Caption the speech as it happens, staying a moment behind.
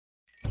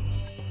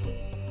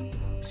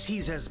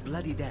Caesar's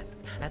bloody death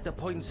at the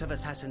points of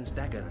assassins'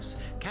 daggers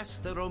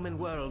cast the Roman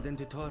world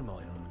into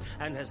turmoil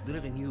and has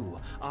driven you,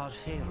 our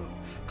Pharaoh,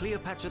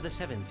 Cleopatra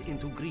VII,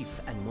 into grief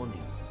and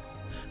mourning.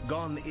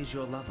 Gone is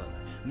your lover,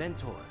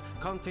 mentor,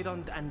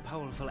 confidant, and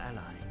powerful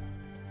ally.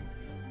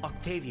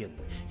 Octavian,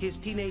 his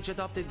teenage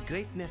adopted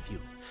great-nephew,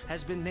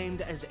 has been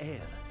named as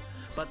heir,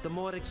 but the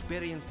more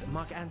experienced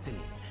Mark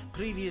Antony,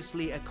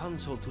 previously a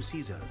consul to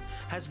Caesar,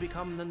 has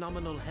become the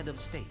nominal head of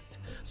state,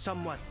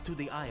 somewhat to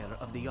the ire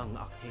of the young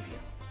Octavian.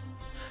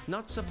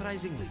 Not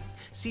surprisingly,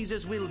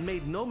 Caesar's will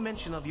made no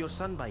mention of your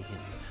son by him,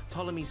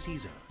 Ptolemy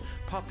Caesar,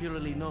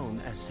 popularly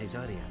known as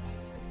Caesarea.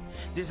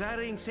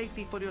 Desiring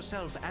safety for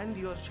yourself and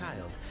your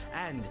child,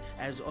 and,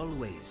 as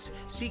always,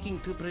 seeking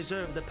to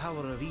preserve the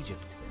power of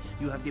Egypt,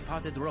 you have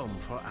departed Rome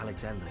for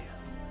Alexandria.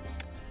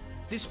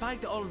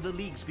 Despite all the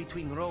leagues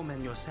between Rome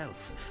and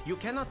yourself, you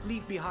cannot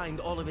leave behind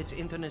all of its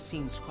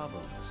internecine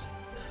squabbles.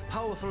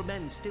 Powerful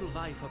men still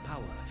vie for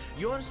power.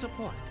 Your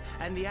support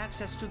and the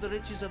access to the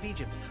riches of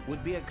Egypt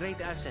would be a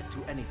great asset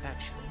to any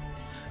faction.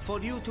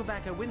 For you to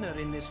back a winner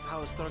in this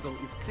power struggle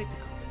is critical.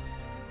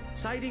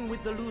 Siding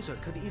with the loser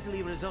could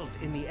easily result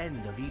in the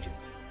end of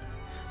Egypt.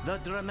 The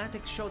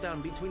dramatic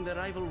showdown between the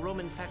rival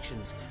Roman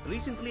factions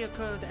recently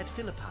occurred at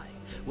Philippi,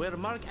 where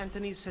Mark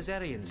Antony's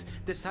Caesarians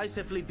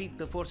decisively beat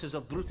the forces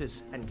of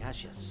Brutus and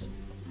Cassius.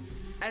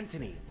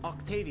 Antony,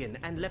 Octavian,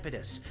 and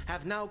Lepidus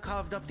have now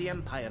carved up the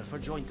empire for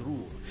joint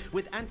rule,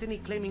 with Antony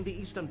claiming the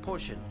eastern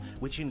portion,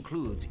 which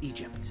includes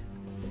Egypt.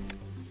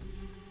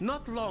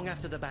 Not long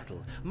after the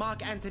battle,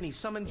 Mark Antony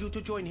summoned you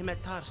to join him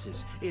at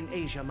Tarsus in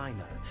Asia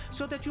Minor,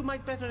 so that you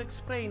might better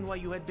explain why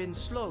you had been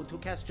slow to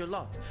cast your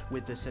lot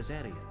with the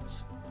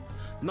Caesarians.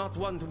 Not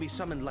one to be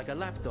summoned like a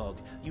lapdog,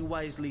 you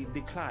wisely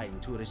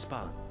declined to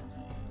respond.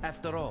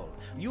 After all,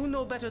 you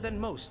know better than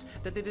most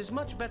that it is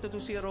much better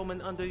to see a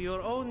Roman under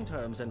your own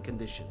terms and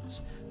conditions,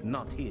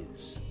 not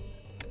his.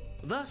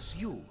 Thus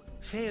you,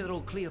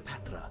 Pharaoh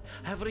Cleopatra,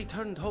 have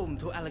returned home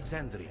to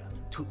Alexandria,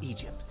 to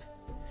Egypt.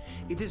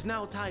 It is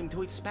now time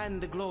to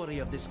expand the glory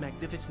of this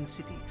magnificent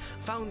city,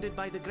 founded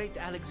by the great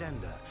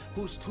Alexander,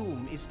 whose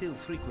tomb is still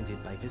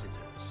frequented by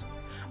visitors.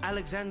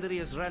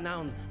 Alexandria's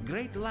renowned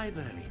Great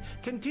Library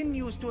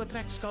continues to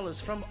attract scholars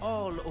from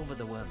all over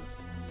the world.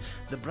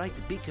 The bright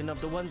beacon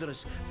of the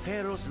wondrous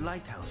Pharaoh's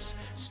Lighthouse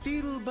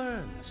still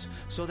burns,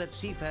 so that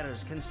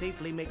seafarers can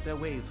safely make their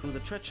way through the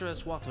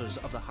treacherous waters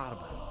of the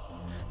harbor.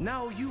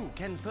 Now you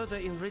can further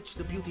enrich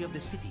the beauty of the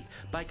city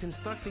by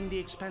constructing the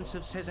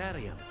expansive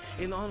Caesareum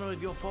in honor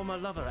of your former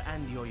lover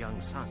and your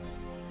young son.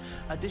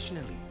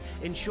 Additionally,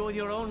 ensure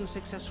your own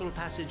successful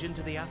passage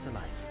into the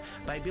afterlife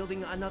by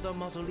building another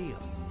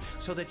mausoleum,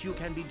 so that you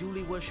can be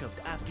duly worshipped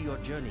after your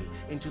journey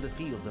into the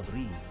field of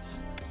reeds.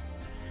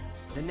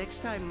 The next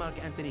time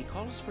Mark Antony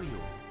calls for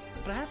you,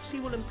 perhaps he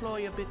will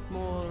employ a bit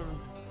more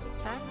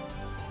tact?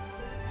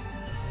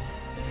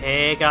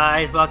 Hey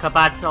guys, welcome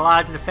back to the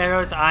Land of the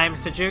Pharaohs. I'm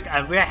Sajuuk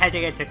and we're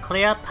heading into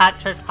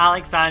Cleopatra's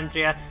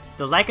Alexandria,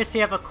 the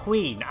legacy of a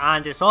queen,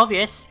 and it's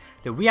obvious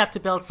that we have to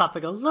build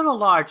something a little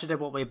larger than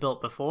what we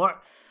built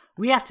before.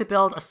 We have to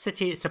build a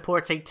city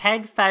supporting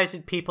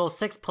 10,000 people,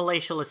 6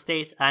 palatial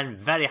estates, and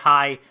very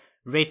high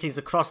ratings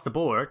across the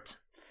board.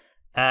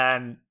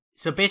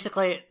 So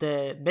basically,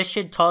 the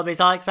mission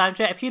Ptolemy's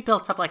Alexandria, if you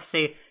built up, like,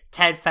 say,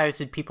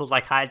 10,000 people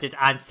like I did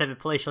and 7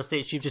 palatial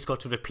estates, you've just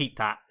got to repeat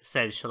that,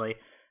 essentially.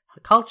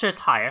 Culture is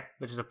higher,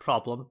 which is a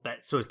problem,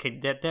 but so is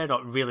they're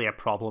not really a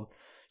problem.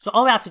 So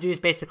all we have to do is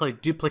basically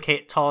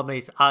duplicate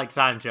Ptolemy's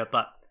Alexandria,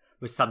 but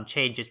with some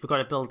changes. We've got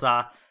to build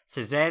a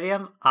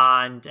Caesareum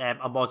and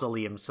a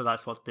mausoleum, so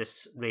that's what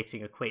this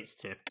rating equates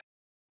to.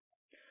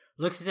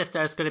 Looks as if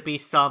there's going to be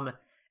some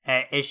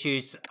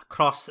issues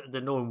across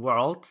the known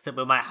world that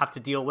we might have to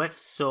deal with,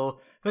 so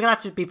we're going to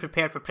have to be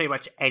prepared for pretty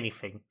much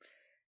anything.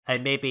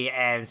 And maybe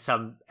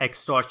some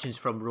extortions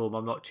from Rome,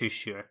 I'm not too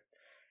sure.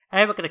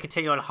 And we're going to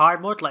continue on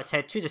hard mode. Let's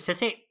head to the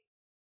city.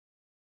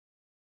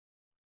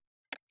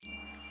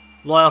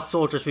 Loyal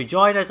soldiers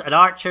rejoin us. An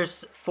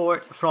archer's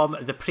fort from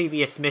the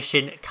previous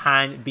mission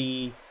can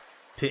be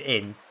put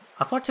in.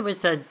 I thought it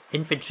was an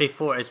infantry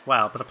fort as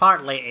well, but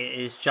apparently it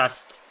is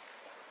just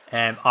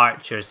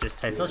archers this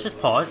time. So let's just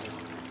pause.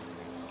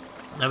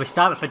 Now we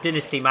start with a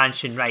dynasty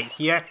mansion right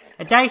here.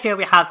 And down here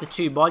we have the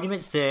 2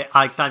 monuments, the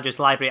Alexandria's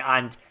library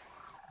and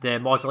the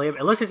mausoleum.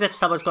 It looks as if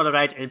someone's gone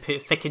around and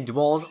put thickened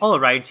walls all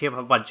around here with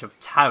a bunch of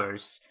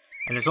towers.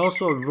 And there's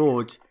also a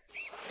road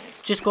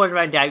just going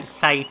around the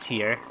outside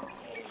here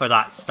for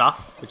that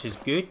stuff, which is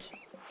good.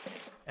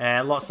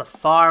 Lots of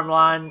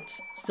farmland.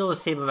 Still the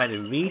same amount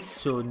of reeds,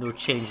 so no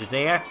change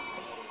there.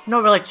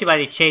 Not really too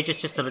many changes,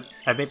 just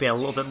maybe a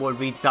little bit more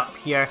reeds up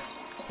here.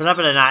 But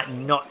other than that,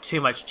 not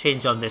too much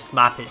change on this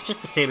map. It's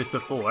just the same as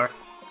before.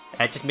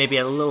 Just maybe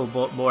a little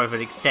bit more of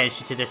an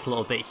extension to this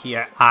little bit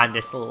here, and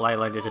this little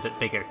island is a bit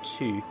bigger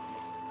too.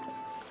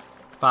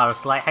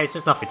 Pharaoh's Lighthouse,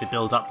 there's nothing to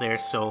build up there,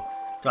 so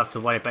don't have to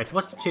worry about it.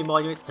 What's the 2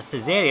 monuments? A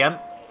Caesareum,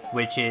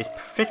 which is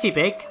pretty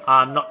big.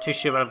 I'm not too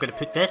sure where I'm going to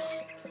put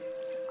this.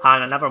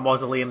 And another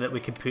mausoleum that we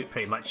can put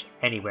pretty much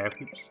anywhere.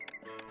 Oops.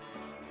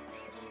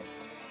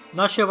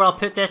 Not sure where I'll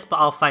put this, but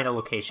I'll find a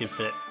location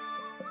for it.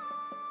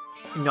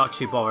 Not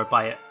too bothered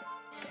by it.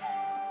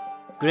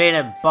 Grain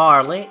and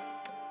barley.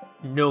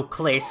 No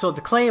clay. So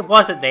the clay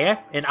wasn't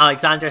there in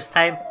Alexander's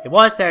time. It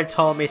was there in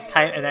Ptolemy's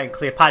time, and then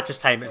Cleopatra's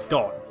time it's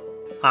gone.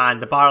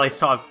 And the barley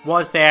sort of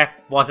was there,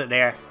 wasn't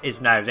there,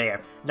 is now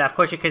there. Now of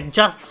course you can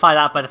justify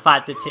that by the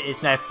fact that it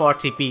is now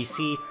 40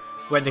 BC.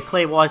 When the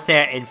clay was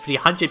there in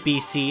 300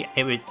 BC,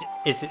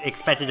 is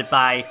expected to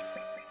buy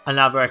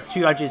another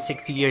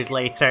 260 years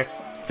later,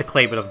 the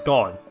clay would have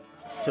gone.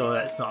 So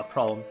that's not a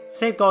problem.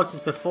 Same gods as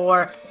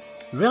before.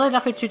 Really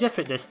nothing too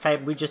different this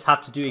time, we just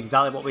have to do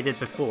exactly what we did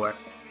before.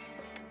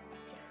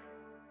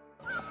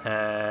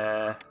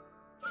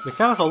 We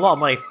still have a lot of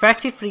money,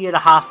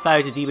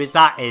 33,500 demons,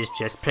 that is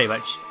just pretty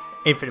much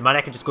infinite money.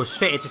 I can just go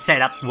straight into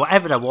setting up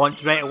whatever I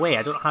want right away,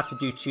 I don't have to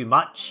do too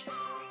much.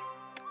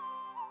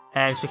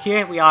 So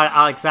here we are at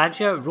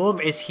Alexandria. Rome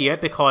is here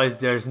because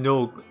there's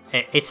no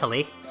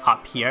Italy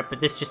up here, but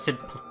this just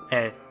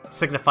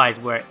signifies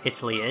where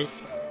Italy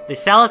is. They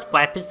sell as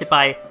weapons, they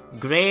buy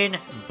grain,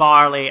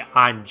 barley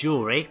and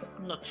jewellery,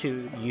 not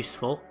too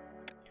useful.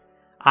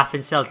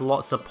 Athens sells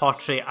lots of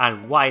pottery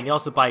and wine, they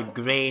also buy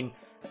grain,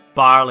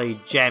 barley,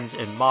 gems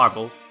and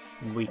marble.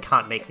 We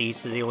can't make these,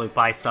 so they only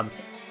buy some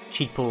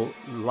cheapo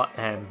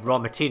raw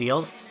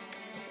materials.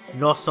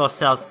 Knossos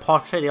sells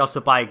pottery, they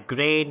also buy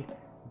grain,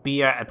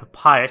 beer and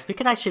papyrus. We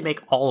can actually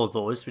make all of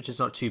those, which is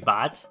not too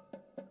bad.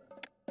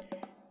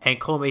 And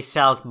Comey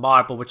sells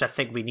marble, which I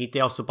think we need. They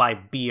also buy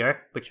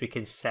beer, which we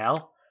can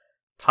sell.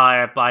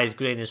 Tyre buys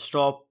grain and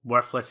straw,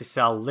 worthless. They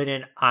sell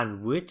linen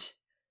and wood.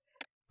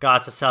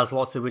 Gaza sells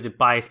lots of wood and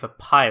buys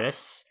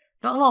papyrus.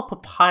 Not a lot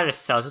of papyrus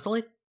sells. There's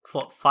only,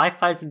 what,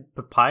 5,000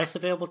 papyrus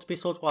available to be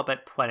sold? What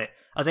about 20?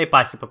 Oh, they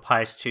buy some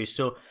papyrus too.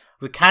 So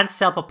we can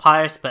sell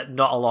papyrus, but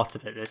not a lot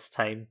of it this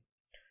time.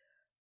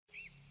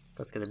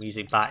 Let's get the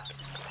music back.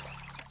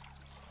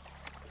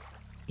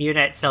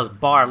 Eonet sells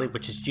barley,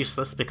 which is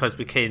useless because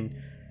we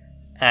can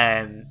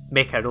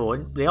make our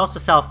own. They also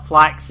sell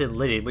flax and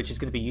linen, which is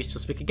going to be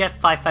useless. We can get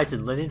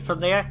 5,000 linen from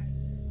there,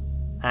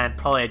 and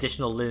probably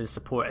additional linen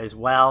support as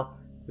well.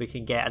 We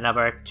can get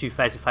another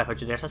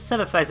 2,500 there, so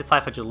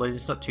 7,500 linen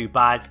is not too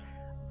bad.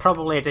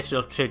 Probably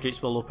additional trade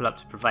routes will open up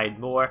to provide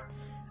more.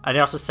 And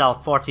they also sell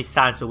 40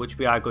 sanso, which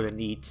we are going to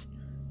need.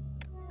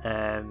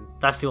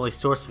 That's the only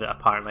source of it,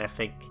 apparently, I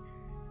think.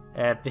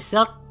 They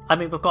sell, I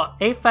mean, we've got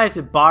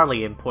 8,000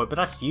 barley import, but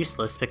that's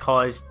useless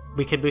because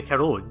we can make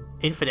our own,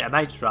 infinite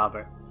amounts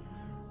rather.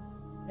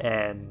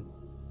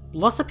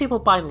 Lots of people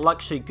buying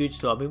luxury goods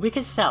though. I mean, we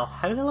can sell,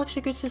 how many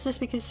luxury goods is this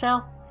we can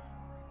sell?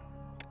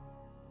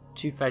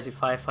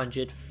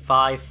 2,500,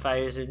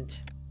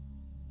 5,000.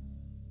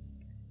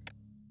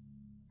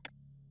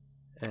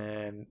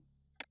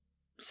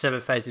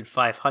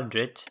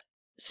 7,500.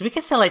 So we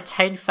can sell like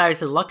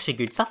 10,000 luxury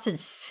goods. That's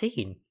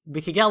insane.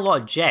 We could get a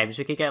lot of gems.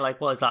 We could get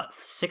like, what is that,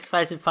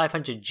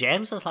 6,500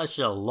 gems? That's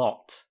actually a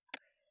lot.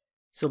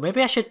 So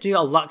maybe I should do a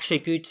luxury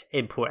good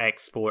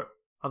import-export.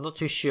 I'm not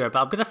too sure,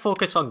 but I'm going to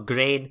focus on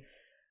grain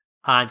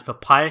and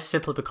papyrus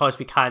simply because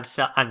we can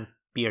sell, and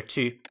beer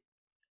too.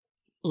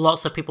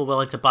 Lots of people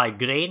willing to buy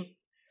grain.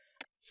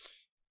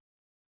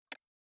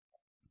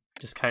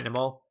 Just count them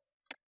all.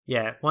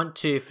 Yeah, 1,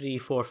 2, 3,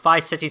 4,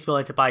 5 cities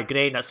willing to buy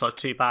grain. That's not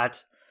too bad.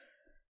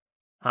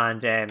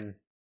 And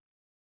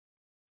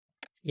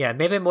yeah,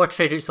 maybe more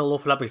trade routes will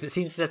open up because it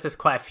seems as if there's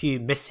quite a few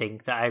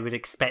missing that I would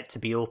expect to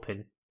be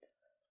open.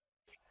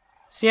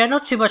 So yeah,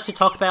 not too much to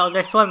talk about on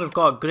this one. We've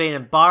got grain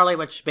and barley,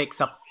 which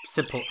makes up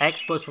simple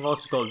exports. We've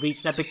also got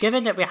reeds. Now, but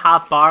given that we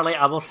have barley,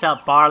 I will set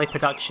up barley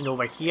production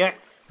over here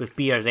with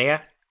beer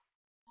there.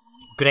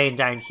 Grain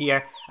down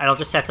here. And I'll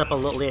just set up a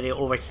little area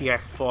over here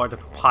for the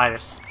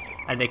papyrus.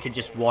 And they can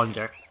just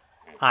wander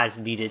as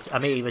needed. I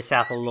may even set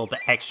up a little bit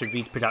extra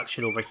reed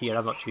production over here.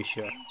 I'm not too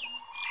sure.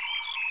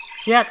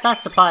 So yeah,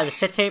 that's the plan of the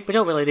city. We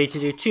don't really need to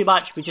do too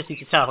much. We just need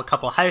to set up a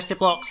couple of housing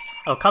blocks.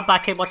 I'll come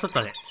back in once I've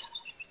done it.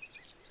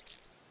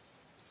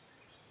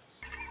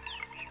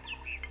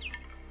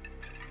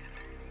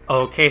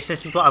 Okay, so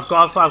this is what I've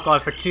gone for. I've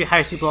gone for 2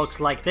 housing blocks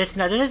like this.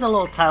 Now there is a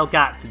little tile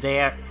gap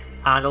there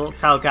and a little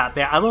tile gap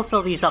there. I will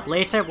fill these up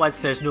later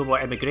once there's no more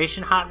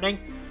immigration happening.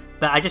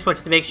 But I just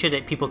wanted to make sure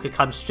that people could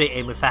come straight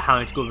in without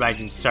having to go round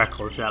in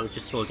circles, so that would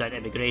just slow down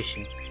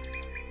immigration.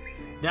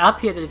 Now up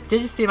here, the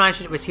dynasty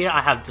mansion was here,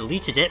 I have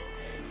deleted it.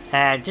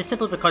 Just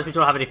simply because we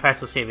don't have any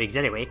personal savings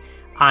anyway.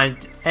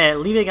 And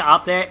leaving it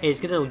up there is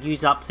going to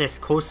use up this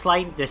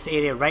coastline, this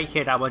area right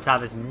here that I want to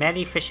have as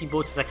many fishing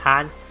boats as I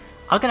can.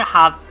 I'm going to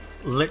have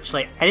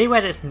literally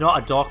anywhere that's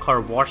not a dock or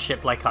a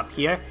warship like up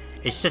here,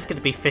 it's just going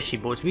to be fishing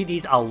boats. We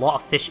need a lot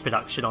of fish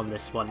production on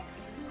this one.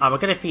 And we're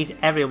going to feed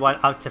everyone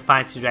up to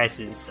fancy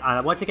residence. And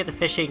I want to get the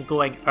fishing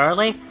going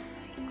early,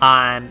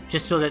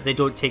 just so that they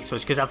don't take so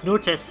much. Because I've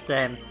noticed,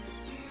 I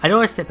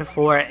noticed it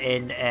before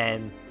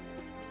in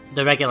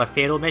the regular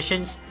Pharaoh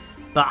missions,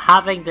 but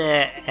having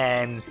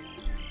the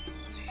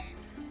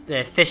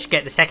fish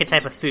get the second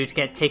type of food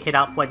get taken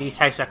up when these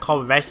houses are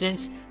common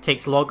residents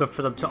takes longer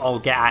for them to all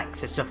get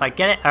access. So if I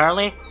get it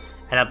early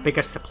and a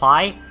bigger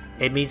supply,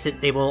 it means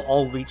that they will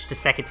all reach the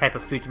second type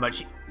of food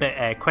much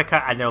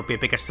quicker, and there will be a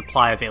bigger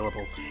supply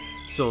available.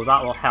 So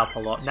that will help a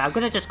lot. Now I'm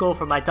going to just go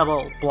for my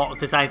double block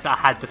designs that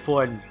I had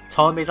before in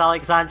Ptolemy's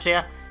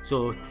Alexandria.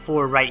 So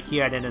 4 right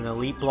here and then an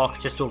elite block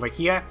just over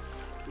here.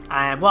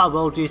 And what I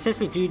will do, since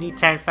we do need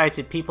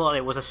 10,000 people and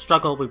it was a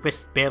struggle, we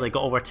just barely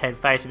got over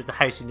 10,000 with the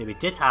housing that we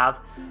did have,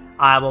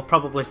 I will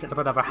probably set up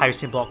another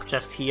housing block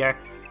just here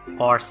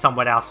or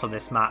somewhere else on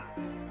this map.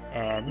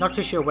 Not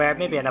too sure where,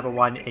 maybe another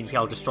one in here.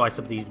 I'll destroy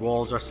some of these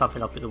walls or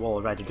something. I'll put the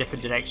wall around a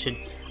different direction.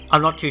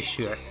 I'm not too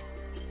sure.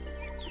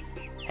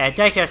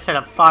 Down here, set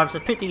up farms.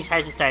 I'll put these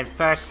houses down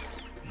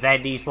first,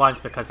 then these ones,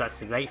 because that's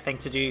the right thing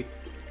to do.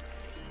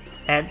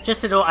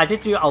 Just to know, I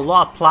did do a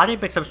lot of planning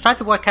because I was trying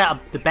to work out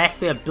the best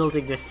way of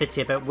building this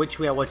city, about which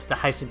way I wanted the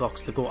housing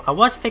blocks to go. I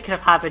was thinking of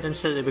having them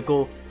so that they would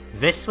go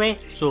this way,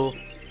 so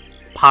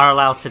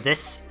parallel to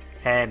this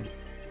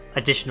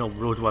additional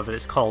road, whatever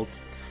it's called.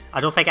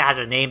 I don't think it has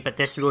a name, but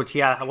this road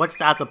here, I wanted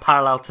to add them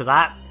parallel to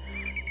that,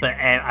 but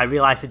I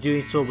realised that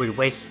doing so would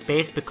waste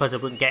space because I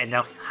wouldn't get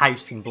enough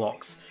housing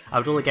blocks. I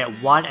would only get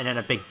one and then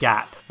a big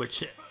gap,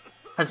 which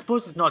I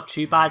suppose is not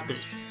too bad,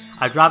 but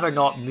I'd rather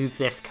not move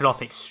this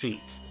canopic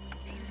street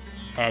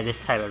this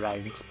time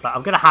around. But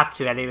I'm going to have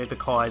to anyway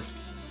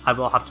because I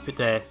will have to put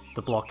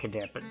the block in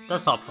there, but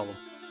that's not a problem.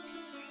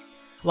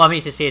 What I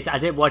mean to say is I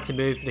didn't want to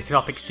move the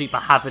canopic street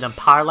by having them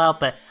parallel,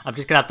 but I'm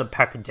just going to have them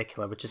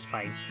perpendicular, which is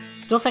fine.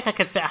 Don't think I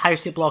can fit a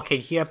housing block in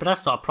here, but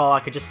that's not a problem.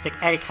 I can just stick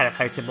any kind of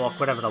housing block,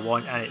 whatever I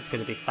want, and it's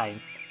going to be fine.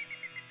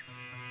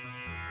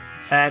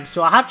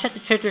 So I have checked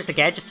the trade routes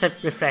again just to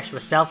refresh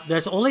myself.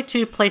 There's only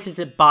 2 places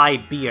that buy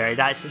beer.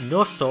 That's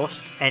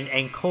Knossos and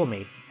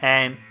Enkomi.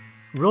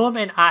 Rome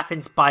and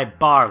Athens buy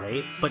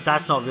barley, but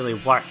that's not really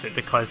worth it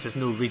because there's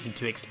no reason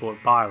to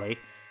export barley.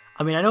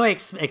 I mean, I know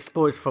it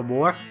exports for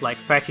more, like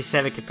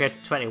 37 compared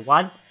to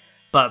 21,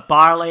 but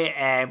barley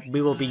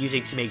we will be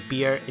using to make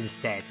beer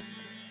instead.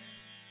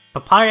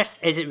 Papyrus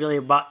isn't really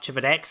much of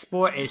an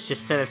export. It's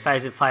just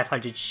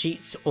 7,500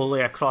 sheets only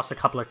across a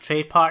couple of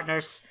trade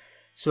partners.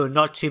 So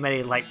not too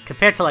many, like,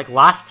 compared to like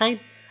last time.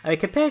 I mean,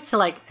 compared to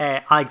like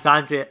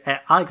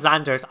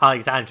Alexander's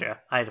Alexandria,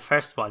 the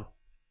first one,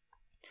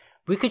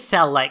 we could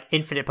sell like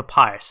infinite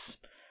papyrus.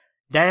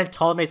 Then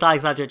Ptolemy's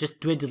Alexandria just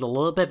dwindled a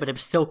little bit, but it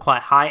was still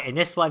quite high. In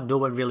this one, no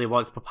one really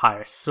wants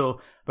papyrus. So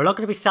we're not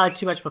going to be selling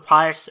too much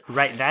papyrus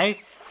right now,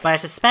 but I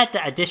suspect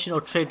that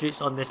additional trade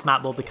routes on this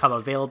map will become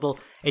available.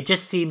 It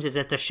just seems as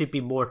if there should be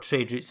more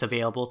trade routes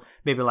available,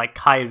 maybe like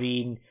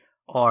Kyrene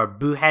or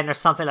Buhen or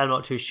something. I'm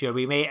not too sure.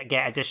 We may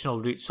get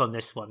additional routes on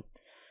this one.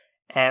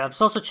 I'm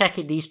also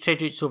checking these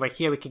trade routes over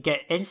here. We could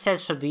get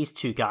incense from these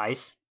 2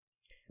 guys,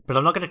 but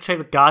I'm not going to trade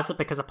with Gaza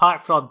because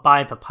apart from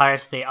buying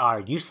papyrus, they are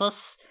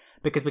useless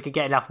because we can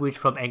get enough wood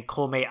from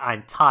Enkomi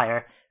and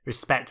Tyre,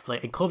 respectively.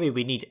 Enkomi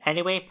we need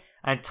anyway,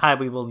 and Tyre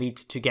we will need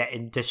to get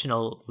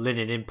additional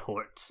linen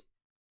imports.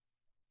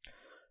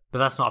 But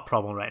that's not a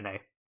problem right now.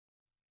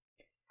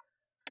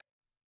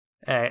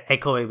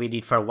 Enkomi we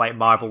need for white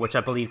marble, which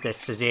I believe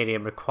this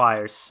Caesareum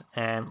requires.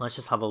 Let's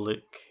just have a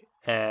look.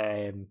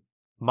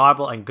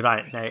 Marble and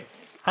granite. Now,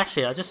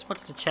 actually, I just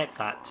wanted to check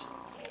that.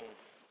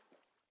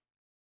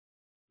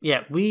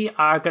 Yeah, we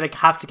are going to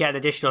have to get an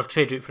additional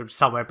trade route from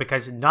somewhere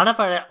because none of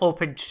our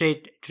open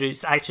trade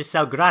routes actually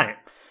sell granite.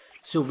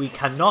 So we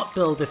cannot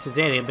build the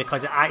Caesareum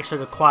because it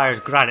actually requires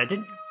granite. I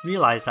didn't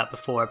realise that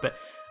before, but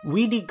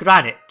we need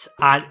granite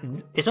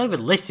and it's not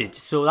even listed.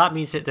 So that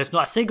means that there's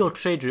not a single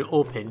trade route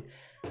open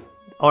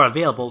or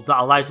available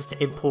that allows us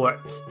to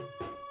import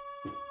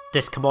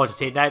this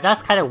commodity. Now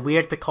that's kind of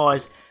weird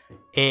because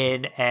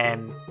in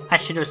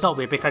actually no, it's not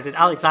weird because in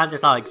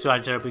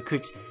Alexandria we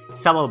could,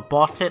 someone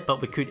bought it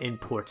but we couldn't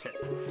import it.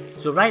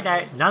 So right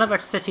now none of our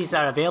cities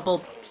that are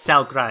available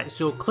sell granite.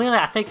 So clearly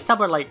I think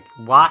somewhere like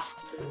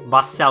Wast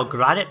must sell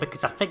granite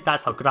because I think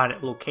that's a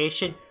granite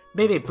location.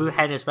 Maybe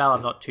Buhen as well,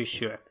 I'm not too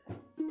sure.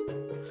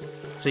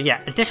 So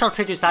yeah, additional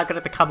trade routes are going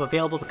to become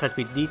available because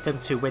we need them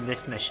to win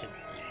this mission.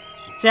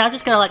 So yeah, I'm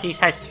just going to let these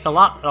houses fill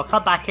up and I'll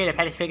come back in if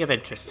anything of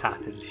interest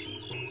happens.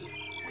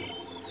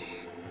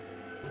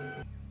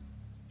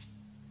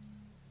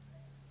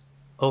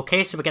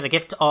 Okay, so we get a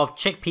gift of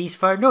chickpeas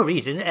for no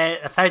reason.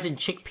 1,000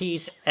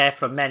 chickpeas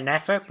from Men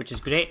Nefer, which is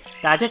great.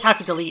 Now I did have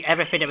to delete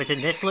everything that was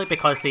in this loot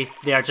because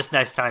they are just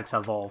now starting to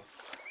evolve.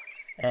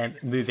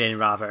 Move in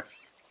rather.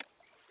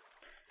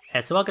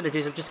 So what I'm going to do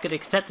is I'm just going to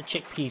accept the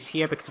chickpeas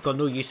here because I've got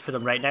no use for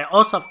them right now.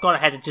 Also, I've gone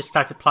ahead and just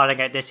started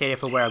planning out this area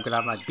for where I'm going to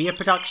have my beer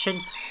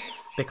production.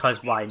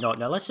 Because why not?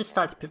 Now let's just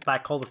start to put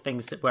back all the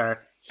things that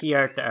were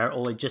here that are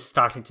only just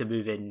starting to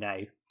move in now.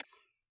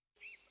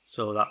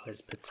 So that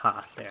was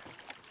Ptah there.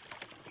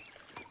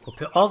 We'll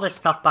put all this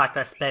stuff back that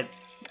I spent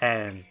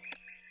a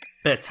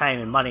bit of time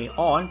and money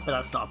on, but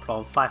that's not a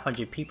problem.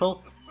 500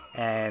 people,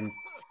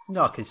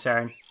 not a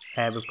concern.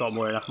 We've got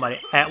more than enough money.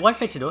 One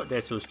thing to note,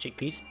 there's those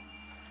chickpeas.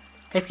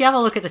 If you have a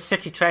look at the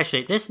city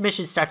treasury, this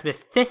mission started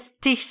with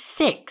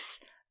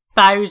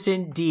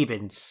 56,000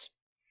 demons.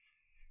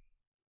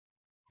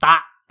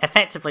 That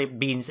effectively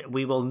means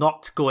we will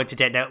not go into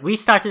debt. Now, we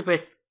started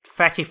with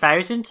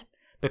 30,000,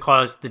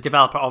 because the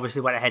developer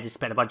obviously went ahead and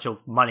spent a bunch of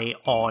money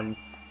on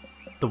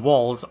the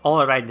walls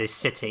all around this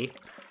city,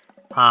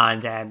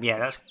 and yeah,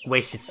 that's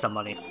wasted some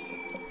money.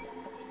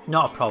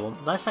 Not a problem.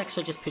 Let's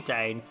actually just put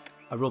down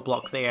a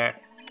roadblock there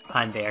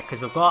and there, because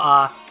we've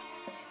got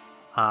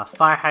a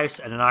firehouse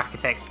and an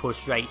architect's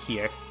post right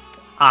here.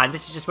 And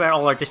this is just where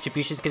all our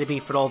distribution is going to be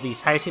for all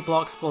these housing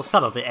blocks. Well,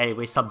 some of it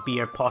anyway, some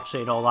beer,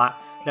 pottery and all that.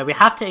 Now we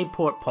have to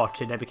import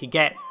pottery. Now we can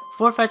get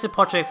 4,000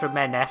 pottery from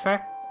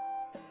Men-Nefer.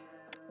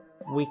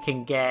 We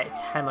can get,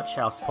 how much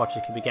else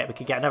pottery can we get? We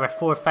can get another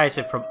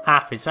 4,000 from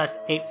Athens, so that's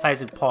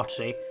 8,000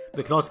 pottery.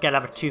 We can also get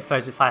another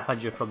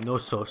 2,500 from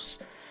Knossos.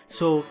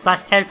 So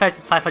that's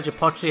 10,500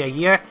 pottery a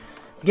year.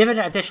 Given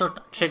that additional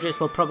traders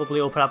will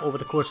probably open up over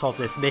the course of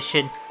this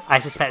mission, I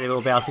suspect they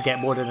will be able to get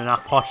more than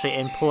enough pottery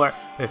import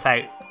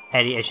without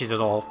any issues at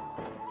all.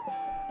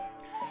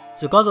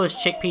 So we've got those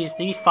chickpeas.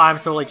 These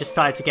farms are only just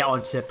starting to get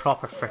onto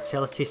proper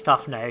fertility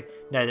stuff now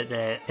that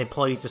the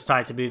employees are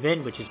starting to move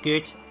in, which is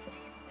good.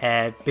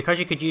 Because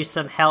you could use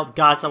some help,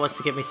 Gaza wants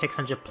to give me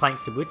 600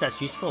 planks of wood.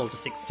 That's useful, I'll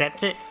just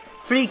accept it.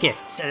 Free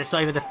gifts, and it's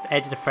not even the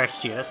end of the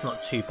first year, that's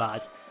not too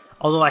bad.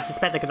 Although I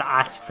suspect they're going to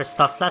ask for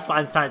stuff, so that's why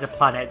I'm starting to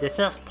plan out this.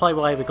 That's probably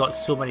why we got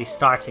so many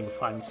starting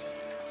funds.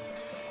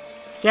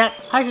 So yeah,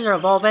 houses are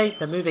evolving,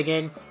 they're moving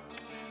in.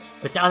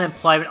 With the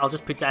unemployment, I'll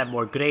just put down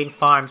more grain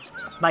farms.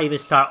 Might even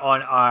start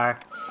on our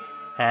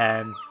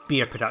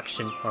beer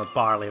production, or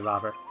barley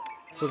rather.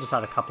 So we'll just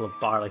add a couple of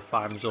barley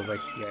farms over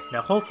here.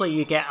 Now hopefully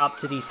you get up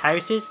to these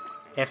houses.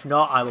 If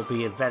not, I will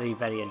be very,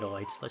 very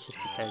annoyed. Let's just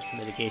put down some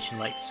irrigation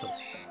like so.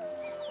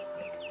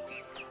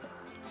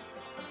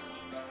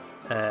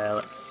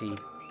 Let's see.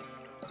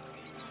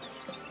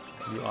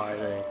 You are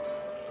the...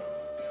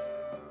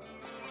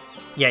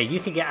 Yeah, you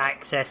can get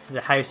access to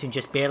the housing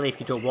just barely if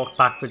you don't walk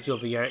backwards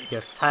over your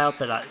tile,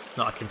 but that's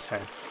not a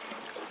concern.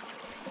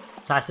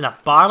 So that's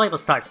enough barley. We'll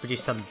start to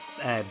produce some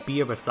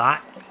beer with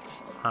that.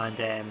 And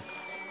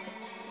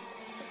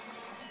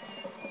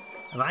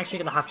I'm actually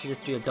going to have to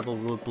just do a double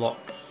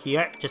roadblock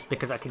here, just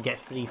because I can get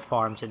 3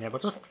 farms in there. We'll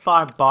just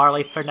farm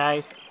barley for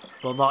now.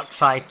 We'll not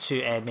try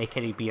to make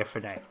any beer for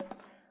now.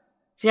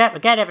 So yeah, we're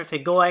getting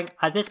everything going.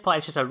 At this point,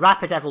 it's just a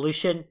rapid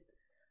evolution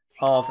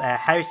of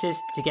houses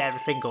to get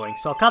everything going.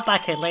 So I'll come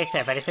back in later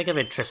if anything of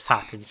interest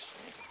happens.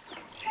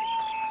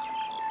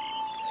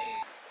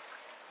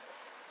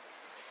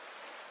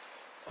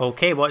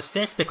 Okay, what's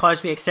this?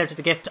 Because we accepted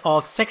the gift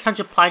of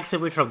 600 planks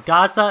of wood from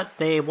Gaza,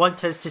 they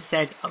want us to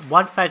send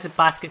 1,000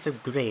 baskets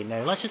of grain.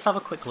 Now, let's just have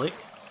a quick look.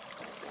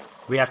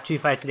 We have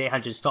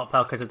 2,800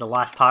 stockpile because of the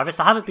last harvest.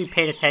 I haven't been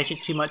paying attention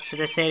too much to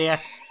this area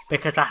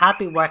because I have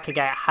been working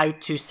out how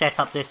to set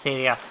up this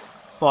area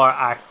for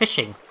our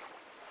fishing.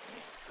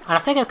 And I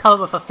think I've come up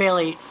with a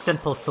fairly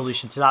simple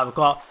solution to that. We've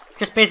got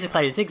just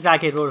basically a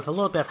zigzagging road with a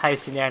little bit of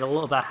housing there and a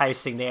little bit of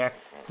housing there.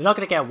 They're not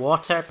going to get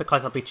water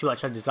because there'll be too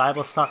much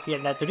undesirable stuff here.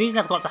 Now, the reason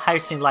I've got the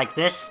housing like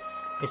this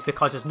is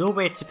because there's no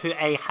way to put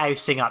a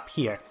housing up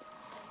here.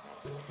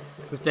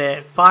 With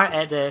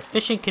the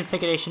fishing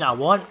configuration I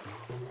want,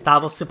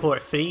 that will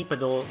support 3, but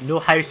no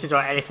houses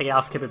or anything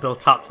else can be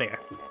built up there.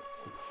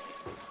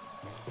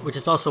 Which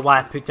is also why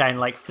I put down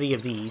like 3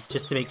 of these,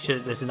 just to make sure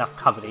that there's enough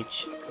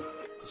coverage.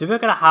 So we're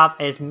going to have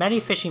as many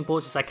fishing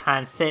boats as I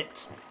can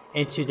fit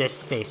into this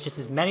space, just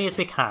as many as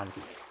we can.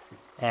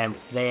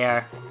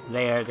 There,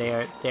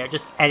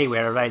 just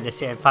anywhere around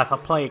this area. In fact, I'll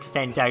probably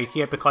extend down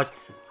here because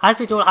as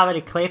we don't have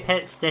any clay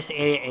pits, this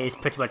area is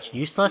pretty much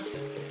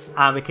useless.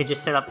 And we can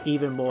just set up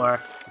even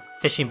more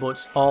fishing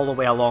boats all the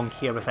way along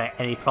here without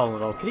any problem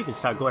at all. Could even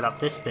start going up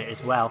this bit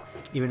as well,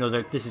 even though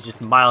this is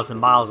just miles and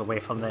miles away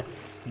from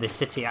the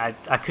city. I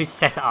could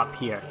set it up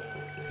here,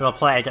 but I'll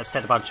probably end up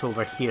setting a bunch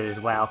over here as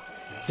well.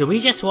 So we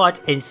just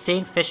want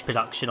insane fish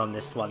production on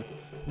this one.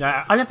 Now,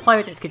 our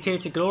unemployment is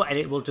continuing to grow and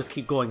it will just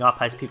keep going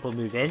up as people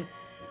move in.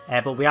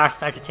 But we are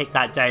starting to take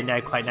that down now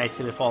quite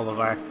nicely with all of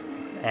our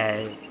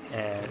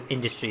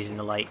industries and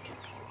the like.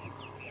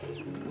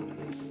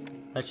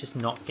 Let's just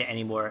not get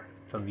any more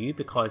from you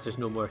because there's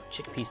no more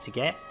chickpeas to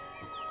get.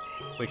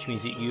 Which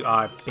means that you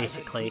are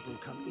basically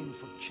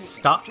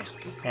stuck. So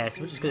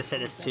we're just going to set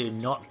this to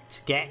not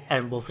to get,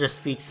 and we'll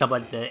just feed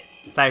someone the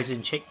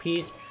 1,000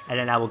 chickpeas and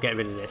then I will get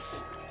rid of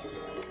this.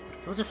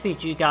 So we'll just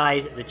feed you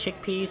guys the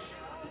chickpeas.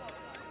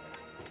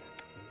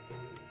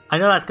 I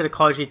know that's going to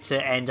cause you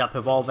to end up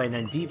evolving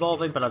and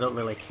devolving, but I don't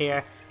really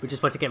care. We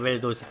just want to get rid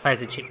of those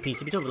 1,000 chickpeas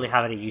that we don't really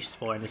have any use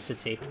for in the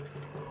city.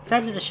 In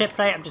terms of the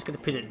shipwright, I'm just going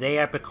to put it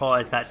there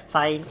because that's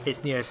fine.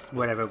 It's nearest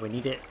wherever we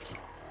need it.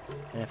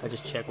 And if I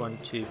just check 1,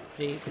 2,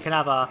 3, we can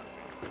have a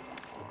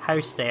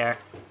house there.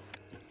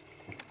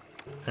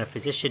 And a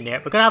physician there.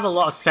 We're going to have a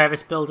lot of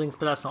service buildings,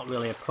 but that's not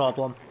really a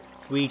problem.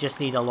 We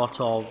just need a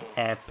lot of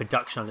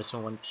production on this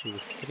one. 1, 2,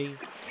 3.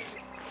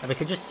 And we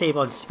can just save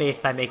on space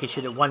by making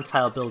sure that 1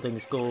 tile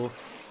buildings go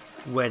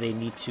where they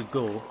need to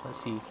go.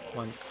 Let's see.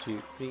 1,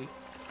 2, 3.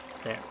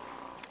 There.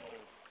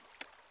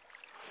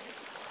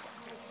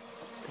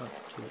 1,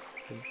 2,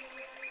 3.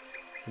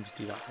 I can just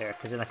do that there,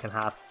 because then I can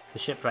have the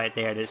ship right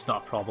there, and it's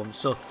not a problem.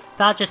 So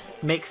that just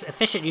makes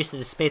efficient use of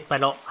the space by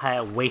not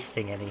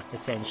wasting any,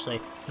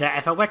 essentially. Now,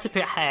 if I were to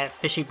put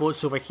fishing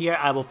boats over here,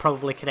 I will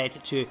probably connect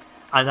it to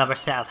another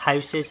set of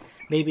houses.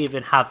 Maybe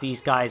even have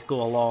these guys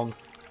go along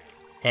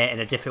in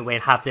a different way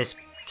and have this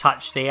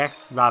touch there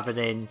rather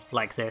than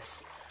like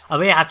this. I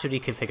may have to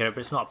reconfigure it, but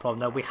it's not a problem.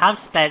 Now, we have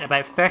spent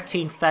about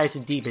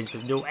 13,000 demons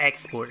with no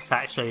exports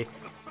actually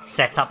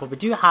set up, but we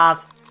do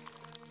have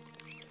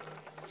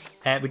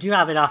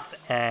enough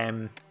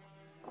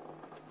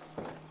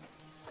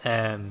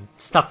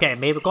stuff getting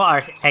made. We've got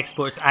our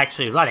exports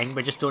actually running,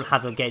 we just don't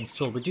have them getting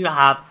sold. We do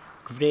have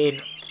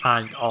grain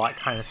and all that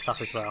kind of stuff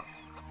as well.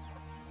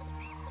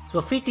 So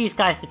we'll feed these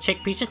guys the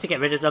chickpeas just to get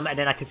rid of them, and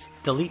then I can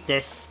delete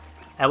this.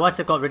 And once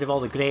I've got rid of all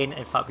the grain,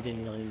 in fact we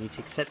didn't really need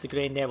to accept the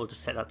grain there, we'll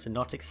just set that to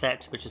not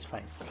accept, which is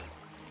fine.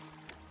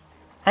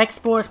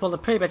 Exports, well, they're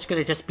pretty much going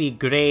to just be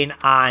grain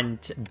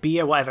and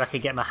beer, whatever I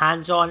can get my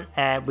hands on.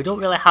 We don't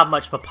really have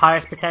much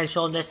papyrus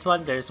potential on this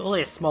one. There's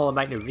only a small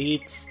amount of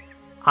reeds,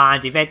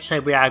 and eventually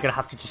we are going to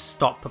have to just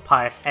stop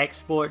papyrus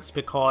exports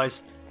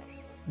because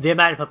the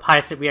amount of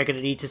papyrus that we are going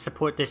to need to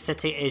support this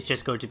city is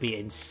just going to be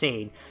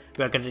insane.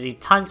 We are going to need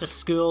tons of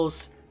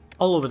schools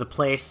all over the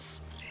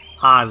place,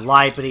 and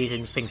libraries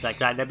and things like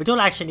that. Now, we don't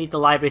actually need the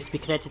libraries to be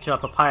connected to a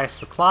papyrus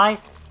supply,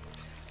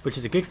 which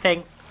is a good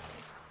thing.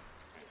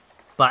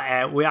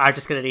 But we are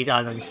just going to need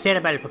an insane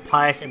amount of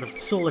papyrus, and with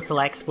so little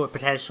export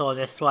potential on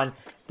this one,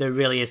 there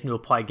really is no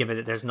point given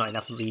that there's not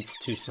enough reeds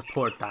to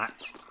support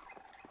that.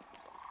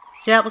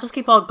 So yeah, we'll just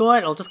keep on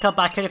going. I'll just come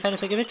back in if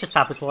anything of interest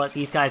happens. We'll let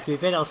these guys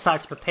move in. I'll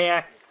start to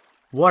prepare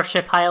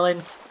Warship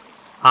Island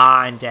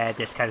and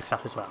this kind of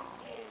stuff as well.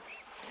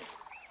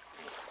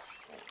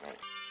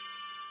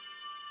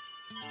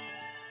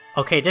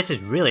 Okay, this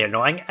is really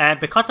annoying.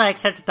 Because I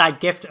accepted that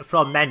gift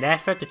from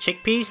Mennefer, the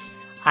chickpeas,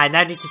 I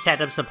now need to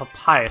set up some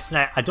papyrus.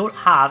 Now, I don't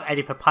have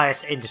any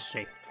papyrus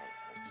industry.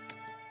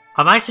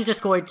 I'm actually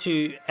just going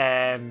to...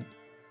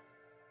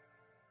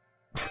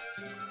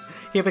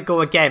 Here we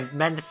go again.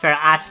 Mennefer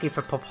asking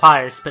for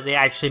papyrus, but they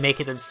actually make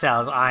it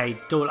themselves. I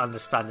don't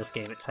understand this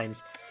game at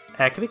times.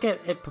 Can we get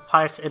a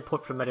papyrus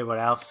import from anywhere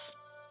else?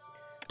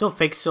 Don't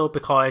think so,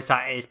 because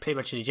that is pretty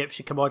much an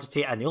Egyptian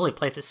commodity, and the only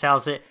place that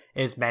sells it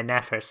is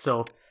Mennefer.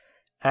 So,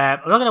 I'm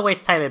not going to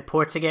waste time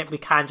importing it. We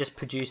can just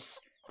produce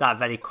that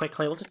very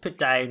quickly. We'll just put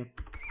down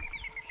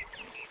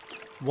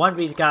one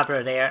reed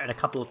gatherer there and a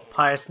couple of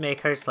papyrus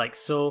makers like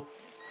so,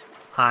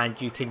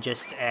 and you can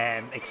just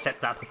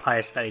accept that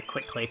papyrus very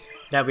quickly.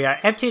 Now we are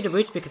emptying the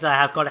woods because I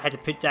have gone ahead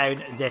and put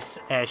down this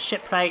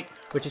shipwright,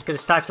 which is going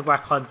to start to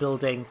work on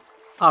building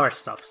our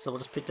stuff. So we'll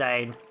just put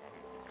down,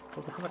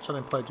 how much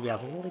unemployment do we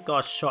have? We've only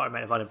got a short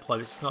amount of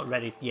unemployment. It's not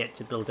ready yet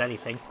to build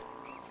anything.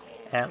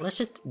 Let's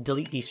just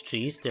delete these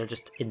trees, they're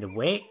just in the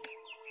way.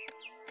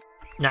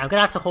 Now I'm going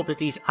to have to hope that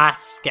these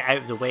asps get out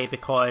of the way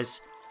because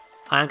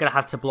I'm going to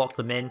have to block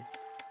them in.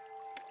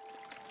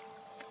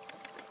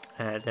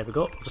 There we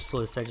go, I'll just slow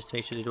this down just to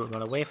make sure they don't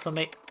run away from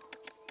me.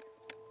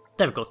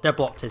 There we go, they're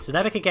blocked in, so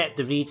now we can get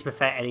the reeds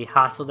without any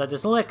hassle. Now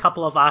there's only a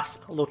couple of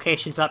asp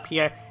locations up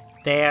here,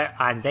 there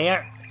and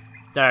there.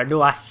 There are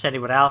no asps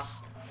anywhere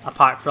else,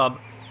 apart from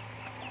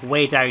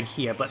way down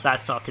here, but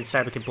that's not a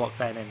concern, we can block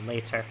them in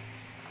later.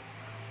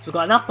 So we've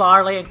got enough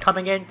barley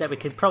coming in that we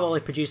can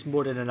probably produce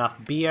more than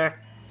enough beer.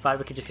 In fact,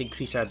 we can just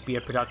increase our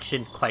beer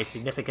production quite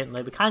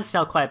significantly. We can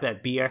sell quite a bit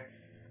of beer.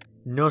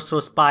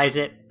 Nosos buys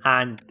it,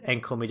 and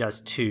Encomi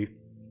does too.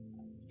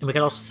 And we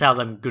can also sell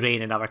them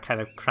grain and other kind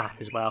of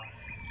crap as well.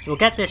 So we'll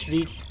get this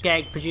reed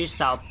getting produced.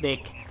 That'll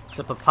make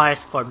some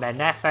papyrus for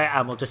Mennefer,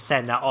 and we'll just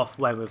send that off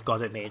when we've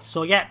got it made.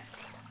 So yeah,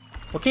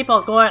 we'll keep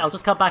on going. I'll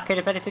just come back in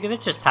if anything of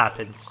interest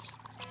happens.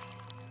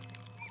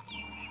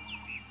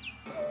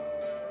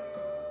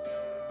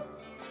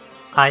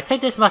 I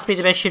think this must be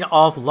the mission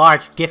of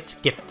large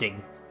gift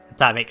gifting, if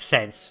that makes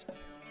sense.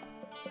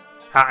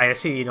 I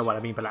assume you know what I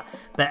mean by that.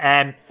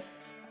 But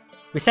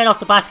we sent off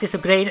the baskets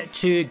of grain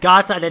to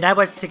Gaza, and they now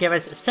want to give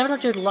us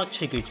 700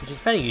 luxury goods, which is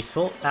very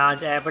useful.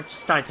 And we're just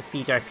starting to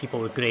feed our people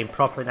with grain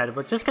properly now.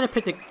 We're just going to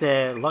put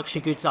the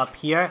luxury goods up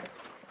here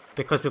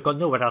because we've got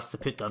nowhere else to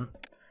put them,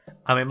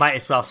 and we might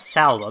as well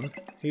sell them.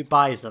 Who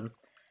buys them?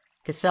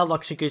 We can sell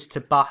luxury goods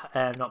to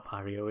not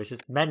Barrio, it's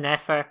just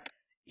Mennefer,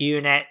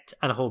 Eonet,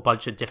 and a whole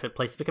bunch of different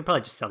places. We can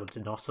probably just sell them to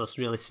Knossos,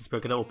 really, since we're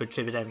going to open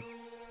trade with them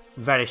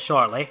very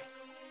shortly.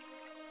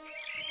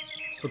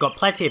 We've got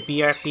plenty of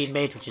beer being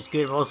made, which is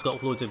good. We've also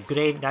got loads of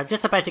grain. Now I'm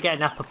just about to get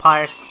enough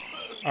papyrus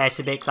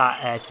to make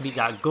that to meet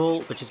that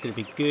goal, which is going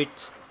to be good.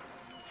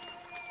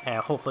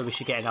 Hopefully we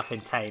should get enough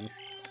in time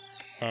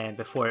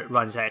before it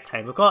runs out of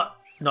time. We've got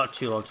not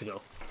too long to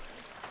go.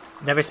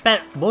 Now we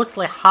spent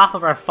mostly half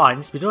of our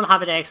funds. We don't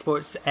have any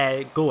exports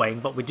going,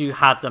 but we do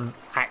have them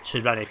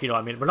actually running, if you know what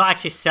I mean. We're not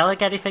actually selling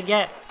anything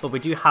yet, but we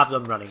do have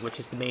them running, which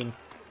is the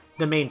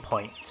main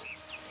point.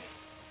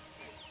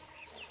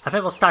 I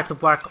think we'll start to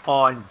work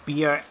on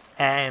beer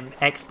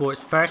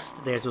exports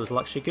first. There's those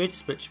luxury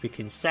goods, which we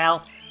can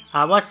sell.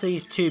 Once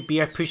these two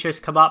beer pushers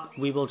come up,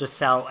 we will just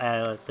sell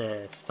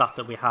the stuff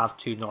that we have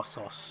to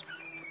Knossos.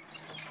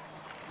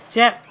 So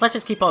yeah, let's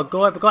just keep on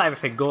going. We've got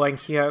everything going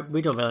here.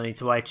 We don't really need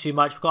to worry too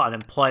much. We've got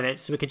unemployment,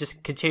 so we can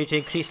just continue to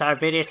increase our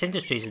various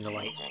industries and the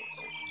like.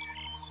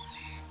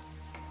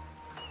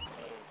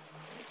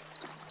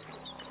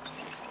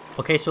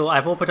 Okay, so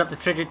I've opened up the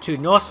treasure to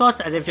Knossos,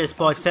 and they've just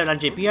bought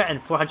 700 beer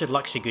and 400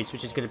 luxury goods,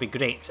 which is going to be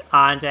great.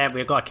 And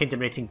we've got a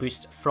kingdom rating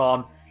boost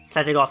from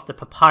setting off the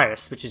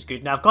papyrus, which is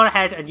good. Now I've gone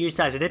ahead and used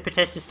that as an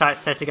impetus to start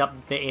setting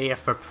up the area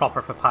for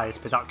proper papyrus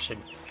production.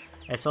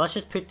 So let's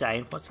just put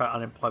down, what's our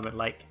unemployment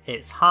like?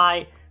 It's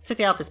high.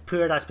 City health is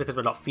poor, that's because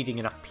we're not feeding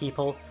enough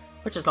people,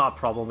 which is not a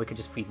problem, we can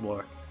just feed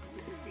more.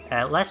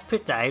 Let's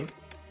put down,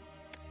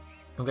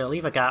 I'm going to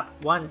leave a gap,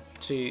 1,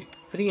 2,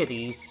 3 of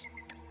these.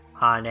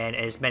 And then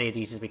as many of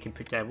these as we can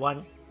put down.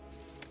 1,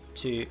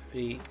 2,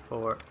 3,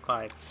 4,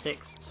 5,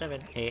 6, 7,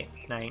 8,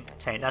 9,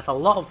 10. That's a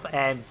lot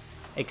of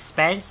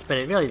expense, but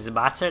it really doesn't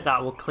matter.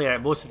 That will clear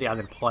out most of the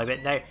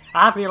unemployment. Now,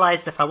 I have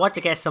realised if I want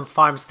to get some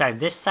farms down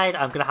this side,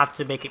 I'm going to have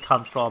to make it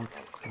come from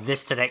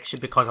this direction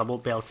because I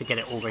won't be able to get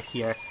it over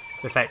here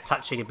without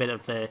touching a bit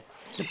of the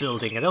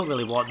building. I don't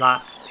really want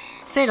that.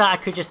 Say that I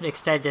could just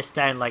extend this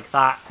down like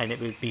that and it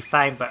would be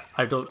fine, but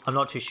I'm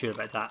not too sure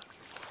about that.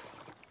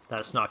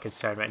 That's not a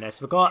concern right now.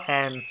 So we've got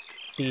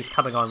these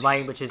coming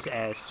online, which is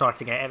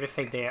sorting out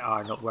everything. They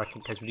are not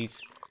working because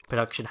Reed's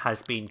production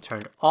has been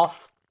turned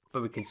off,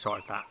 but we can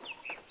sort that.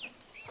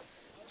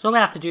 So all we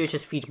have to do is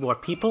just feed more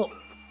people.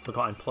 We've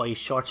got employee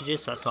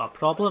shortages, so that's not a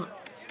problem.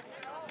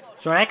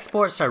 So our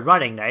exports are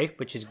running now,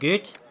 which is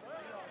good.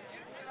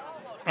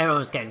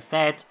 Everyone's getting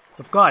fed.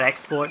 We've got our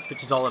exports,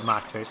 which is all that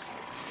matters.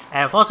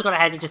 We've also gone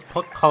ahead and just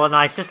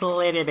colonise this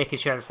little area, making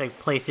sure everything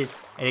places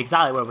in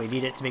exactly where we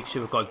need it to make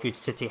sure we've got good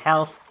city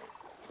health.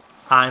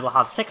 And we'll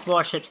have 6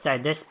 warships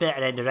down this bit,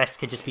 and then the rest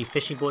can just be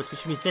fishing boats,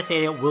 which means this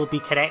area will be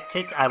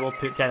connected. I will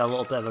put down a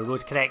little bit of a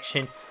road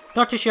connection.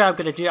 Not too sure how I'm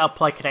going to do it. I'll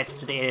probably connect it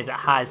to the area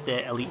that has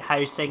the elite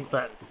housing,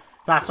 but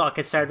that's not a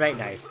concern right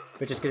now.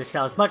 We're just going to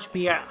sell as much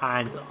beer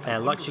and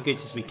luxury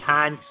goods as we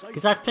can,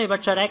 because that's pretty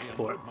much our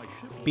export.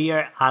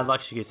 Beer and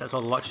luxury goods. That's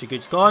all the luxury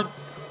goods gone.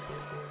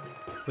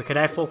 We can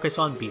now focus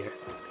on beer.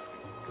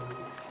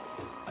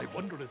 I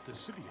wonder if the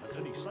city has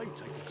any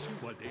sights I can see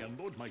while they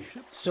unload my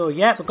ship. So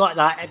yeah, we've got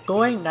that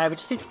going. Now we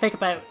just need to think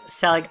about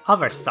selling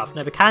other stuff.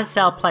 Now we can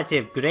sell plenty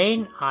of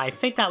grain. I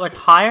think that was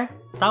higher.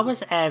 That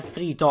was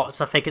 3 dots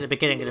I think at the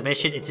beginning of the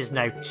mission. It is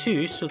now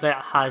 2, so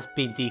that has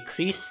been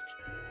decreased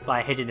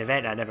by a hidden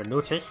event I never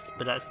noticed,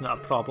 but that's not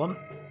a problem.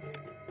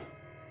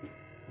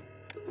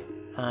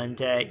 And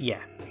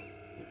yeah.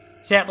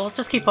 So yeah, we'll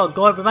just keep on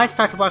going. We might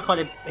start to work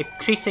on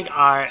increasing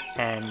our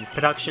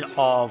production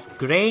of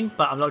grain,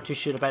 but I'm not too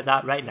sure about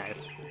that right now.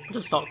 We'll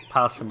just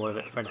stockpile some more of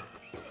it for now.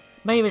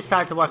 Might even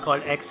start to work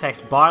on excess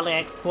barley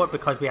export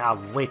because we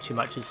have way too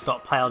much in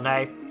stockpile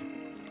now.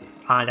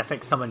 And I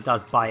think someone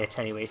does buy it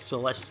anyway, so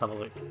let's just have a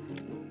look.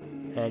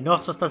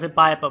 Knossos doesn't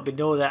buy it, but we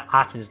know that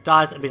Athens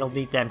does, and we'll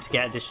need them to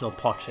get additional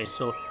pottery.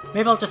 So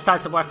maybe I'll just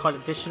start to work on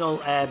additional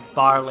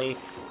barley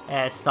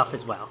stuff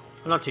as well.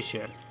 I'm not too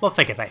sure. We'll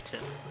think about it.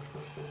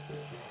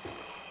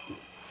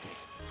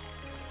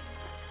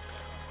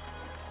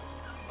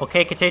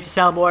 Okay, continue to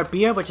sell more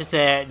beer, which is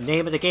the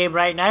name of the game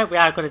right now. We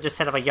are going to just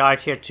set up a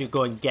yard here to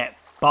go and get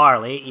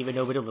barley, even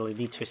though we don't really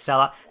need to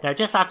sell it. Now,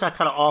 just after I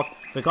cut it off,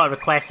 we got a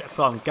request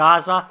from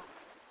Gaza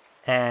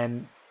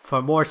for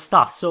more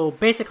stuff. So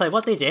basically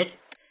what they did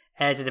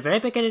is at the very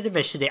beginning of the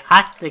mission,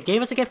 they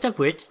gave us a gift of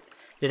wood,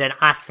 they then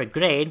asked for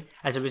grain.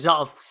 As a result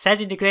of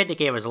sending the grain, they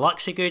gave us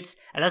luxury goods,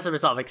 and as a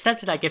result of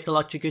accepting that gift of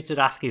luxury goods, they're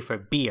asking for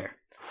beer.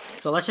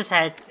 So let's just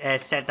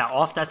set that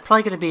off. That's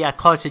probably going to be a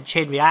constant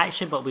chain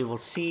reaction, but we will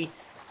see.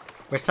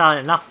 We're selling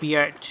enough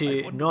beer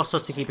to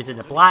Knossos to keep us in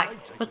the black.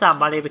 With that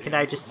money, we can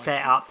now just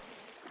set up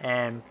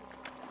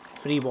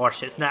 3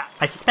 warships. Now,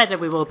 I suspect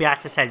that we will be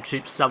asked to send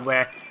troops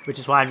somewhere, which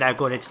is why I'm now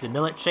going into the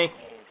military.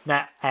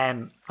 Now, I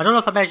don't know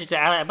if I mentioned it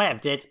earlier. I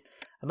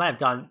might have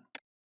done.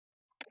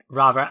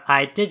 Rather,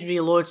 I did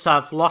reload, so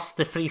I've lost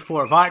the free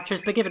 4 of archers,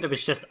 but given it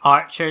was just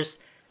archers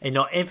and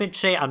not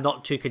infantry, I'm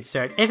not too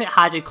concerned. If it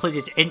had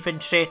included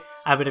infantry,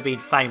 I would have been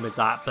fine with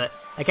that, but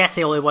I guess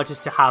they only wanted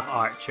to have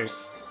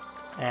archers.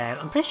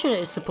 I'm pretty sure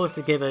it's supposed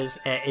to give us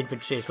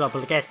infantry as well,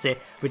 but I guess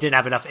we didn't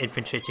have enough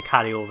infantry to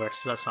carry over,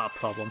 so that's not a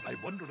problem.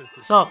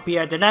 So,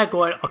 beer, they're now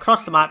going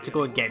across the map to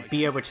go and get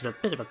beer, which is a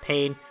bit of a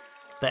pain,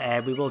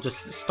 but we will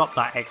just stop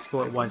that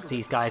export once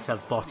these guys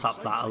have bought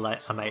up that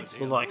amount,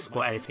 so we'll not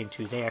export anything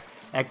to there.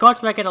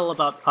 Gods were getting a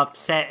little bit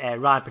upset,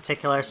 Ra in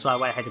particular, so I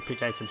went ahead and put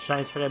down some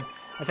shrines for him.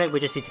 I think we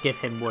just need to give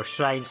him more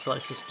shrines, so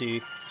let's just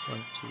do 1,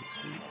 2,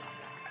 3.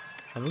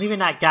 I'm leaving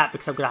that gap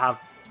because I'm going to have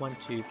 1,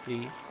 2,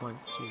 3, 1,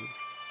 2,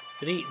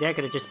 3. They're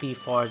going to just be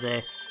for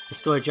the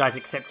storage yards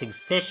accepting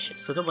fish,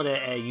 so I don't want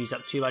to use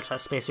up too much of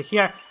that space. So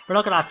here, we're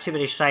not going to have too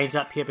many shrines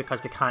up here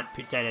because we can't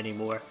put down any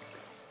more.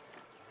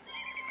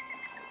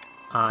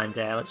 And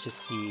let's just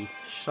see,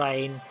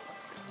 shrine,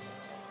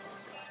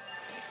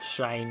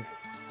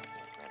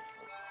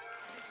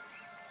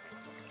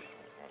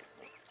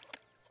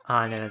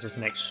 and then just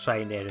an extra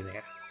shrine there and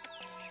there.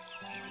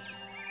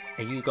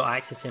 And you got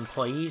access to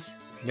employees.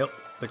 Nope,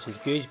 which is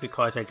good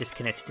because I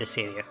disconnected this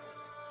area.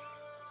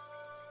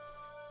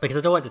 Because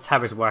I don't want the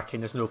towers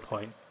working, there's no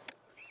point.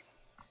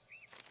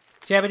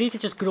 So yeah, we need to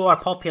just grow our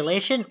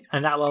population,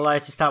 and that will allow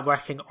us to start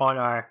working on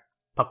our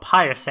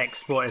papyrus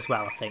export as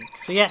well, I think.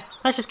 So yeah,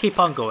 let's just keep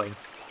on going.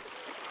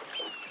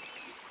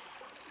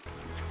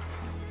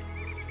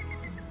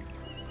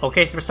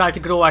 Okay, so we're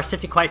starting to grow our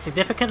city quite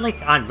significantly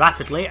and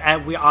rapidly,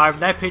 and we are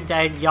now putting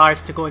down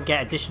yards to go and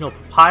get additional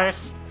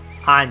papyrus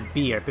and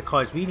beer,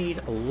 because we need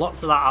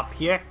lots of that up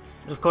here.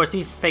 And of course,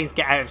 these things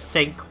get out of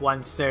sync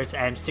once there's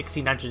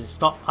 1600 in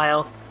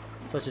stockpile.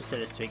 So let's just set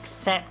this to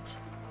accept.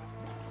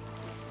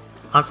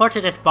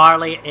 Unfortunately, this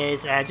barley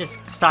is just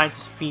starting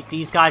to feed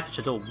these guys, which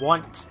I don't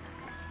want.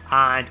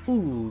 And,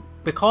 ooh,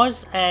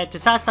 because to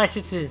satisfy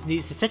citizens'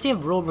 needs, the city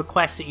of Rome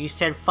requests that you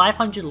send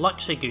 500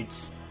 luxury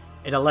goods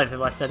in 11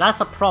 months. So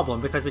that's a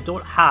problem because we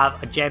don't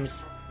have a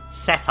gems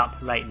setup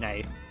right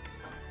now.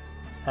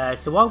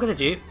 So what I'm going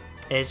to do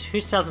is,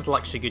 who sells us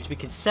luxury goods? We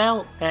can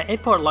sell,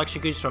 import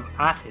luxury goods from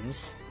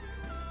Athens,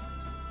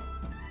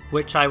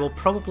 which I will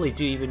probably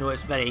do even though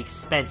it's very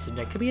expensive.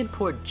 Now, can we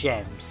import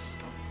gems?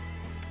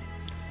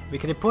 We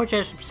can import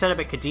gems from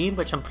Ceramic Kadim,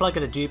 which I'm probably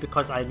going to do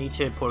because I need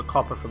to import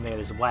copper from there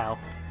as well.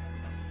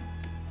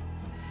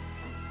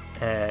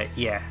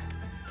 Yeah.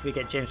 Can we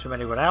get gems from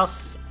anywhere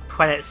else?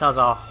 Quenit sells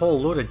a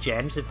whole load of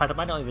gems. In fact, I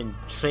might not even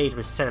trade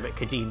with Ceramic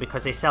Kadim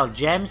because they sell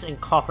gems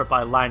and copper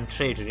by land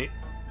trade route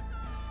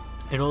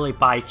and only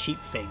buy cheap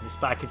things.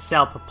 But I could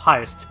sell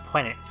papyrus to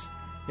Quenit.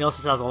 He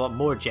also sells a lot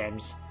more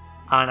gems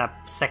and a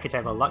second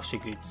type of luxury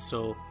goods.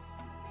 So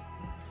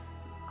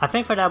I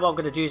think for now what I'm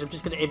going to do is I'm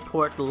just going to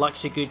import the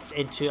luxury goods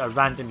into a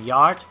random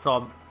yard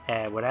from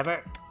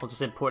wherever. We'll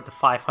just import the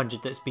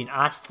 500 that's been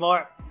asked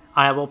for.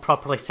 I will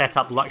properly set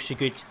up luxury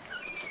good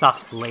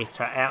stuff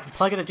later. I'm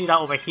probably going to do that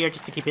over here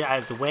just to keep it out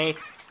of the way.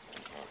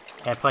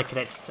 Probably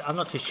connected to, I'm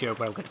not too sure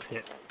where I'm going to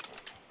put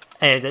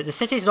it. The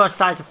city's not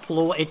starting to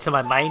flow into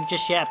my mind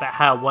just yet about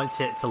how I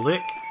want it to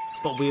look,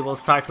 but we will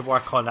start to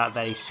work on that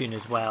very soon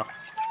as well.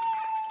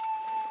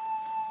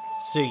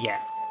 So yeah,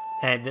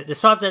 and the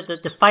sort of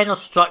the final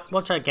structure,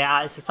 what I'm trying to get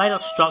at is the final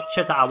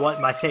structure that I want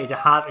my city to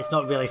have is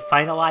not really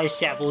finalised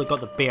yet. I've only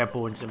got the bare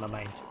bones in my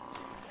mind.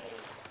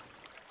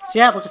 So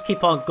yeah, we'll just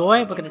keep on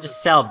going. We're going to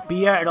just sell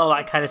beer and all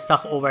that kind of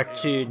stuff over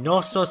to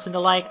Knossos and the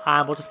like,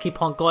 and we'll just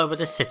keep on going with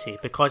the city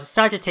because it's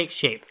starting to take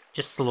shape,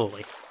 just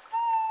slowly.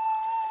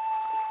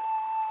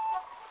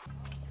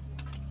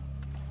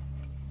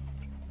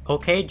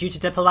 Okay, due to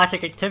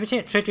diplomatic activity,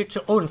 a trade route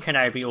to own can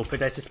now be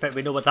opened. I suspect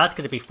we know what that's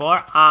going to be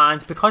for,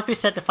 and because we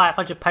sent the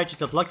 500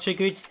 pouches of luxury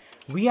goods,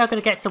 we are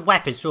going to get some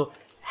weapons. So,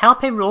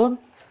 helping Rome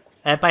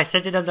by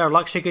sending them their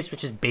luxury goods,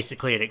 which is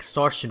basically an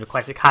extortion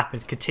request that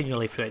happens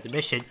continually throughout the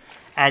mission,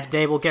 and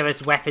they will give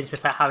us weapons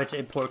without having to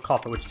import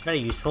copper, which is very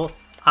useful,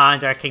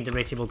 and our kingdom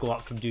rating will go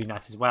up from doing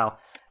that as well,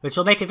 which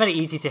will make it very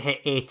easy to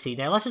hit 80.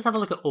 Now let's just have a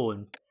look at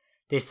own.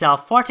 They sell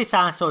 40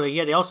 sandstone a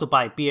year, they also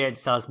buy beer and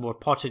sell us more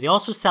pottery. They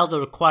also sell the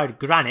required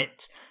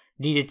granite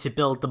needed to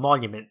build the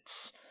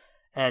monuments,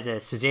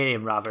 the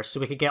Caesareum rather, so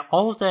we can get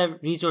all of the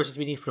resources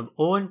we need from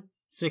own.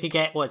 So we could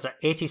get, what is it,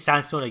 80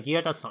 sandstone a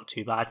year, that's not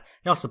too bad.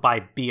 They also buy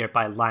beer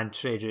by land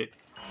trade route.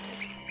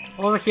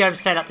 Over here I'm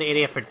setting up the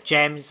area for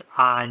gems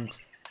and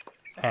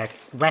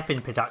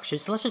weapon production,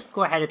 so let's just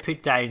go ahead and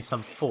put down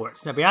some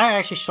forts. Now we are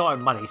actually short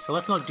on money, so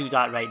let's not do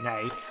that right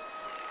now.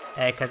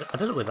 Because I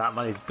don't know where that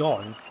money's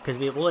gone, because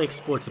we've only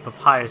exported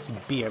papyrus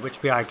and beer,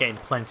 which we are getting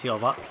plenty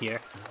of up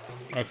here.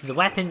 So the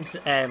weapons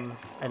and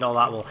all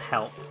that will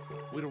help.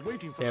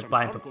 They're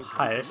buying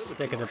papyrus,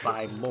 they're going to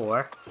buy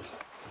more.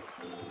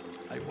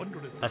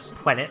 That's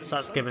Quenit, so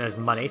that's giving us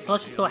money. So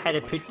let's just go ahead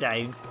and put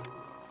down...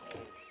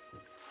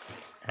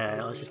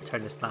 let's just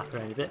turn this map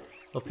around a bit.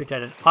 We'll put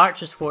down an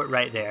archer's fort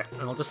right there,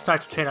 and we'll just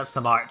start to train up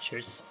some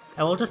archers.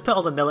 And we'll just put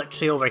all the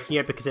military over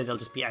here because then they'll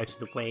just be out of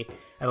the way.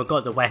 And we've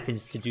got the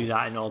weapons to do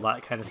that and all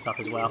that kind of stuff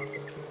as well.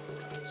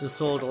 So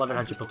sold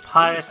 1100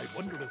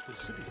 papyrus.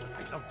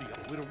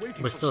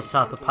 We're still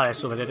selling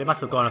papyrus over there. They must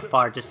have gone a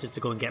far distance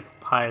to go and get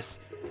papyrus,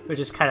 which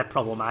is kind of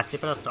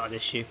problematic, but that's not an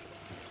issue.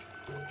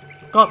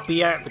 Got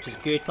beer, which is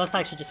good. Let's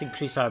actually just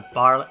increase our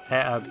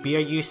beer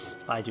use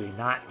by doing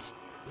that.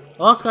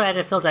 We'll also go ahead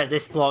and fill out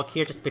this block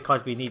here just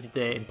because we needed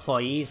the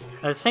employees.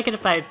 I was thinking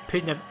about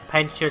putting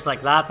appenditures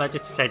like that, but I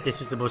just decided this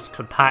was the most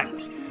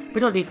compact. We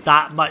don't need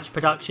that much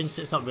production,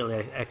 so it's not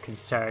really a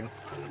concern.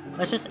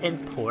 Let's just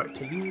import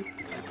to you,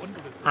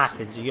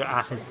 Athens. You're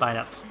Athens buying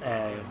up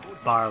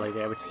barley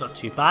there, which is not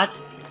too bad.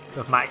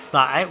 We've maxed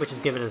that out, which has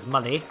given us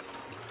money.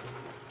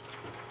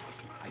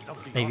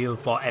 And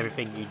you've bought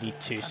everything you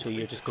need to, so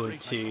you're just going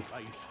to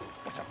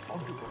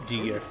do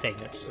your thing,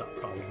 which is not a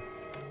problem.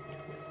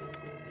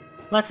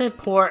 Let's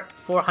import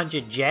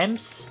 400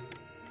 gems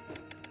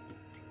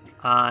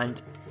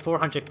and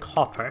 400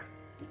 copper.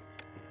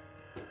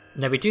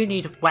 Now we do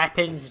need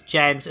weapons,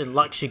 gems and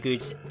luxury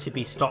goods to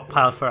be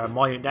stockpiled for our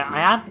monument. Now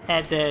I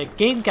am the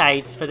game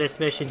guides for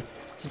this mission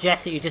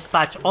suggest that you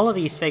dispatch all of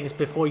these things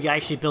before you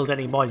actually build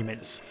any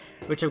monuments,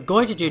 which I'm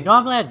going to do.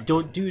 Normally I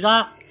don't do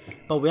that,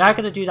 But we are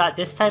going to do that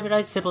this time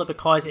around simply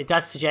because it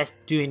does suggest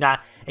doing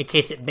that in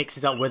case it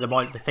mixes up where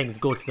the things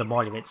go to the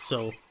monuments.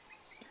 So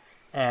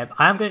I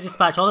am going to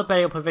dispatch all the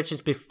burial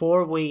provisions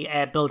before we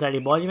build any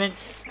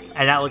monuments,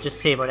 and that will just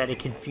save on any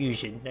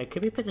confusion. Now,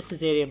 can we put the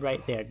caesareum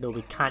right there? No,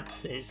 we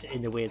can't. It's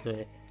in the way of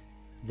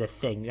the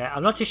thing. Now,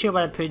 I'm not too sure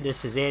where I'm putting the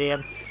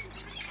caesareum.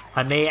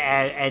 I may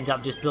end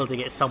up just building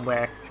it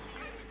somewhere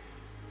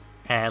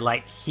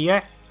like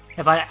here.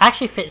 If it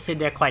actually fits in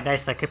there quite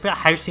nicely, I could put a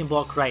housing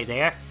block right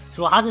there.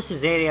 So we'll have the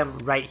caesareum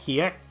right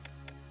here.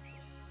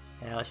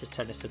 Let's just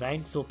turn this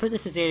around. So we'll put the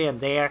caesareum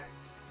there.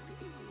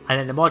 And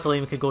then the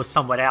mausoleum can go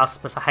somewhere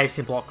else with a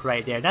housing block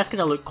right there. And that's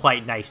going to look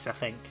quite nice, I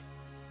think.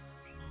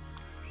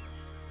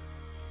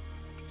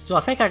 So I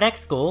think our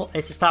next goal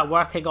is to start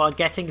working on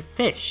getting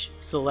fish.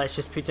 So let's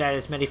just put down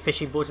as many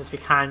fishing boats as we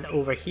can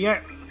over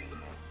here.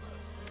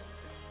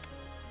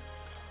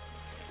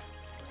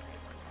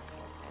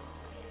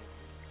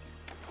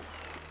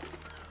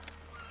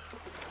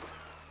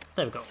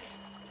 There we go.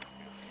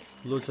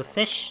 Loads of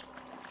fish.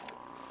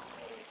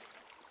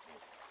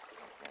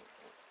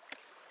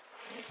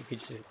 You could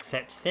just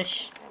accept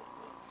fish.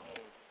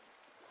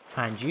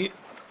 And you.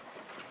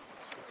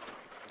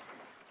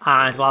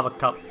 And we'll have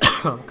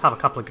a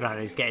couple of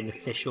granaries getting the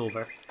fish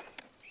over.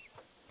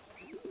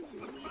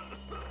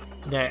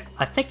 Now,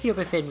 I think you're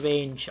within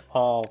range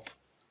of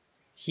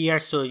here,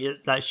 so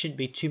that shouldn't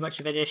be too much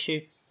of an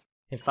issue.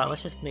 In fact,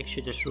 let's just make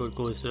sure this road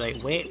goes the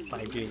right way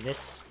by doing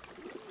this.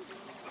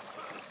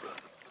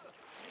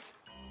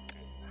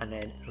 And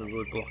then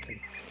road blocking.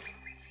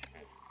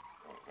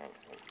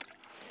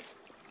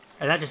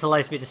 And that just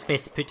allows me the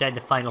space to put down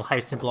the final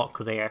housing block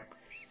there.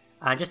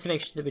 And just to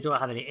make sure that we don't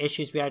have any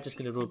issues, we are just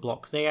going to road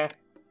block there.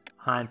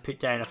 And put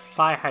down a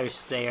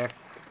firehouse there.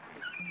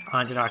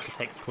 And an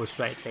architect's post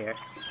right there.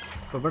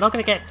 But we're not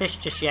going to get fish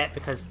just yet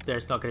because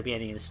there's not going to be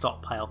any in the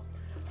stockpile.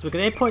 So we're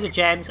going to import the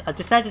gems. I've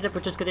decided that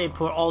we're just going to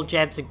import all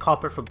gems and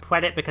copper from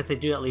Pwenet because they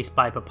do at least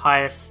buy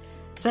papyrus.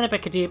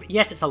 Cenobite Kadim,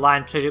 yes, it's a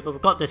land treasure, but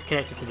we've got this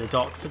connected to the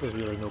dock, so there's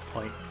really no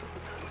point.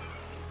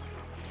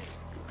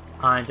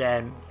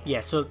 And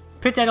yeah, so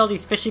put down all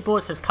these fishing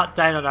boats has cut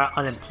down on our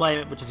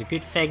unemployment, which is a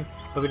good thing.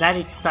 But we now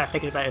need to start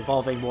thinking about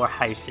evolving more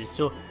houses.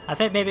 So I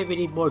think maybe we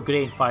need more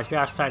grain farms. We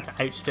are starting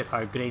to outstrip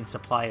our grain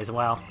supply as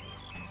well.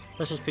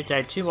 Let's just put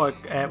down 2 more,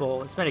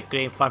 well, as many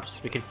grain farms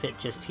as we can fit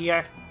just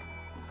here.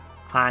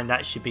 And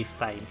that should be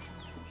fine.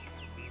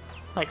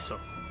 Like so.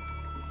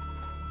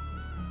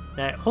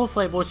 Now,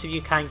 hopefully most of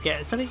you can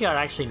get... Some of you are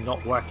actually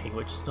not working,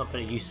 which is not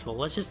very useful.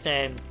 Let's just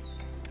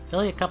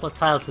delete a couple of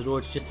tiles of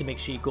roads just to make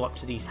sure you go up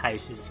to these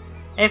houses.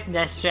 If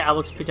necessary, I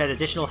will just put down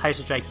additional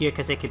houses right here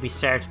because they can be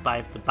served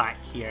by the back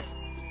here.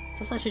 So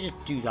let's actually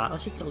just do that.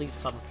 Let's just delete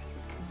some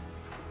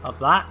of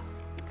that.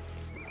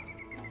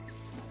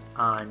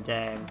 And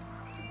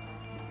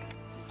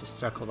just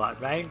circle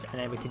that around. And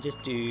then we can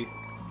just do...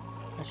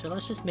 Actually,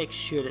 let's just make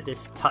sure that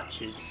this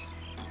touches.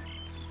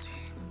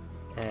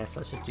 So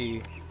let's just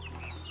do...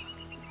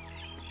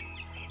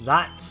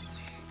 that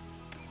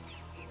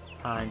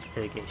and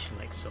irrigation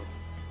like so.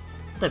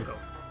 There we go.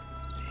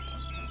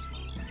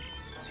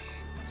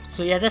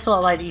 So yeah, this will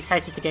allow these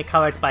houses to get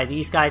covered by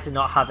these guys and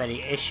not have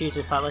any issues.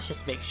 In fact, let's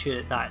just make sure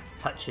that that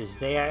touches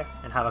there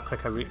and have a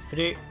quicker route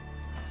through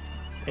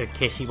in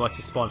case he wants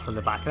to spawn from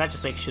the back, and that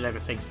just makes sure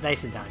everything's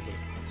nice and dandy.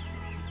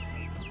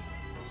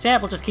 So yeah,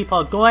 we'll just keep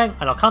on going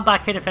and I'll come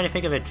back in if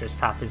anything of interest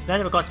happens. Now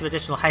that we've got some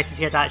additional houses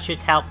here, that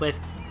should help with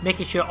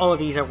making sure all of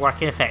these are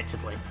working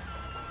effectively.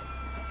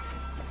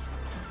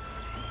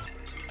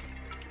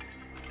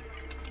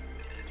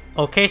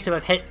 Okay, so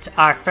we've hit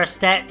our first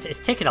step. It's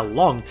taken a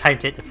long time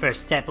to hit the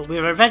first step, but we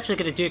were eventually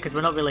going to do it because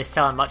we're not really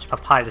selling much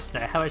papyrus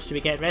now. How much do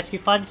we get in rescue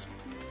funds?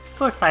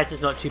 4,000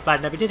 is not too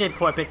bad. Now, we did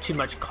import a bit too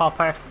much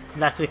copper,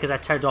 and that's because I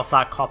turned off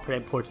that copper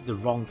import at the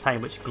wrong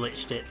time, which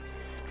glitched it.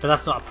 But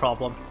that's not a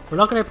problem. We're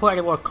not going to import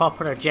any more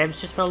copper or gems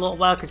just for a little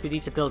while because we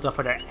need to build up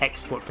on our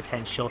export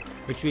potential,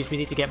 which means we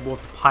need to get more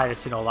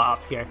papyrus and all that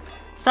up here.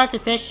 Start to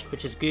fish,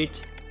 which is good.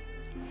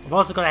 We've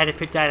also gone ahead and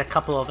put down a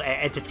couple of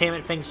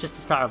entertainment things just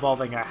to start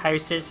evolving our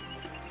houses,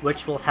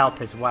 which will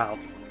help as well.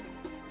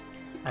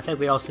 I think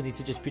we also need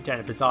to just put down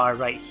a bazaar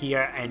right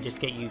here and just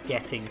get you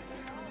getting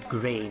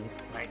grain,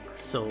 like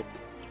so.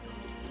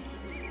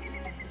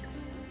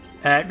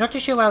 Not too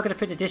sure where I'm going to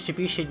put the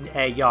distribution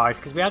yards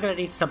because we are going to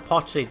need some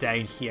pottery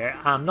down here.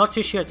 I'm not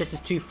too sure if this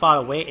is too far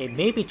away. It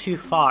may be too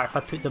far if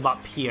I put them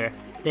up here.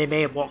 They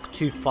may walk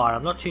too far,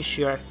 I'm not too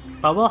sure.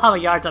 But we'll have a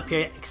yard up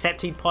here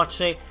accepting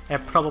pottery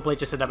and probably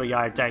just another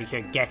yard down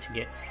here getting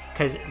it.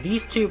 Because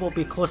these two will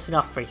be close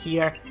enough for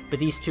here, but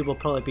these two will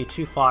probably be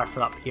too far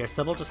for up here.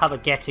 So we'll just have a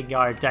getting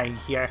yard down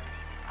here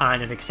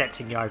and an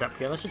accepting yard up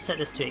here. Let's just set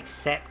this to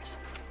accept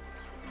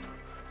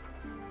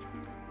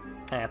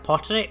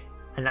pottery,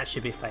 and that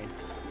should be fine.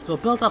 So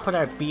we'll build up on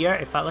our beer.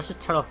 In fact, let's just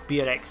turn off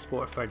beer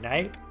export for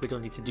now. We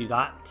don't need to do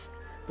that.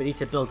 We need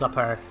to build up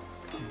our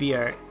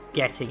beer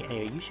getting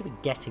area. You should be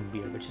getting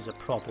beer, which is a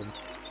problem.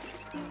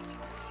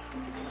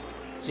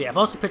 So yeah, I've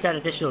also put down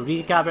additional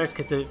reed gatherers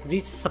because the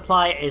reed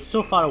supply is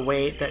so far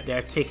away that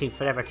they're taking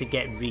forever to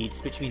get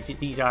reeds, which means that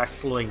these are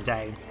slowing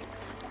down.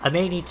 I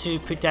may need to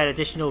put down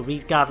additional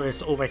reed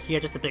gatherers over here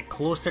just a bit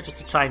closer just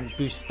to try and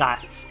boost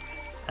that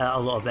a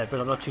little bit,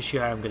 but I'm not too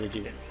sure how I'm going to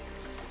do it.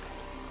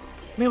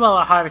 Meanwhile,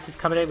 our harvest is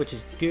coming in, which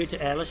is good.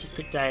 Let's just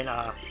put down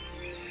a...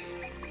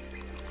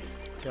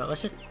 No,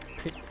 let's just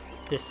put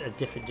this a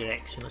different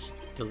direction. Let's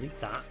just delete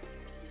that.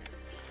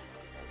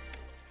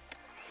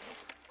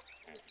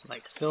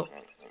 Like so.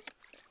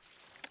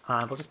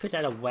 And we'll just put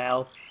down a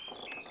well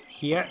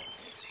here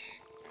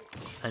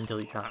and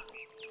delete that.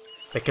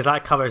 Because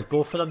that covers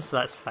both of them, so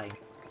that's fine.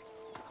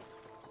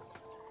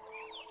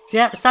 So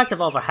yeah, we're starting to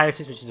evolve our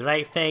houses, which is the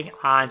right thing,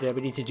 and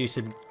we need to do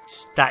some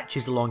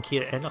statues along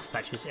here. Not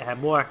statues,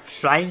 more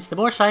shrines. The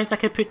more shrines I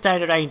can put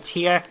down around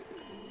here,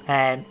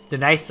 the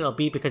nicer it'll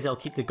be because it'll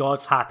keep the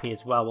gods happy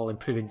as well while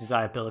improving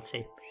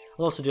desirability.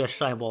 We'll also do a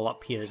shrine wall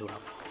up here as well.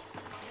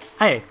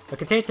 Hey, we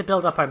continue to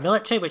build up our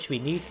military, which we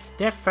need.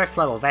 They're first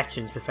level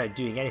veterans without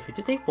doing anything.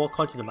 Did they walk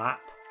onto the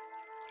map?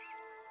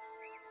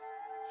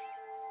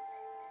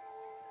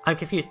 I'm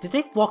confused. Did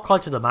they walk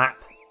onto the map?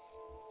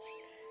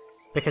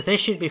 Because they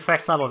should be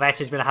first level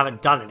veterans when I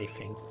haven't done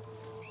anything.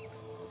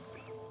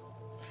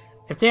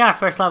 If they are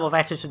first level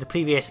veterans from the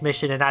previous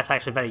mission, then that's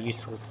actually very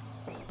useful.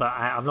 But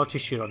I'm not too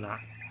sure on that.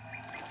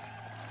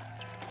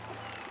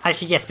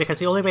 Actually, yes, because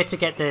the only way to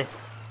get the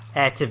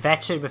to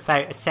veteran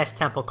without a Cess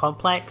Temple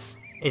Complex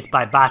is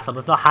by battle.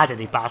 We've not had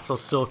any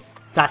battles, so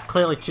that's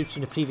clearly troops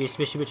from the previous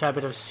mission, which I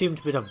would have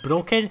assumed would have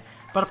broken,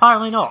 but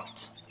apparently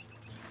not.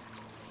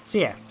 So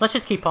yeah, let's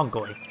just keep on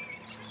going.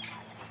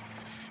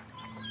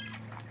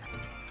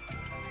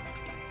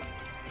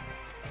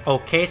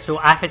 Okay, so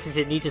Athens is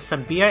in need of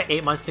some beer,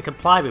 8 months to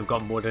comply, we've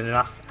got more than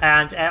enough.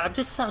 And I'm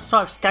just sort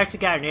of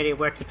scouting out an area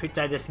where to put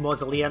down this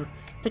mausoleum.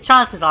 The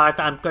chances are that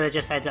I'm going to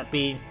just end up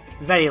being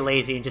very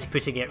lazy and just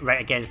putting it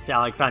right against the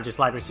Alexandria's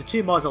library. So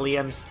 2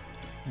 mausoleums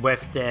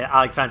with the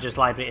Alexandria's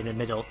library in the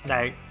middle.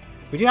 Now,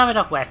 we do have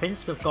enough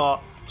weapons. We've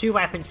got 2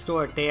 weapons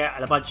stored there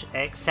and a bunch of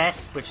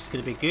excess, which is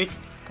going to be good.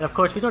 And of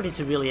course, we don't need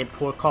to really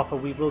import copper.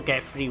 We will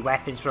get free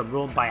weapons from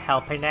Rome by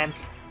helping them,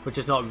 which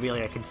is not really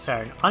a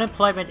concern.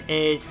 Unemployment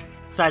is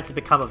starting to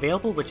become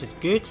available, which is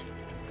good.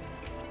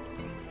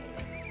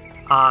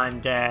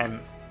 And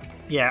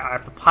yeah, our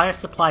papyrus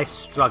supply is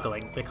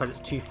struggling because it's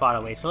too far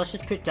away. So let's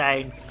just put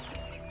down...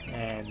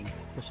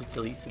 let's just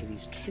delete some of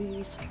these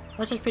trees.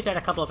 Let's just put down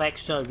a couple of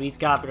extra reed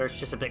gatherers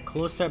just a bit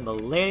closer.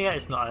 Malaria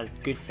is not a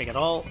good thing at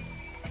all.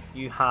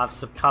 You have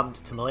succumbed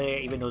to malaria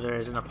even though there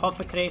is an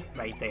apothecary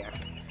right there.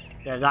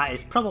 Now that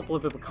is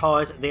probably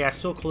because they are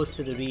so close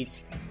to the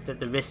reeds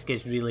that the risk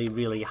is really,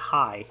 really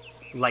high.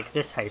 Like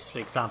this house, for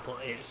example,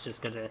 it's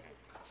just going to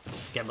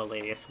get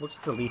malaria. So we'll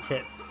just delete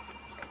it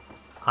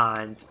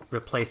and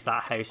replace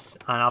that house.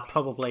 And I'll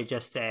probably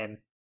just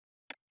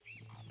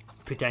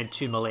put down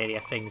 2 malaria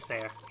things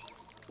there.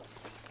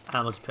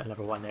 And we'll just put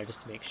another one there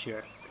just to make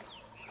sure.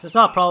 So it's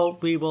not a problem,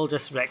 we will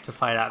just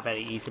rectify that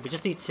very easily. We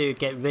just need to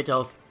get rid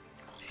of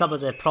some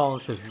of the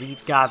problems with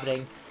reed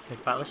gathering. In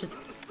fact, let's just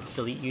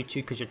delete you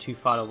 2 because you're too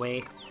far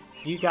away.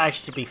 You guys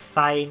should be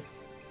fine.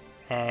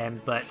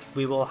 But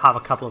we will have a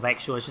couple of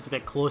extras just a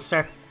bit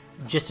closer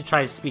just to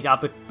try and speed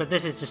up. But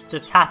this is just, they're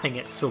tapping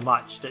it so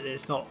much that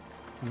it's not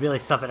really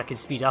something I can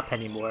speed up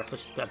anymore.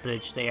 Let's just put a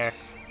bridge there.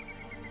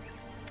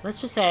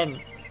 Let's just, I'm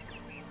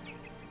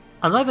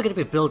not even going to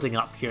be building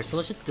up here, so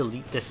let's just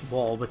delete this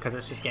wall because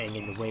it's just getting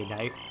in the way now.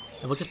 And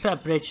we'll just put a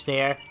bridge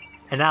there,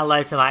 and that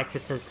allows them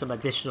access to some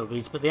additional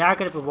reeds. But they are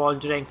going to be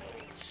wandering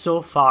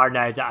so far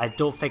now that I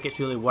don't think it's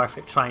really worth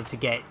it trying to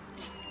get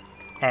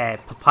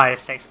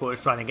papyrus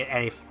exporters running at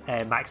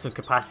any maximum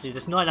capacity.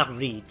 There's not enough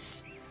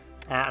reeds,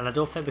 and I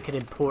don't think we can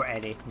import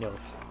any, no.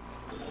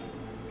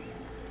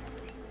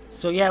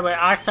 So yeah, we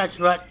are starting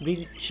to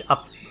reach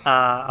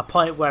a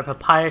point where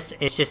papyrus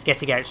is just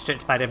getting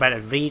outstripped by the amount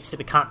of reeds that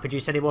we can't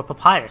produce any more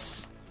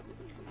papyrus.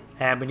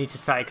 And we need to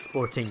start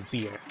exporting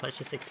beer. Let's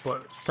just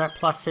export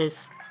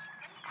surpluses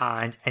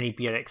and any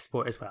beer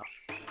export as well.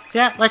 So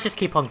yeah, let's just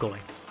keep on going.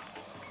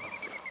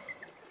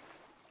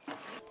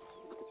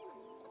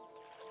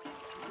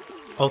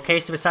 Okay,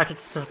 so we started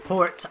to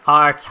support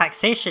our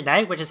taxation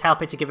now, which is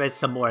helping to give us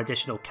some more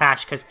additional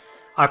cash, because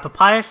our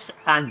papyrus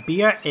and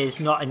beer is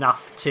not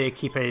enough to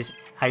keep us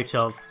out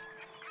of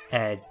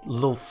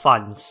low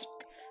funds.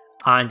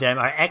 And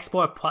our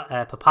export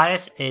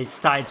papyrus is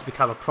starting to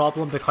become a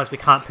problem because we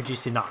can't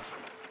produce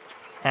enough.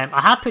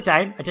 I have put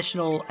down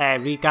additional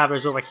reed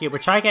gatherers over here. We're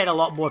trying to get a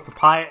lot more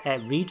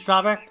reeds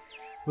rather,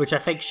 which I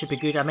think should be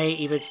good. I may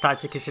even start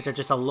to consider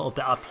just a little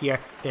bit up here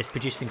that's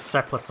producing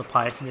surplus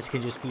papyrus, and this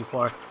can just be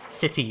for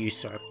city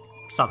use or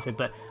something.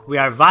 But we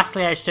are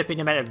vastly outstripping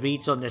the amount of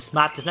reeds on this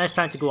map. There's now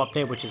starting to go up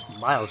there, which is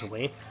miles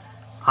away,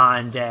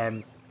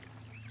 and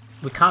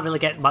we can't really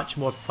get much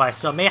more papyrus.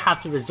 So I may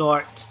have to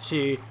resort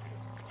to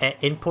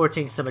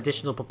importing some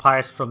additional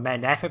papyrus from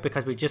Men Effort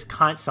because we just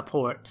can't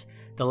support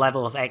the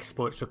level of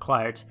exports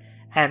required.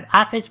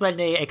 Athens, when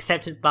they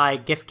accepted my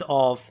gift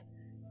of,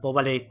 well,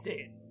 when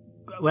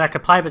I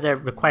complied with their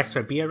request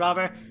for beer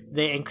rather,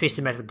 the increased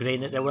amount of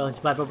grain that they're willing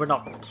to buy, but we're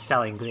not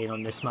selling grain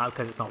on this map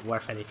because it's not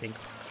worth anything.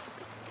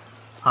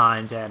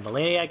 And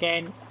malaria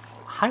again.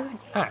 How on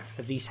earth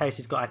have these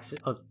houses got access?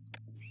 Oh.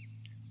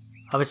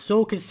 I was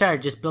so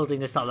concerned just building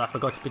this up that I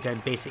forgot to put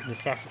down basic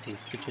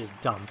necessities, which is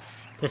dumb.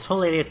 This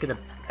whole area is going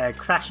to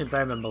crash and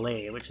burn with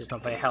malaria, which is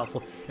not very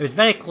helpful. It was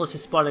very close to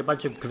spawning a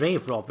bunch of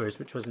grave robbers,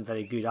 which wasn't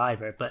very good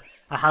either, but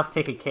I have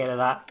taken care of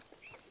that,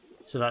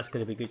 so that's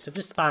going to be good. So I've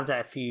just spammed out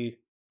a few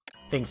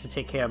things to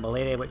take care of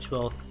malaria, which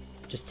will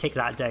just take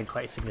that down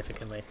quite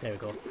significantly. There we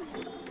go.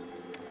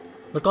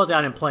 We've got the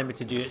unemployment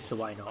to do it, so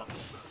why not?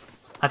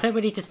 I think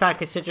we need to start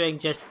considering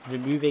just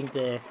removing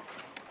the...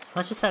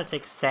 Let's just start to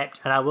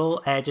accept, and I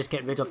will just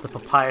get rid of the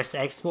papyrus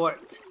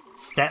export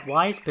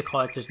stepwise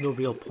because there's no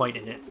real point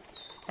in it.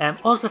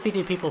 Also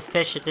feeding people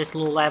fish at this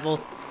low level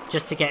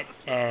just to get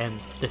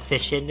the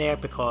fish in there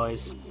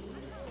because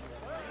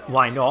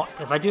why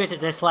not? If I do it at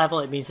this level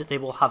it means that they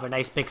will have a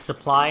nice big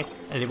supply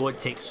and they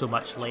won't take so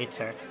much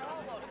later.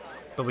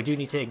 But we do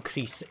need to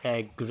increase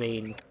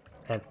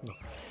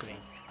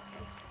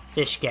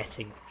fish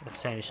getting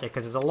essentially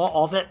because there's a lot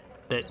of it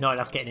but not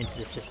enough getting into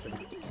the system.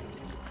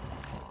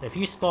 If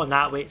you spawn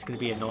that way it's going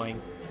to be annoying.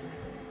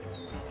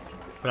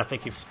 But I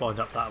think you've spawned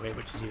up that way,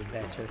 which is even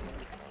better.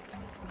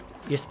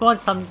 You spawned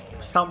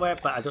somewhere,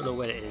 but I don't know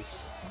where it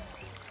is.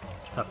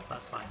 Oh,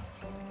 that's fine.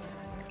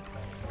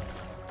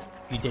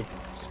 You did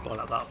spawn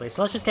up that way.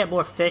 So let's just get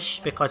more fish,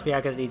 because we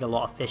are going to need a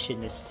lot of fish in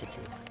this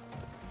city.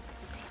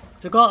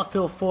 So I've got a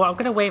full 4. I'm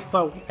going to wait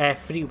for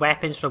free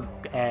weapons from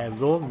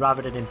Rome,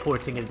 rather than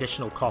importing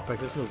additional copper.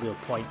 There's no real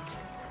point.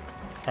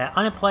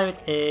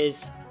 Unemployment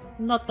is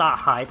not that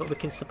high, but we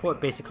can support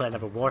basically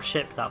another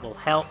warship. That will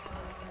help.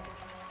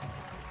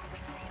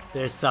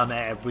 There's some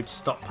wood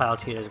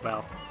stockpiled here as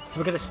well. So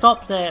we're going to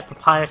stop the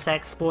papyrus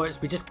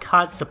exports. We just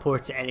can't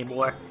support it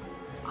anymore.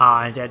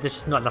 And there's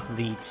just not enough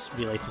reeds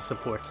really to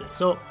support it.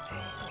 So,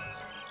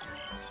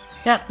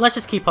 yeah, let's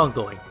just keep on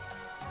going.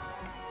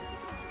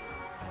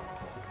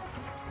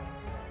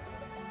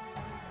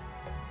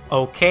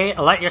 Okay,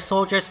 elect your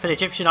soldiers for the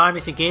Egyptian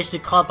armies engaged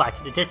in combat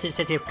in the distant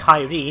city of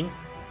Cairene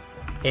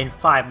in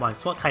 5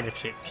 months. What kind of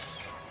troops?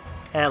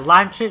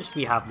 Land troops,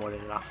 we have more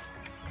than enough.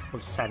 We'll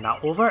just send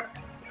that over.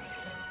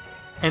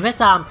 And with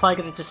that, I'm probably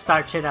going to just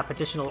start training up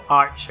additional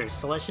archers.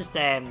 So let's just,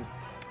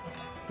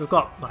 we've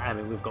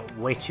got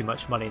way too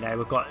much money now.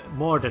 We've got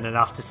more than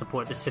enough to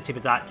support the city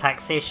with that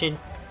taxation.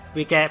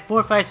 We get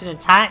 4,000 in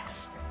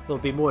tax. Will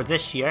be more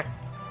this year.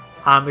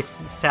 And we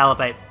sell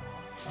about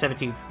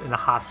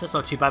 70.5, so it's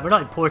not too bad. We're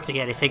not importing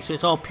anything, so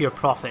it's all pure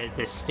profit at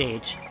this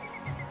stage,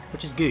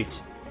 which is good.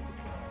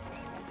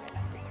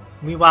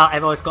 Meanwhile,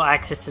 everyone's got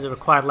access to the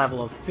required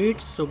level of food,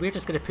 so we're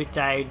just going to put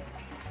down...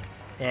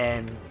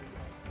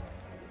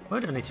 we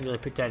don't need to really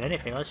put down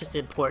anything. Let's just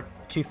import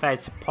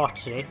 2,000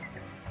 pottery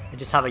and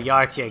just have a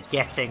yard here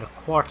getting a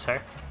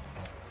quarter.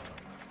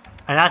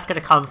 And that's going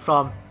to come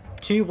from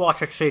 2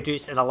 water trade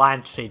routes and a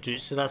land trade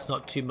route, so that's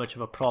not too much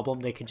of a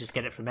problem. They can just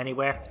get it from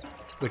anywhere,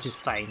 which is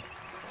fine.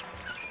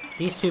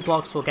 These 2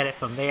 blocks will get it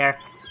from there,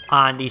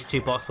 and these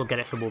 2 blocks will get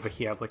it from over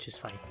here, which is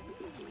fine.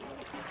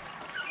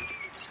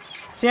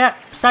 So yeah,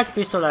 start to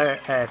boost on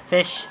our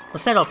fish. We'll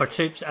send off our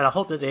troops, and I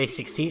hope that they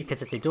succeed,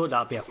 because if they don't,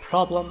 that'll be a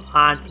problem.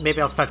 And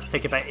maybe I'll start to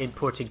think about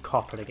importing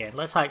copper again.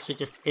 Let's actually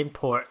just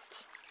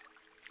import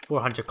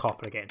 400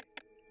 copper again.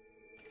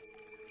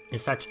 And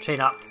start to train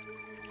up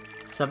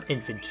some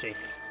infantry.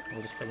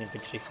 We'll just put an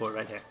infantry fort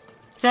right there.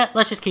 So yeah,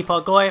 let's just keep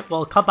on going.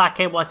 We'll come back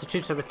in once the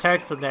troops have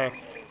returned from their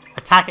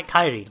attack at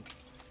Cairene.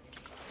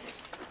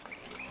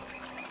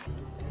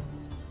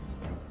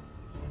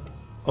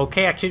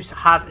 Okay, our troops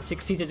have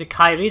succeeded at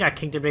Cairene. Our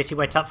kingdom rating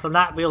went up from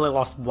that. We only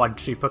lost 1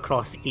 troop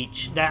across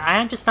each. Now, I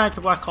am just starting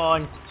to work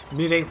on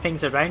moving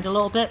things around a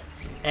little bit,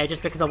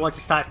 just because I want to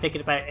start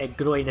thinking about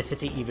growing the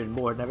city even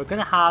more. Now, we're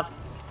going to have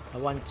a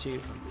 1, 2,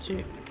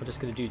 2. We're just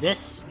going to do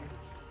this.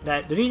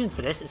 Now, the reason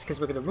for this is because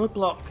we're going to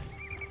roadblock.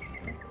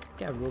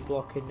 Get a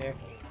roadblock in there.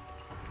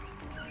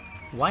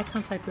 Why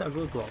can't I put a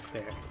roadblock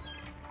there?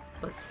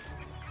 That's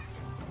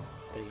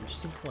very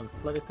interesting. Come on,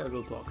 let me put a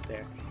roadblock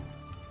there.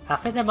 I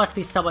think there must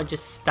be someone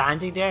just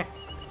standing there,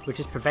 which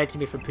is preventing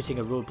me from putting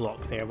a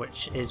roadblock there,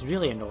 which is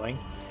really annoying.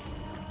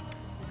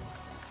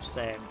 Just,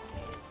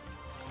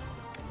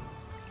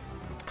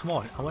 come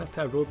on, I want to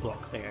put a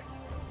roadblock there.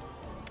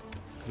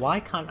 Why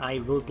can't I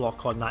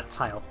roadblock on that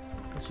tile?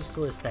 Let's just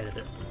slow this down a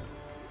bit.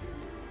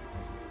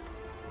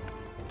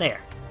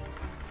 There.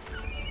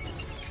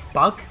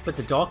 Bug with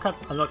the dock?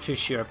 I'm not too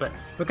sure, but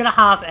we're going to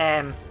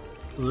have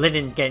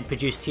linen getting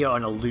produced here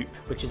on a loop,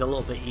 which is a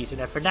little bit easier.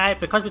 Now for now,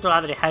 because we don't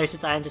have any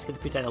houses, I am just going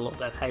to put down a little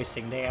bit of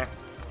housing there.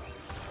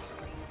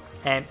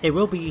 It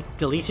will be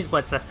deleted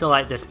once I fill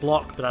out this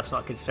block, but that's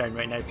not a concern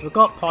right now. So we've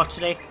got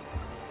pottery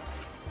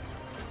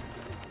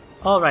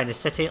all around the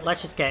city.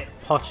 Let's just get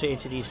pottery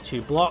into these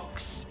 2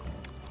 blocks,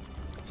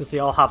 since they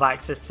all have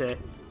access to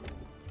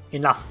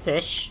enough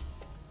fish.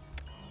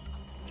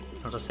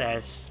 I'll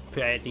just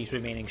put out these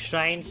remaining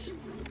shrines,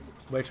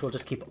 which will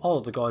just keep all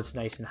of the gods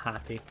nice and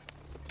happy.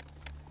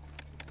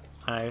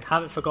 I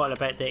haven't forgotten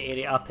about the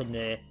area up in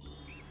the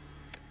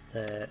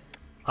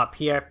up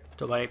here.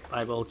 Don't worry,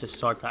 I will just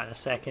sort that in a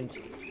second.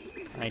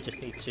 I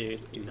just need to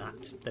do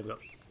that. There we go.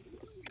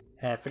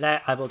 For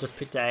now, I will just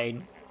put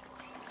down...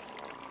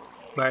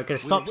 We're going to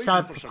stop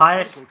selling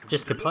papyrus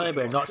just completely.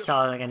 We're not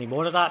selling any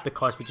more of that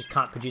because we just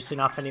can't produce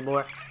enough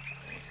anymore.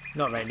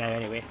 Not right now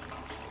anyway.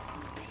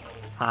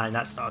 And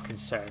that's not a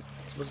concern.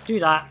 So we'll just do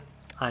that,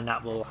 and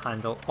that will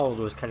handle all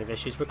those kind of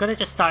issues. We're going to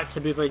just start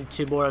to move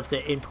into more of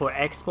the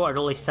import-export and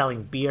only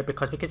selling beer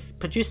because we can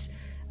produce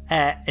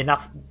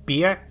enough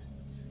beer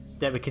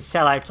that we can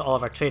sell out to all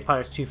of our trade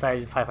partners.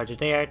 2,500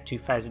 there,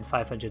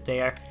 2,500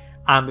 there,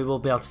 and we will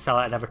be able to sell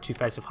out another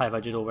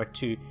 2,500 over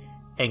to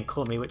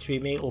Encome, which we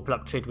may open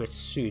up trade with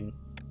soon.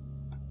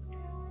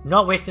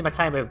 Not wasting my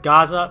time with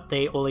Gaza,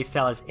 they only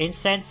sell us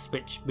incense,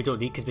 which we don't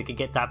need because we can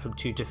get that from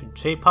 2 different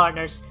trade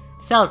partners.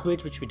 They sell us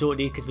wood, which we don't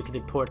need because we can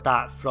import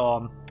that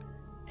from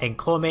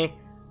Encome,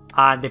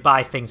 and they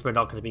buy things we're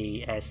not going to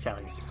be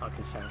selling, so it's not a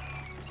concern.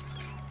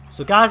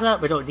 So Gaza,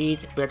 we don't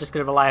need, we're just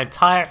going to rely on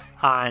Tyre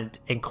and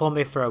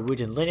Encome for our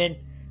wood and linen,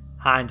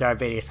 and our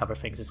various other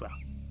things as well.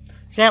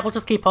 So yeah, we'll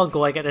just keep on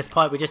going at this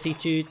point. We just need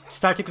to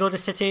start to grow the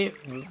city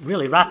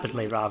really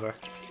rapidly, rather.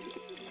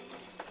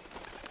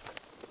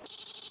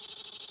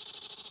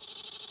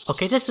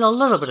 Okay, this is a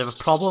little bit of a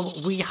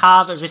problem. We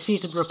have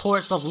received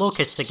reports of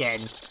locusts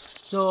again.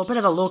 So a bit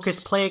of a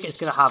locust plague is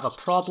going to have a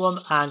problem,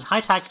 and high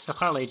taxes are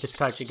currently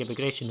discouraging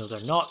immigration. No, they're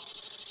not.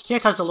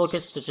 Here comes the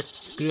locusts to just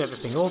screw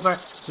everything over.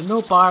 So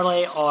no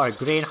barley or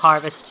grain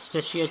harvests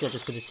this year, they're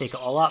just going to take it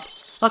all up.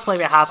 Luckily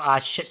we have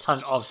a shit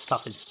ton of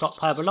stuff in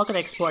stockpile. We're not going to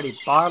export any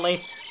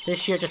barley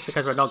this year just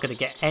because we're not going to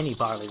get any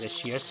barley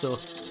this year, so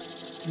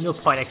no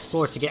point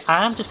exporting it.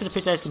 I am just going to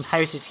put down some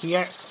houses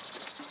here.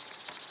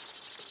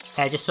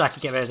 Just so I can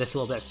get rid of this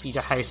little bit of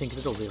feeder housing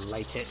because I don't really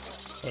like it.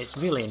 It's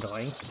really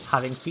annoying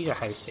having feeder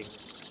housing.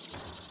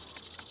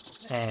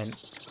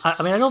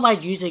 I mean, I don't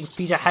mind using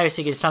feeder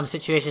housing in some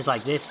situations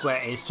like this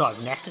where it's sort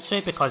of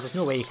necessary because there's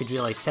no way you could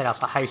really set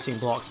up a housing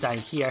block down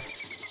here.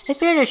 In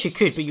fairness, you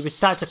could, but you would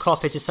start to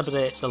crop into some of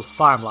the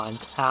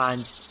farmland,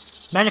 and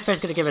Manifair is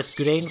going to give us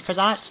grain for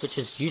that, which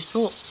is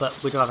useful,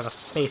 but we don't have enough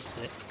space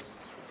for it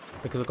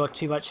because we've got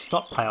too much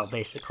stockpile,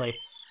 basically.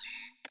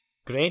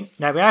 Grain.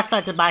 Now, we are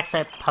starting to max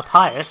out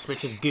papyrus,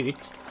 which is good,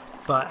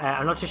 but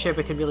I'm not too sure if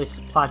we can really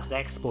plant an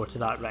export to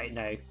that right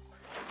now.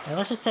 Now,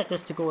 let's just set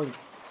this to go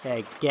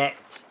and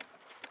get...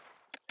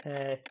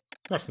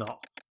 let's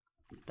not.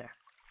 There.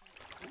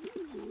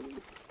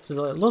 So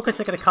the locusts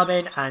are going to come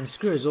in and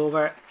screw us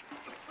over.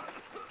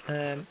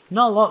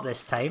 Not a lot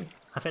this time.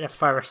 I think they're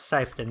further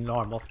south than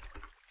normal.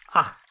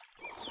 Ah!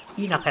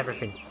 Eating up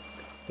everything.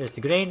 There's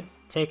the grain.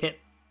 Take it.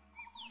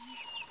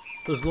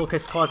 Those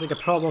locusts causing a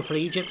problem for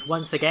Egypt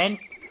once again.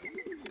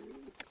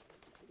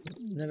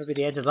 Never be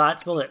the end of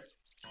that, will it?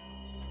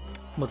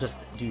 We'll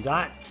just do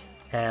that.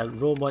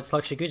 Rome wants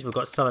luxury goods. We've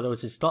got some of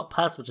those in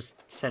stockpiles. We'll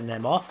just send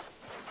them off.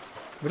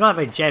 We don't have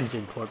any gems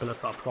in port, but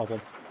that's not a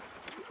problem.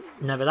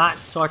 Now with that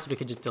sorted, we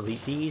can just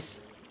delete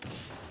these.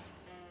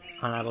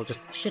 And I will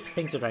just shift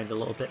things around a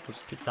little bit. We'll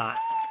just put that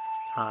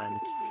and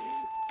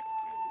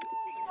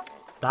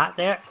that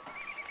there.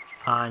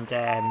 And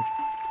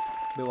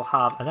we will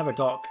have another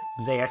dock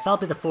there. So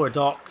that'll be the 4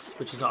 docks,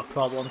 which is not a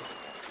problem.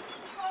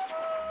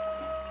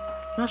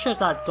 I'm not sure if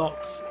that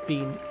dock's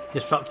been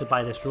disrupted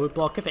by this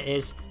roadblock. If it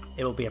is,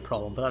 it will be a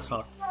problem, but that's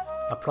not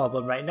a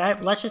problem right now.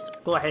 Let's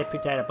just go ahead and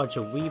put down a bunch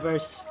of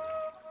weavers.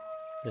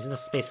 There's enough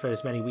space for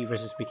as many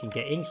weavers as we can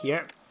get in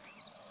here.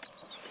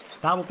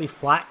 That will be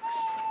flax.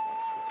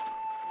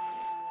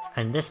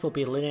 And this will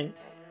be linen.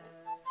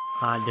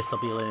 And this will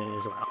be linen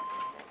as well.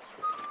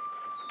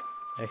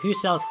 Now, who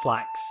sells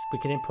flax? We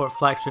can import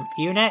flax from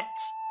Eonet.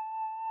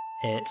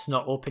 It's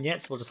not open yet,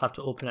 so we'll just have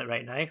to open it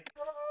right now.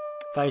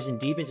 1,000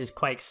 demons is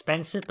quite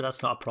expensive, but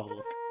that's not a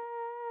problem.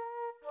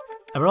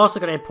 And we're also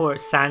going to import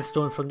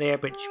sandstone from there,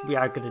 which we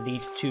are going to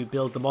need to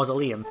build the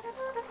mausoleum.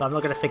 But I'm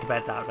not going to think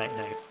about that right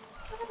now.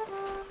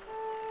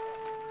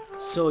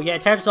 So yeah,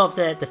 in terms of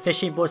the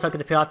fishing boats I'm going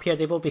to put up here,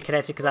 they will be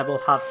connected because I will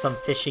have some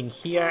fishing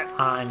here,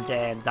 and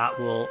that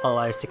will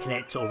allow us to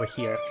connect to over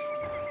here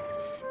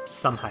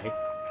somehow.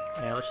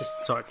 Let's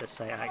just sort this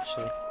out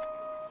actually.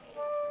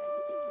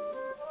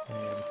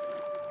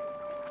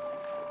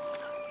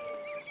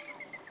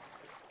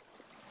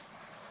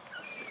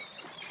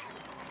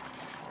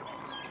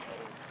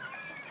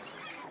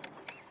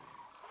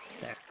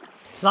 There.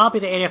 So that'll be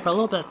the area for a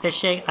little bit of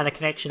fishing and a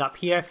connection up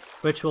here,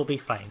 which will be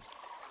fine.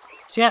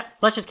 So yeah,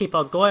 let's just keep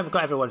on going. We've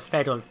got everyone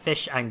fed on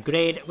fish and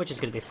grain, which is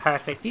going to be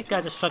perfect. These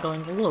guys are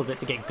struggling a little bit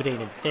to get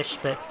grain and fish,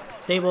 but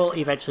they will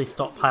eventually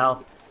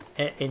stockpile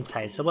in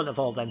time, so I won't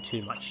involve them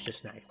too much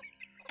just now.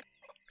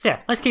 So yeah,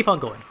 let's keep on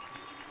going.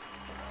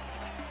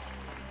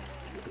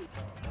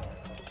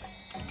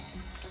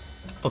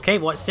 Okay,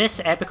 what's this?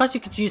 Because you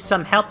could use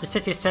some help, the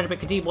city of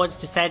Sajuuk wants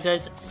to send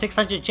us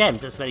 600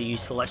 gems. That's very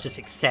useful. Let's just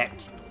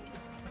accept.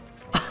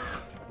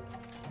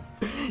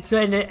 So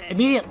in the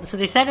immediate, so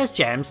they send us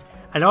gems,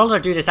 and all they're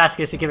doing is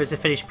asking us to give us a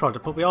finished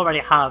product, but we already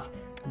have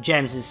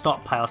gems in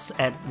stockpiles,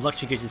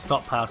 luxury goods in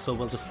stockpiles, so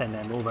we'll just send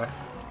them over.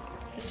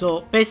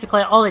 So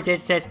basically all they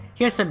did said,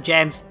 here's some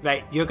gems,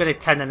 right, you're going to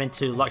turn them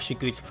into luxury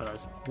goods for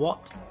us.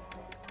 What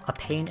a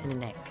pain in the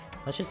neck.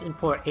 Let's just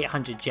import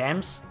 800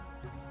 gems,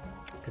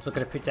 because we're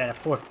going to put down a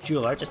 4th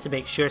jeweler just to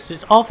make sure, so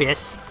it's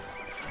obvious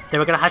that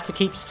we're going to have to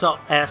keep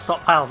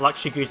stockpile of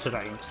luxury goods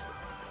around.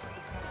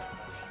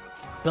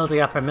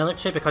 Building up our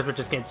military because we're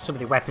just getting so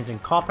many weapons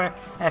and copper.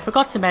 I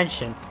forgot to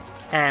mention,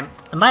 I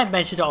might have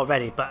mentioned it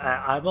already, but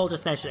I will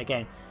just mention it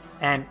again.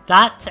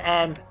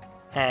 That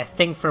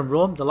thing from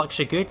Rome, the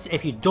luxury goods,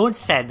 if you don't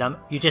send them,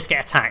 you just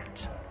get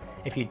attacked.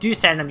 If you do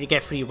send them, you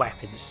get free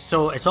weapons.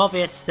 So it's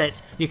obvious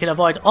that you can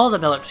avoid all the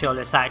military on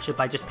this action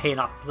by just paying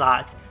up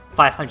that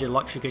 500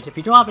 luxury goods. If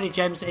you don't have any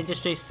gems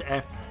industries,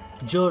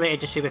 jewelry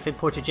industry with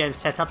imported gems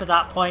set up at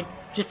that point,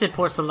 just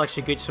import some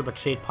luxury goods from a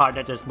trade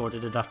partner. There's more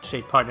than enough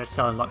trade partners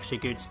selling luxury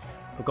goods.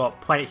 We've got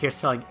plenty here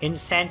selling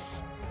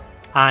incense,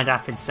 and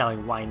I've been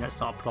selling wine, that's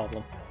not a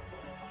problem.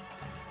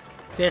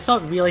 So it's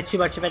not really too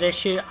much of an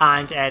issue,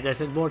 and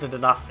there's more than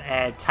enough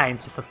time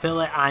to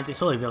fulfill it, and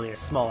it's only really a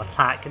small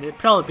attack, and it'd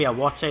probably be a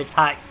water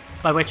attack,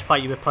 by which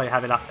point you would probably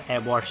have enough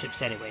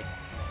warships anyway.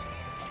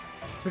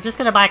 So we're just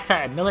going to max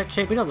out our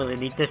military. We don't really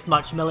need this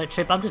much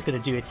military, but I'm just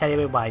going to do it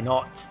anyway, why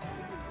not?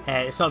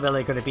 It's not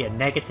really going to be a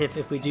negative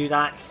if we do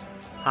that.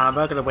 We're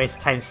not going to waste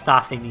time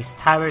staffing these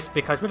towers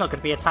because we're not going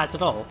to be attacked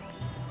at all.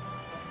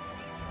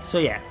 So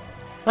yeah,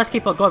 let's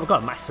keep on going. We've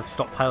got a massive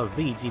stockpile of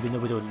reeds even though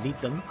we don't need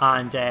them,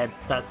 and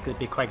that's going to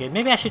be quite good.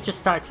 Maybe I should just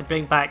start to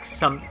bring back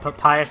some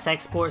papyrus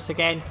exports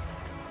again,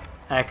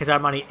 because our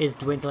money is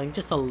dwindling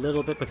just a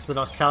little bit because we're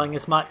not selling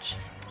as much.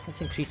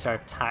 Let's increase our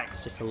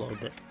tax just a little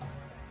bit.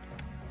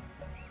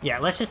 Yeah,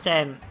 let's just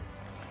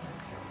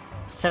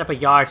set up a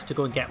yard to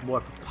go and get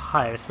more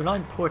papyrus. We're not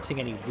importing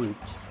any wood,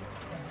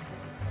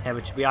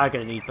 which we are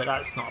going to need, but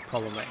that's not a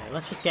problem right now.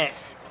 Let's just get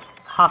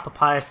half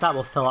papyrus. That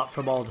will fill up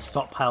from all the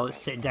stockpile that's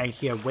sitting down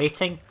here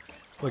waiting,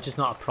 which is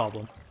not a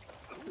problem.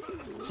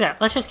 So yeah,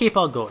 let's just keep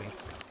on going.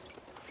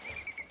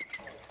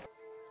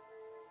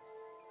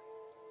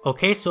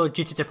 Okay, so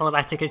due to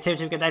diplomatic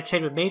activity we can now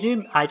trade with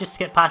Maydoom. I just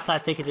skipped past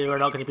that thinking they were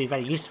not going to be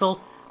very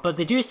useful, but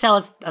they do sell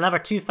us another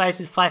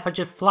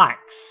 2,500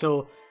 flax,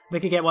 so we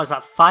could get, what is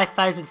that,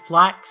 5,000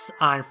 flax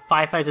and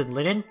 5,000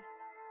 linen.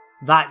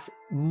 That's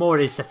more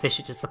than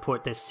sufficient to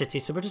support this city,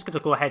 so we're just going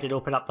to go ahead and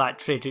open up that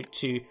trade route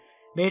to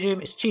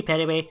Maydoom. It's cheap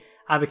anyway,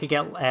 and we can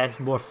get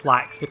more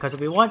flax, because if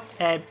we want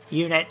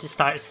Unit to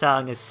start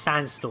selling as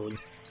sandstone,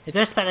 if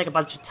they're spending a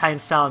bunch of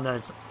time selling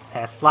as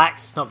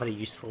flax, it's not very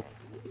useful.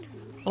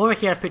 Over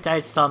here I put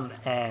down some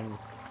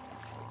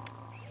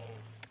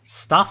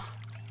stuff.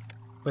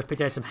 We'll put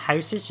down some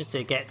houses just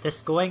to get this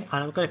going,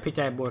 and I'm going to put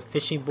down more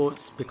fishing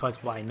boats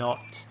because why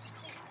not?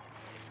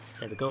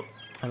 There we go.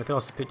 And we can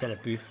also put down a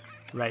booth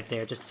right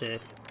there just to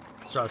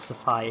sort of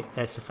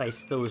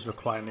suffice those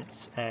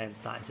requirements.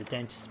 That is a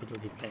dentist, we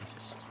don't need a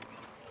dentist.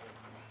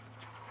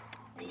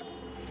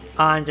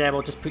 And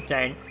we'll just put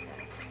down,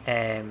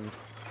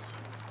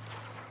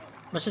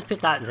 let's just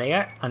put that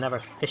there,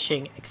 another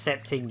fishing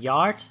accepting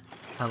yard,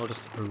 and we'll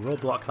just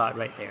roadblock that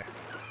right there.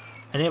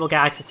 And then we'll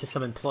get access to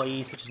some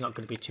employees, which is not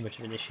going to be too much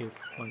of an issue.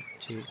 1,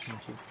 2, 1,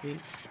 2, 3.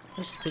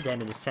 Let's just put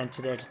them in the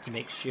centre there, just to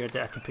make sure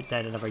that I can put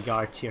down another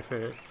yard here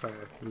for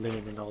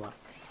linen and all that.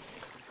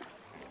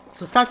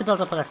 So start to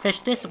build up on our fish.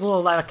 This will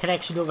allow a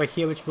connection over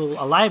here, which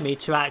will allow me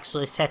to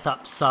actually set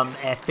up some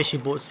fishing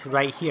boats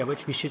right here,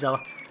 which we should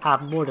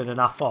have more than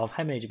enough of.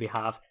 How many do we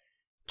have?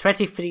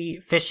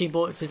 23 fishing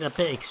boats is a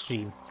bit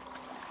extreme.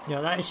 You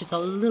know, that is just a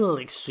little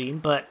extreme,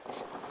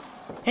 but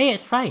hey,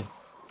 it's fine.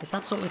 It's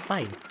absolutely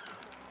fine.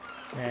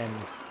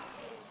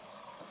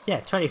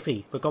 Yeah,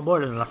 23. We've got more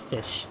than enough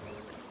fish.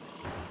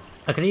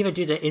 I can even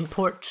do the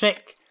import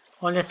trick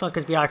on this one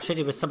because we are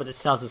trading with someone that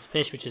sells us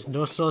fish, which is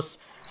Norsos.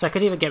 So I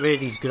could even get rid of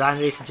these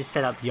granaries and just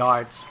set up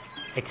yards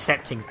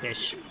accepting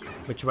fish,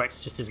 which works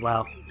just as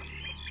well.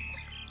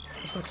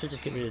 Let's actually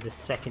just get rid of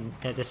this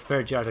this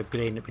third yard of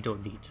grain that we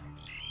don't need.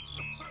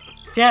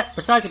 So yeah,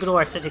 we're starting to grow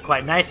our city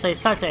quite nicely,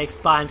 start to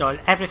expand on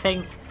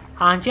everything,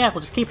 and yeah,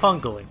 we'll just keep on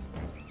going.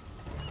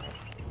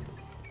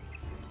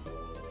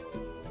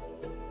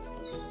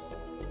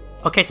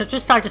 Okay, so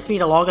just starting to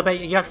speed along a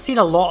bit. You have seen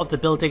a lot of the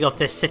building of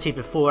this city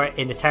before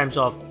in the terms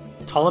of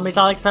Ptolemy's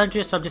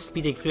Alexandria, so I'm just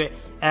speeding through it.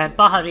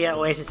 Bahariya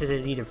Oasis is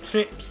in need of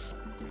troops.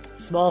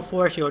 Small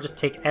force, you'll just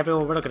take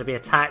everyone, we're not going to be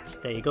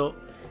attacked. There you go.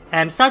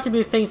 Start to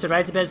move things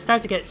around a bit,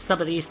 start to get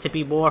some of these to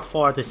be more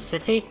for the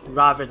city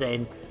rather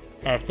than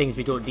things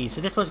we don't need.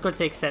 So this one's going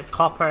to accept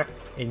copper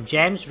and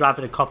gems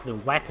rather than copper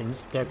and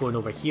weapons. They're going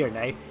over here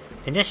now.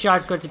 And this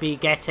yard's going to be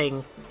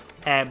getting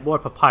more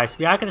papyrus.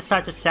 We are going to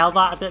start to sell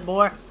that a bit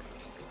more,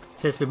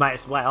 since we might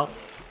as well.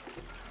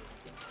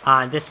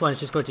 And this one's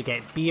just going to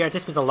get beer.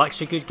 This was a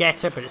luxury good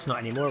getter, but it's not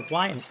anymore.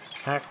 Why on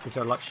earth is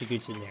there luxury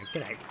goods in there?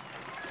 Get out.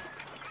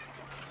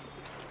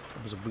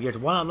 That was a weird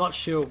one. I'm not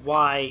sure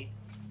why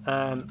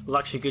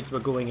luxury goods were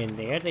going in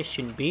there. They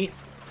shouldn't be.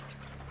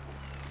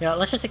 Yeah,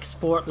 let's just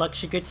export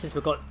luxury goods since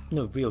we've got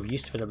no real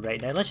use for them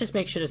right now. Let's just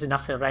make sure there's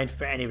enough around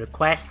for any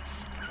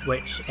requests.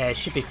 which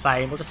should be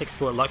fine. We'll just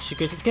export luxury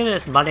goods. It's giving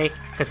us money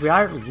because we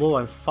are low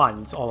on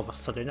funds all of a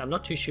sudden. I'm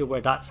not too sure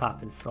where that's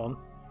happened from.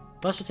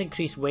 Let's just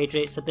increase wage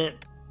rates a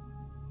bit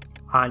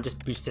and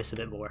just boost this a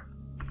bit more.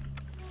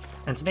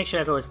 And to make sure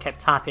everyone's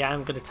kept happy,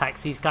 I'm going to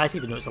tax these guys,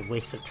 even though it's a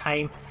waste of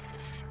time.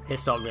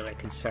 It's not really a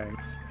concern.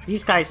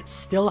 These guys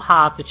still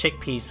have the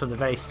chickpeas from the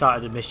very start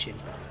of the mission.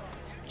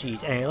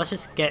 Jeez, anyway, let's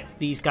just get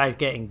these guys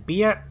getting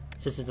beer,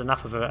 since there's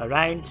enough of it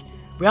around.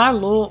 We are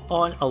low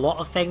on a lot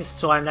of things,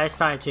 so I'm now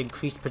starting to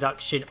increase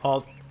production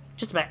of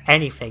just about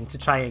anything to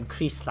try and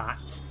increase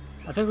that.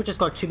 I think we've just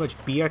got too much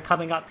beer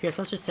coming up here,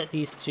 so let's just set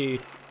these to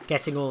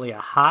getting only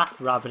a half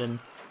rather than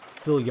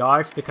full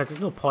yards, because there's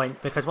no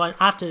point, because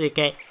after they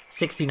get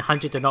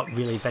 1600 they're not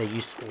really very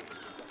useful.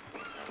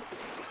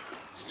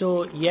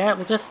 So yeah,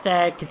 we'll just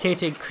continue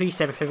to increase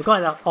everything. We've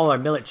got all our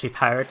military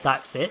power,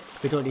 that's it.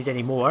 We don't need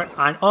any more.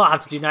 And all I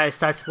have to do now is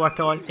start to work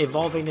on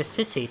evolving the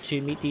city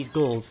to meet these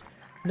goals.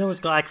 No one's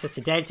got access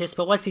to dentists,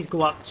 but once these go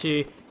up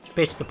to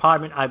spacious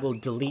department, I will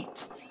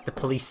delete the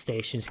police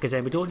stations, because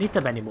then we don't need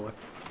them anymore.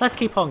 Let's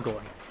keep on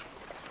going.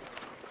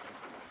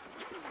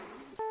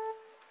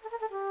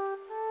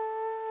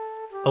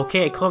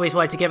 Okay, Chloe's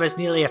wanted to give us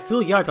nearly a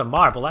full yard of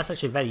marble. That's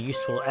actually very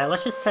useful.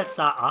 Let's just set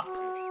that up.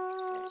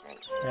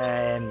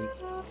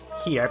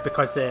 Here,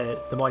 because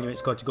the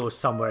monument's got to go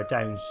somewhere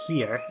down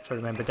here, if I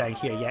remember down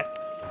here yet.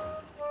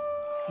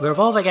 We're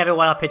evolving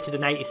everyone up into the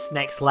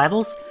next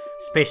levels.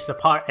 Spacious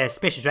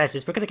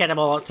residence. We're going to get them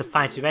all up to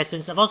fancy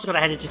residence. I've also gone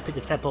ahead and just put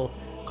the temple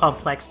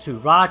complex to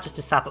Ra, just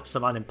to sap up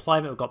some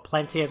unemployment. We've got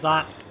plenty of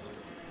that,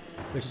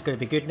 which is going to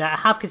be good. Now, I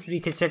have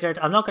reconsidered.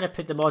 I'm not going to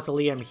put the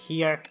mausoleum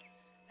here,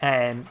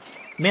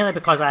 mainly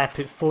because I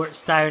put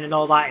forts down and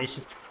all that. It's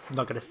just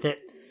not going to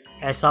fit.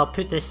 So I'll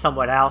put this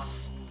somewhere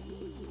else.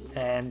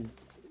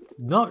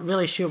 Not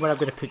really sure where I'm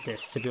going to put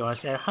this, to be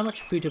honest. How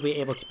much food are we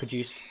able to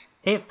produce?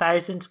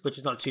 8,000, which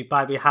is not too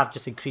bad. We have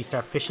just increased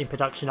our fishing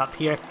production up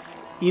here.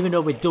 Even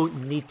though we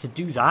don't need to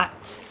do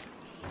that,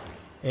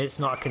 it's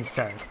not a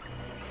concern.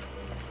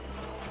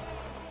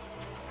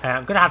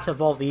 I'm going to have to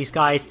evolve these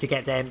guys to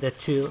get them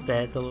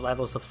the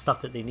levels of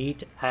stuff that they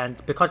need.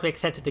 And because we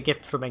accepted the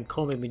gift from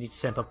Encomium, we need to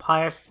send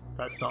papyrus.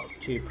 That's not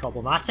too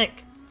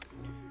problematic.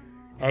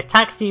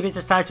 Tax demons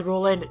are starting to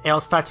roll in. It'll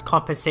start to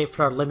compensate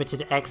for our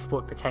limited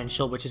export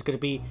potential, which is going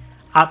to be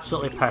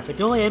absolutely perfect.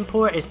 The only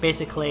import is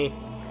basically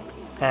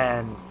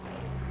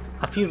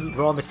a few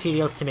raw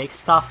materials to make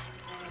stuff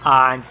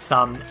and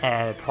some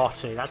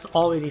pottery. That's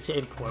all we need to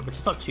import, which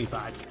is not too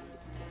bad.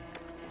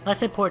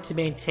 Let's import to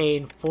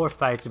maintain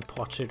 4,000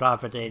 pottery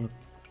rather than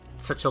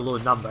such a low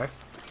number,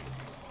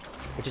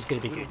 which is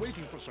going to be good.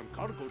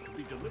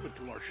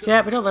 So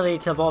yeah, we don't really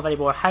need to evolve any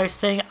more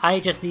housing. I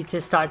just need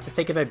to start to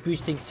think about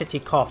boosting city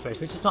coffers,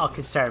 which is not a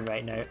concern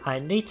right now. I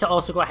need to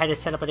also go ahead and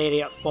set up an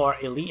area for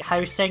elite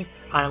housing,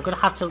 and I'm going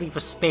to have to leave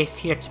a space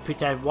here to put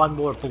down one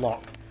more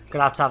block. I'm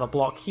going to have a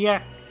block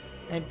here,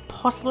 and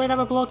possibly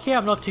another block here.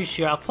 I'm not too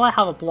sure. I'll probably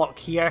have a block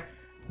here.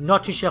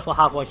 Not too sure if I'll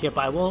have one here,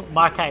 but I will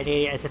mark out an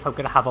area as if I'm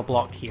going to have a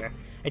block here.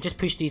 And just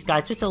push these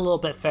guys just a little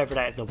bit further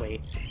out of the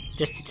way,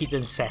 just to keep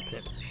them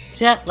separate.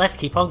 So yeah, let's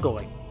keep on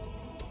going.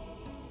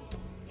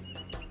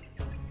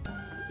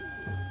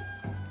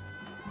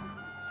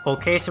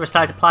 Okay, so we're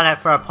starting to plan out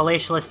for our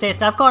palatial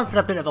estates. Now I've gone for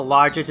a bit of a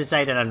larger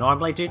design than I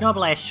normally do.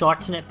 Normally I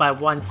shorten it by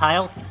one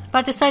tile, but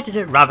I decided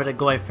it rather than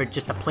going for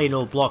just a plain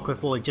old block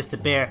with only just a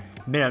bare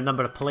minimum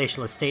number of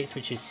palatial estates,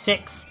 which is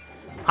 6.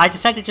 I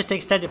decided just to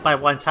extend it by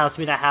one tile,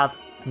 so I have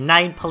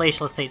 9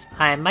 palatial estates.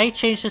 I might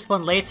change this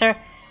one later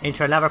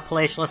into another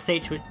palatial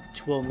estate, which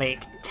will make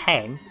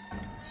 10,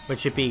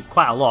 which would be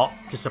quite a lot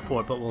to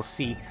support, but we'll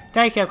see.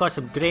 Down here I've got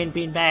some grain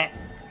being met,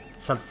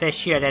 some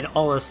fish here, and then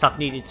all of the stuff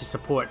needed to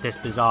support this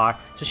bazaar.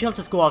 So she'll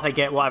just go off and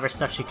get whatever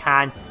stuff she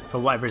can for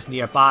whatever's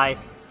nearby,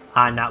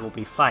 and that will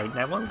be fine.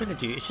 Now what I'm going to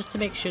do is just to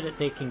make sure that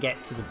they can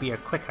get to the beer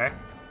quicker,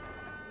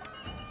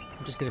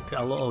 I'm just going to put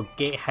a little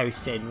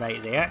gatehouse in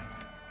right there.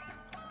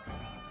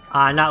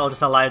 And that will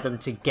just allow them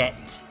to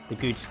get the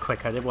goods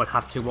quicker. They won't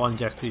have to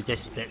wander through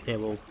this bit. They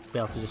will be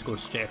able to just go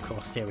straight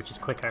across there, which is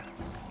quicker.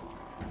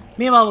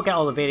 Meanwhile, we'll get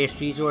all the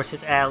various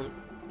resources. A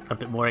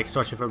bit more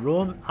extortion for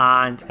Rome.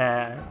 And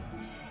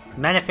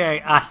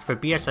Mennefer asked for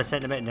beer, so I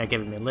sent them out and they're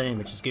giving me linen,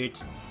 which is good.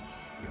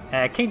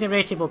 Kingdom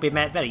rating will be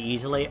met very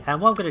easily.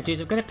 And what I'm going to do is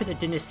I'm going to put the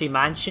Dynasty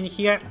Mansion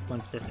here,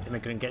 once this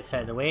immigrant gets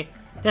out of the way.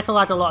 This will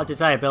add a lot of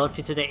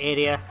desirability to the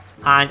area,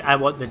 and I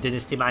want the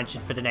Dynasty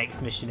Mansion for the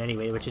next mission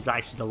anyway, which is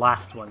actually the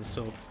last one,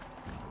 so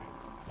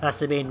that's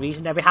the main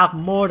reason. Now we have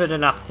more than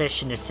enough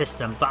fish in the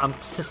system, but I'm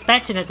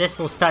suspecting that this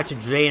will start to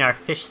drain our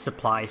fish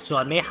supply, so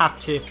I may have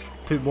to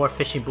put more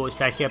fishing boats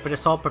down here, but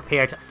it's all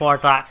prepared for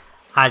that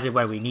as and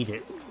when we need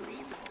it.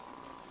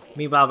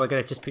 Meanwhile, we're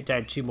going to just put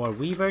down 2 more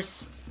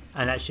weavers,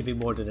 and that should be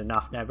more than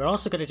enough. Now we're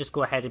also going to just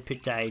go ahead and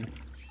put down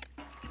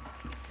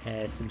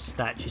some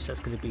statues. So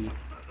that's going to be,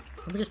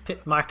 let me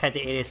just mark out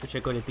the areas which are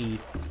going to be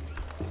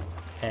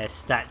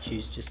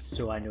statues, just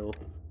so I know.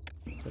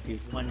 So it'll be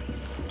 1,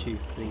 2,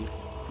 3,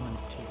 1,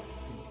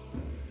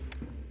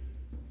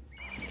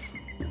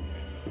 2,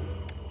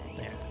 3.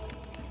 There.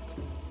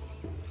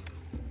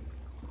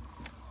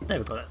 There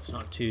we go, that's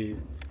not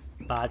too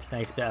bad.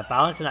 Nice bit of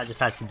balance, and that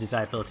just adds some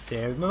desirability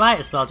to it. We might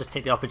as well just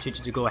take the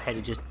opportunity to go ahead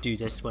and just do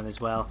this one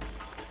as well.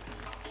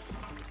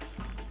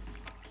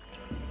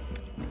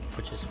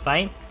 Which is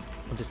fine.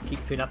 We'll just keep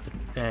putting up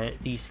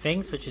these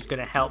things, which is going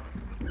to help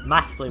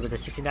massively with the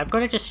city. Now I'm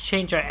going to just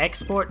change our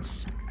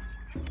exports.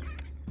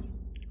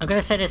 I'm going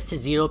to set this to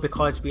 0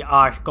 because we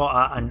are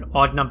got an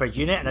odd numbered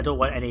unit and I don't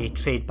want any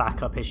trade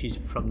backup issues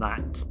from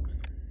that.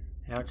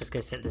 And I'm just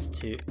going to set this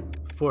to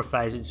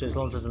 4,000, so as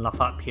long as there's enough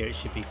up here it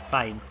should be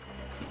fine.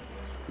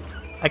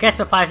 I guess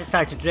my prices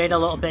start to drain a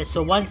little bit,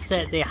 so once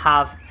they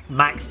have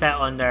maxed out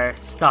on their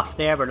stuff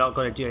there, we're not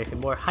going to do anything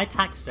more. High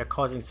taxes are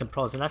causing some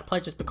problems, and that's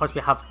probably just because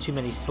we have too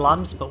many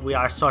slums, but we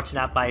are sorting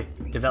out by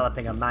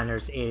developing a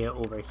manners area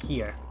over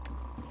here.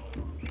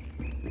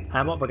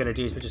 And what we're going to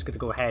do is we're just going to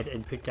go ahead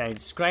and put down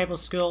scribal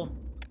school,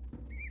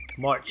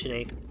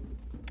 mortuary,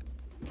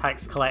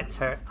 tax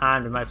collector,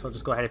 and we might as well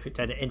just go ahead and put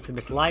down the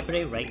infamous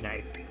library right now.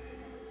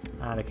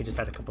 And I could just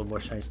add a couple more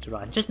shrines to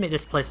run. Just make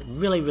this place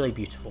really, really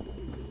beautiful.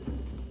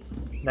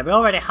 Now we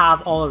already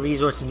have all the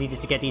resources needed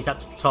to get these up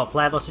to the top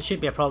level, so it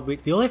shouldn't be a problem.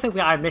 The only thing we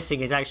are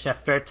missing is actually a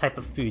third type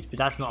of food, but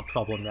that's not a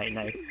problem right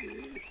now.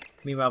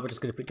 Meanwhile, we're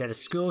just going to put down a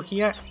school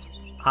here,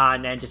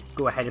 and then just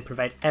go ahead and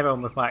provide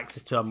everyone with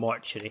access to a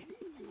mortuary.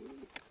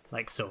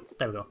 Like so.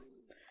 There we go.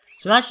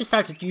 So that should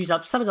start to use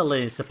up some of the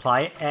linen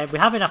supply. We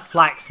have enough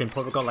flax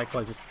import. We've got like,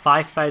 what is this,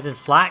 5,000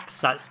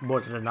 flax? That's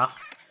more than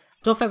enough.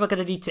 Don't think we're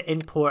going to need to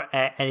import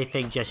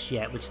anything just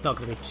yet, which is not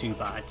going to be too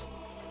bad.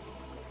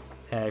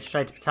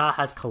 Shrine to Ptah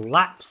has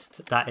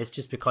collapsed. That is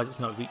just because it's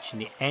not reaching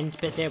the end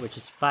bit there, which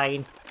is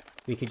fine.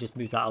 We can just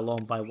move that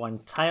along by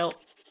one tile.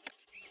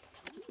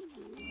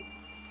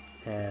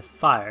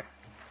 Fire.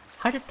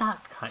 How did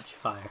that catch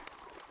fire?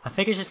 I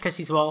think it's just because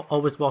he's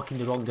always walking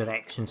the wrong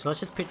direction. So let's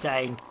just put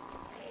down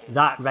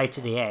that right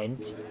at the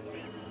end.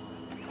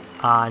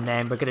 And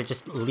then we're going to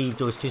just leave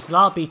those two. So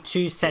that'll be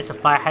 2 sets of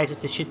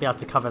firehouses. They should be able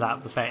to cover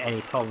that without any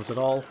problems at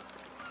all.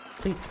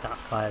 Please put that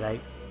fire out.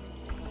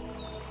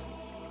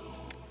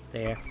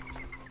 There.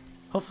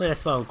 Hopefully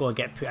this one will go and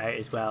get put out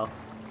as well.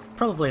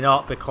 Probably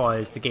not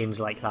because the game's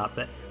like that,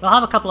 but we'll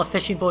have a couple of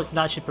fishing boats and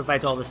that should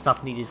provide all the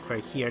stuff needed for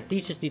here.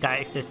 These just need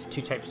access to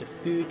 2 types of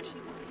food,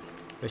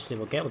 which they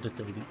will get. We'll just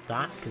delete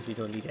that because we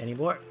don't need any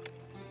more.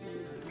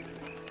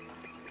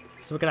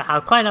 So we're going to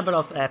have quite a number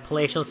of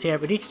palatials here.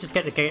 We need to just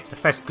get the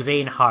first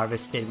grain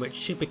harvest in, which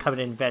should be coming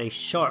in very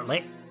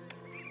shortly.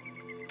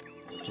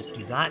 Just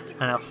do that,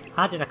 and I've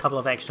added a couple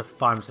of extra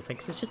farms I think,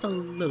 because it's just a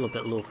little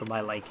bit low for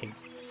my liking.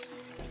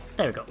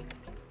 There we go.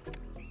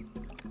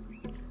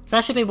 So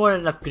that should be more than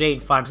enough grain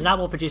farms, and that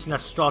will produce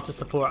enough straw to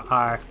support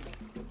our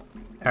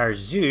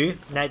zoo.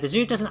 Now the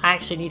zoo doesn't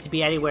actually need to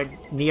be anywhere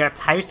near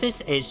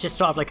houses, it's just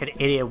sort of like an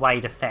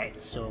area-wide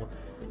effect, so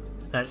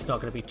that's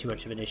not going to be too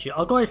much of an issue.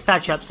 I'll go and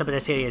statue up some of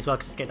this area as well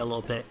because it's getting a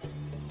little bit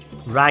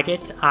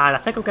ragged, and I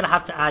think I'm going to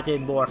have to add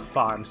in more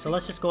farms. So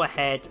let's just go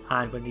ahead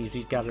and when these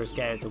reed gatherers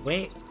get out of the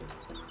way,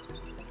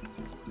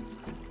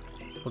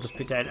 we'll just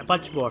put down a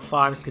bunch more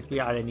farms because we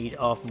are in need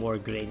of more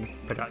grain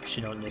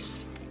production on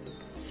this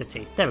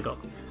city. There we go.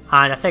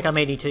 And I think I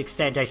may need to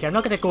extend out here. I'm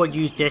not going to go and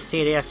use this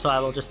area, so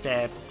I will just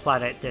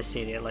plan out this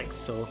area like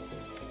so.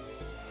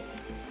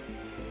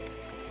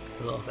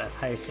 A little bit of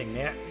housing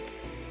there.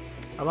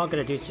 And what I'm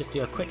going to do is just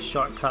do a quick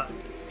shortcut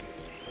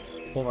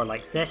over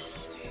like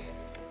this.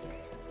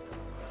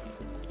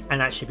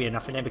 And that should be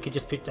enough. And then we can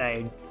just put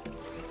down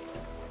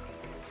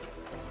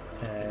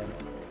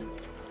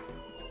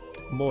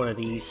more of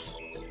these.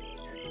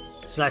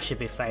 So that should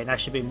be fine. That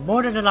should be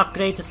more than enough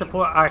grain to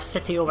support our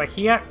city over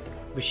here.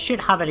 We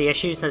shouldn't have any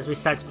issues as we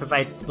start to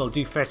provide, we'll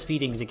do first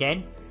feedings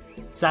again.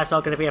 So that's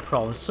not going to be a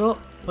problem. So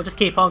we'll just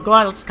keep on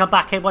going. We'll just come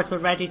back in once we're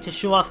ready to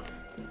show off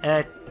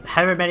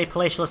however many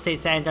palatial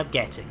estates I end up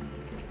getting.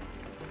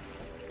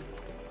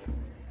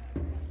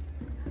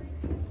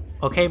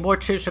 Okay, more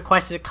troops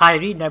requested at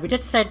Cairene. Now we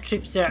did send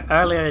troops there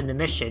earlier in the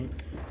mission,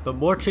 but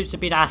more troops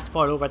have been asked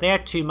for over there.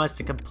 2 months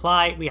to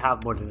comply. We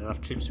have more than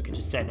enough troops, we can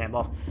just send them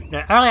off.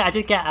 Now earlier I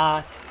did get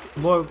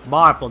more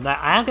marble. Now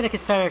I am going to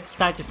consider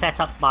starting to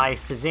set up my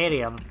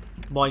Caesareum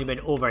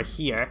monument over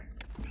here.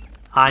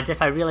 And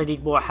if I really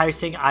need more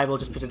housing, I will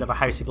just put another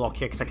housing block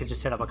here because I can just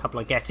set up a couple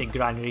of getting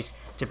granaries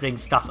to bring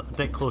stuff a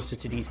bit closer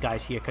to these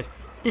guys here because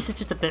this is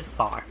just a bit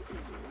far.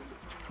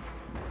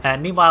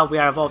 Meanwhile, we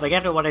are evolving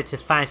everyone into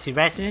fancy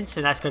residence,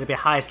 and that's going to be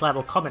highest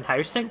level common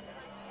housing.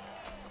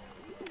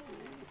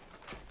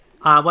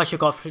 Once you've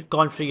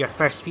gone through your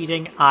first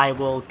feeding, I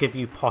will give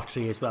you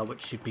pottery as well,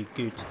 which should be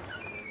good.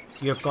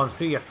 You've gone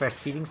through your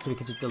first feeding, so we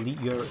can just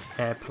delete your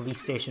police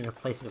station and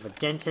replace it with a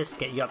dentist,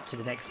 get you up to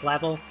the next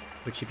level,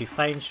 which should be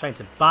fine. Shrine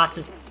to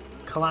Basses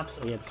collapse.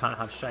 Oh yeah, we can't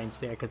have shrines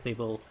there because they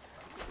will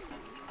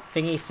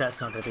thingy, so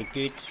that's not going to be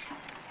good.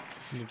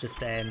 You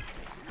just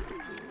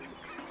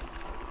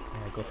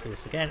go through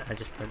this again. I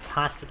just went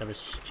past it, that was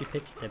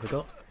stupid. There we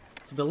go.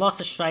 So we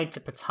lost a shrine to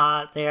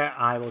Ptah there.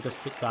 I will just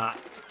put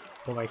that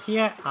over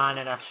here, and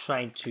then a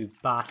shrine to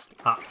Bast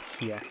up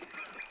here.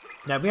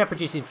 Now we are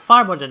producing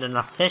far more than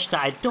enough fish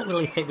that I don't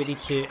really think we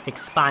need to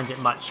expand it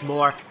much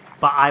more.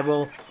 but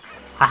I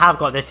have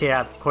got this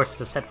area, of course,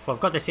 as I've said before, I've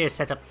got this area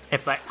set up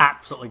if I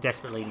absolutely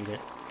desperately need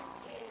it.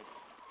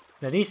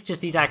 Now these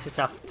just need access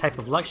to a type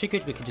of luxury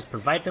good, we can just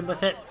provide them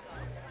with it,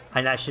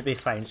 and that should be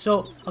fine.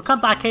 So I'll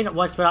come back in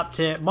once we're up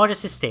to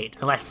modest estate,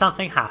 unless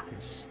something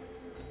happens.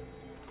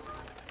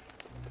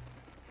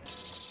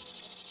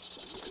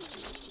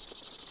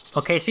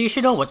 Okay, so you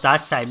should know what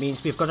that sign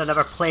means. We've got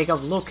another plague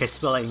of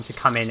locusts willing to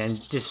come in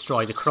and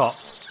destroy the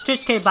crops.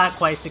 Just came back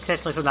quite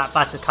successfully from that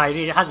battle of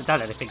Kyrie. It hasn't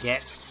done anything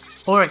yet.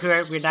 Over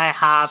here, we now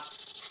have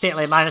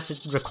stately managed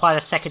to require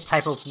a second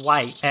type of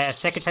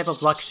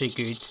luxury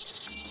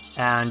goods,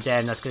 and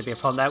that's going to be a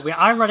problem. Now we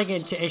are running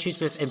into issues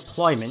with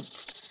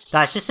employment.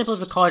 That's just simply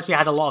because we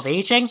had a lot of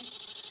aging.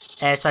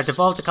 So I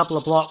devolved a couple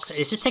of blocks.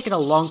 It's just taken a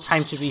long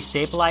time to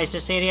restabilize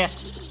this area,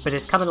 but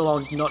it's coming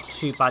along not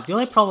too bad. The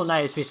only problem now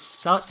is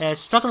we're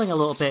struggling a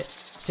little bit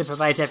to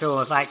provide everyone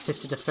with access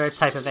to the third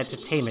type of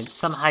entertainment.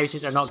 Some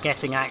houses are not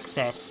getting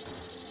access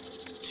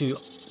to,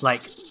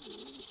 like,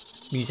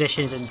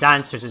 musicians and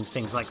dancers and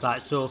things like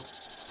that, so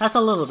that's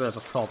a little bit of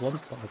a problem.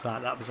 What was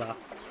that? That was a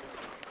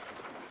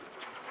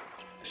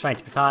shrine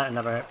to Ptah,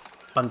 another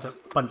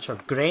bunch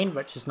of grain,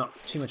 which is not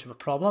too much of a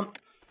problem.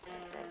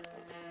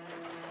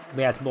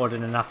 We had more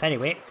than enough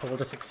anyway, but we'll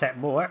just accept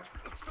more,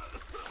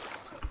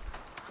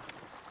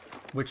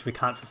 which we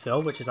can't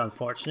fulfill, which is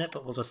unfortunate,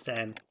 but we'll just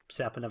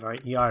set up another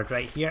yard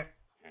right here.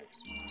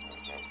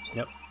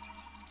 Nope.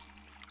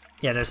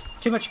 Yeah, there's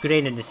too much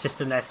grain in the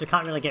system there, so we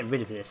can't really get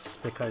rid of this,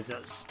 because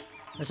it's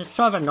just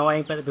sort of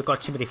annoying, but we've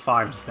got too many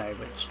farms now,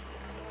 which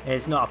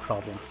is not a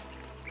problem.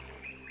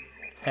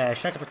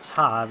 Shrine to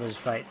Ptah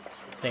was right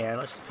there,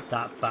 let's just put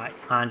that back,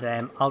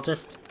 and I'll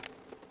just,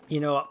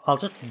 I'll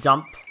just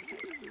dump,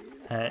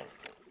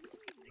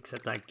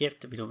 accept that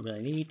gift that we don't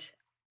really need.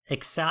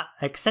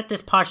 Accept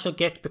this partial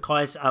gift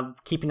because I'm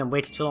keeping them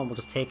waiting too long, we'll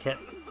just take it.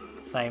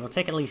 Fine, we'll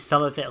take at least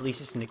some of it, at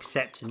least it's an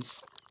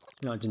acceptance,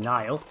 not a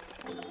denial.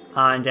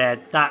 And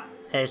that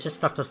has just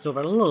stuffed us over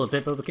a little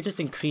bit, but we could just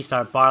increase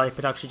our barley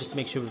production just to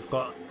make sure we've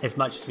got as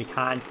much as we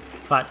can.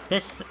 But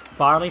this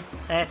barley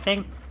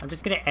thing, I'm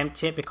just going to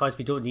empty it because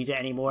we don't need it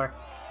anymore.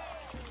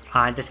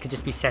 And this could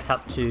just be set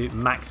up to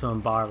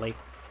maximum barley,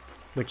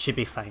 which should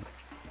be fine.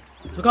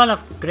 So we've got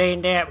enough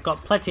grain there, we've got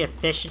plenty of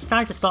fish. It's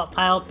starting to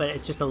stockpile, but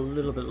it's just a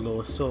little bit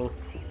low, so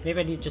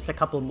maybe I need just a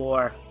couple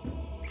more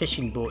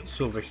fishing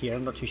boats over here.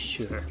 I'm not too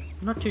sure.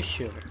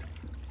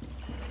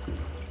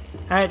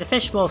 Alright, the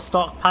fish will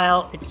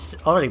stockpile. It's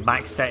already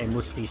maxed out in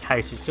most of these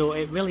houses, so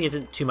it really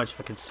isn't too much of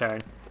a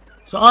concern.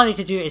 So all I need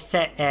to do is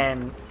set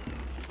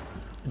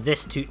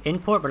this to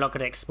import. We're not going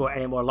to export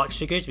any more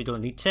luxury goods, we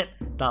don't need it.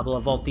 That will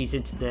evolve these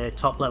into the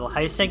top level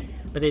housing,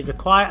 but they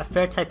require a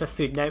third type of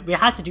food. Now we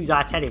had to do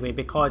that anyway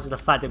because of the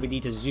fact that we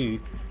need a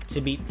zoo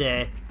to meet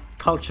the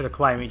culture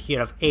requirement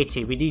here of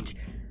 80. We need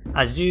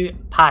a zoo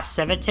past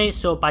 70,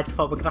 so by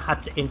default we're going to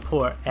have to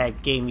import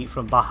game meat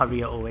from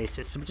Bahariya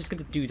Oasis. So we're just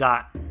going to do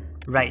that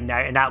right now,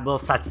 and that will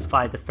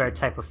satisfy the third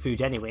type of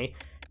food anyway.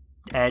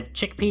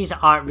 Chickpeas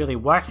aren't really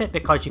worth it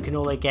because you can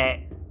only get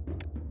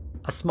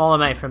a small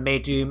amount from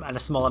Maydoom and a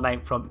small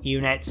amount from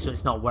Eonet, so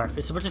it's not worth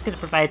it. So we're just going to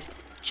provide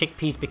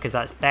chickpeas because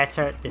that's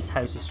better. This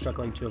house is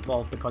struggling to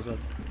evolve because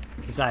of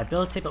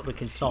desirability, but we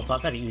can solve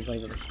that very easily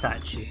with a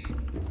statue.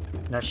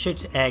 Now I should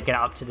get it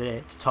up to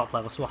the top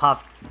level, so we'll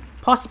have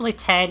possibly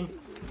 10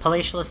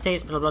 palatial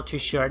estates, but I'm not too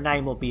sure.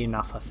 9 will be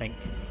enough, I think.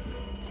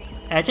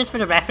 Just for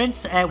the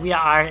reference, we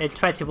are in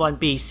 21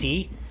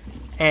 BC.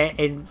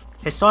 In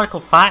historical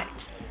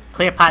fact,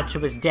 Cleopatra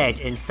was dead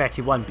in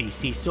 31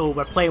 BC, so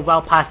we're playing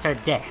well past her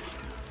death.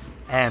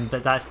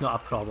 But that's not a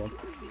problem.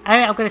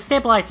 Alright, I'm going to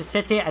stabilise the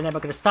city, and then we're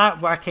going to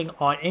start working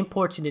on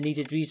importing the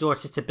needed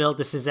resources to build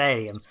the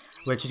Caesareum.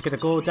 We're just going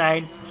to go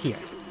down here.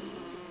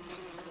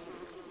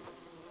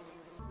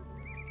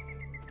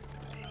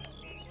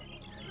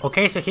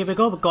 Okay, so here we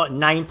go. We've got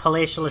 9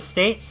 palatial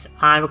estates,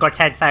 and we've got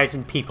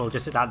 10,000 people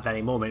just at that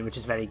very moment, which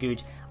is very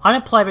good.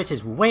 Unemployment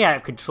is way out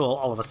of control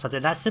all of a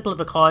sudden. That's simply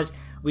because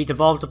we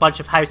devolved a bunch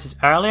of houses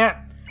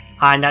earlier,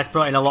 and that's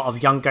brought in a lot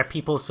of younger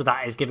people, so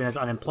that is giving us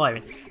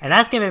unemployment. And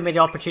that's giving me the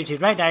opportunity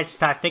right now to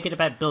start thinking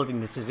about building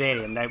the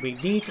Caesareum. Now, we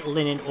need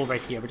linen over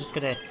here. We're just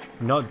going to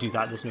not do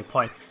that. There's no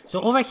point. So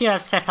over here,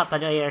 I've set up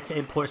an area to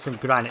import some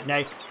granite.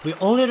 Now, we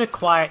only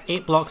require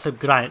 8 blocks of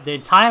granite. The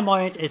entire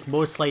monument is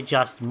mostly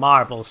just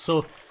marble,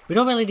 so we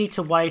don't really need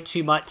to worry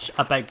too much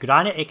about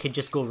granite. It can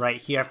just go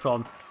right here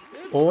from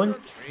Owen,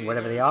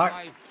 wherever they are.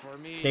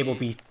 They will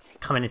be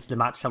coming into the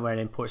map somewhere and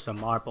import some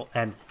marble,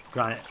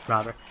 granite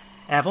rather.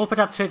 I've opened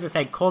up trade with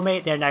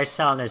Enkome. They're now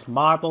selling as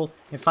marble.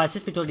 In fact,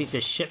 since we don't need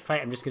this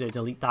shipwright, I'm just going to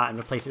delete that and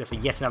replace it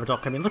with yet another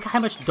dock. I mean, look at how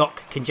much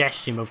dock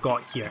congestion we've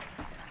got here.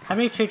 How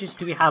many trade routes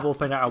do we have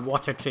open at our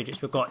water trade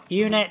routes? We've got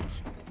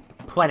Eonet,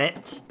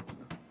 Pwenet,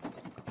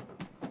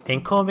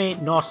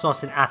 Enkome,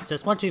 Norsos, and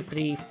Aphesus. 1, 2,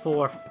 3,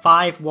 4,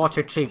 5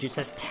 water trade routes.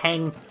 That's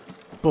 10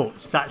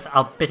 boats. That's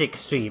a bit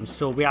extreme.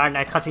 So we are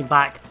now cutting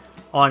back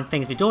on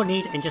things we don't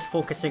need and just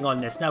focusing on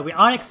this. Now, we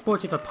are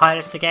exporting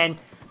papyrus again,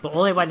 but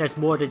only when there's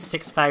more than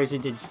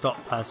 6,000 in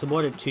stockpile, so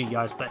more than 2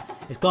 yards, but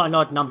it's got an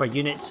odd number of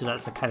units, so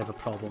that's a kind of a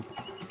problem.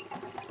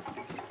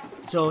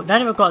 So now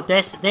that we've got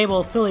this, they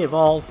will fully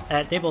evolve,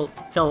 they will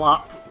fill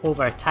up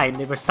over time.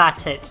 They were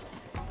sat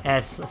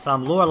at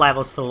some lower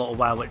levels for a little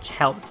while, which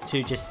helped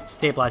to just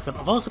stabilize them.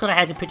 I've also gone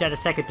ahead and put down a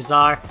second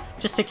bazaar,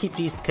 just to keep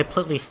these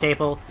completely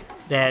stable.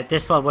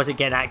 This one wasn't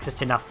getting access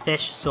to enough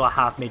fish, so I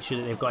have made sure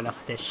that they've got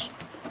enough fish.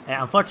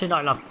 Unfortunately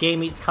not enough game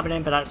meats coming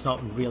in, but that's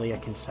not really a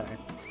concern.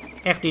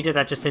 If needed,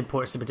 I just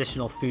import some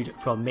additional food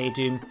from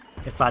Maydoom.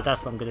 In fact,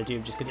 that's what I'm going to do.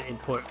 I'm just going to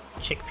import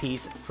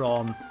chickpeas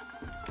from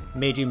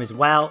Maydoom as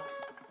well.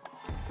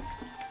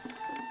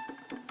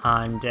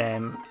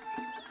 And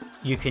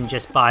you can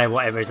just buy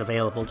whatever is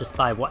available. Just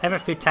buy whatever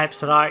food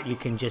types there are, you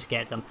can just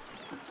get them.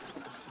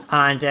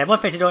 And one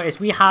thing to note is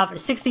we have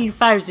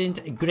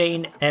 16,000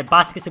 grain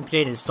baskets of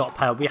grain in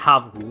stockpile. We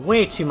have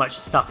way too much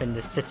stuff in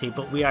this city,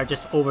 but we are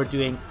just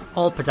overdoing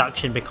all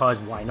production because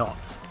why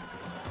not?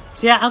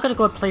 So yeah, I'm going to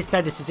go and place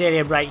down the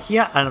Caesareum right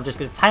here, and I'm just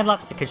going to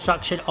time-lapse the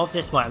construction of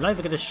this one. I'm not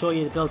even going to show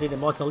you the building the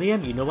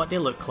mausoleum, you know what they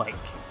look like.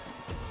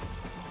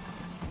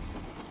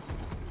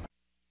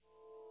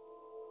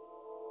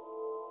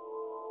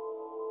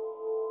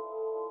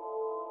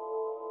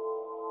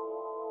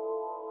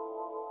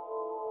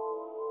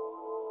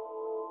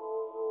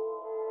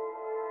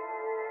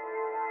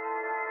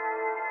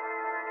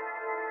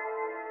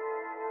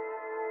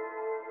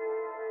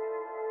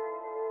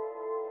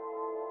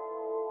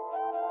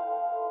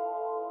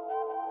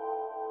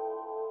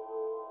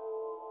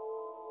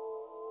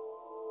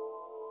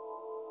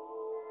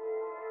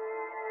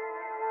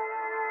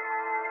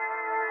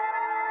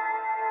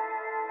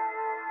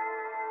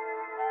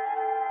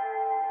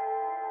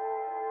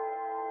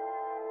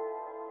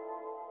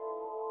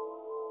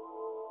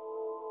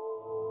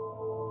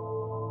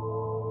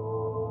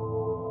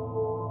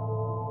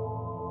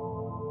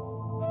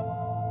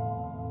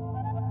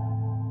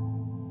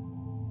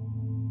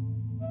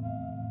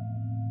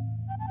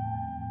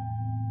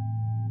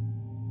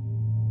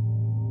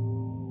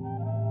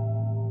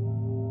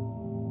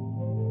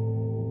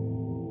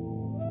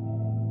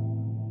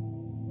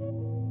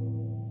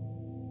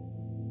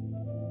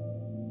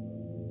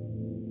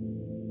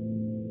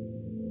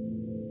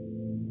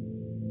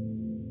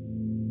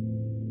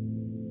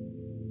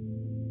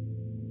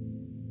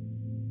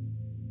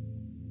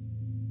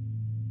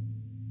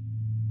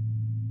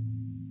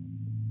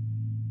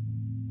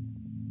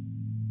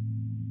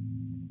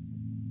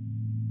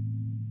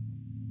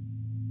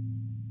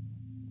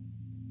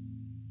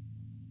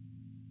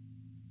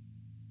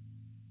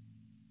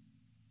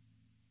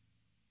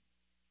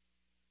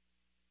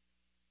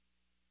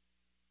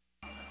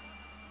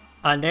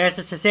 And there's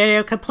the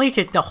Caesareum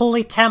completed. The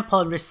holy temple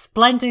and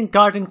resplendent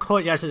garden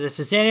courtyards of the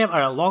Caesareum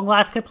are at long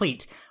last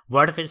complete.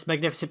 Word of its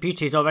magnificent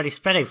beauty is already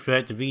spreading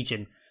throughout the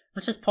region.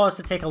 Let's just pause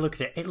to take a look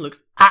at it. It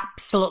looks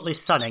absolutely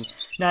stunning.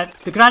 Now,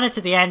 the granite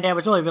at the end there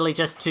was only really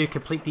just to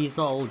complete these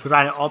little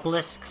granite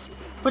obelisks,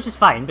 which is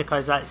fine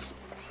because that's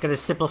going to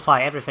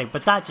simplify everything,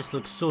 but that just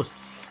looks so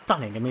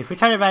stunning. I mean, if we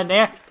turn it around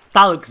there,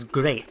 that looks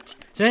great.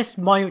 So this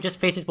monument just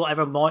faces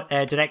whatever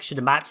direction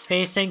the map's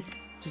facing.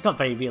 It's not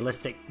very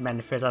realistic.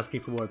 Manifest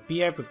asking for more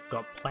beer. We've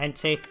got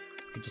plenty.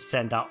 We could just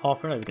send that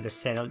off. We're not going to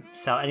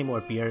sell any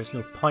more beer. There's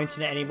no point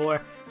in it anymore.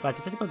 In fact,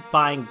 instead of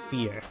buying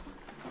beer,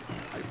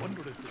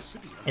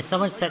 if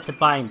someone's set to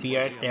buying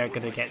beer, they're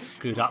going to get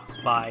screwed up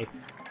by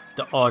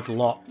the odd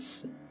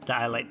lots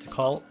that I like to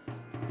call.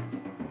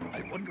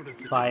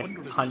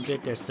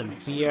 500, there's some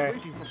beer.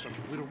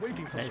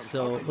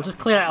 So we'll just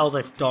clear out all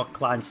this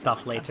dockland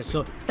stuff later.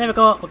 So there we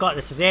go, we've got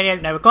the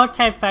Caesareum. Now we've got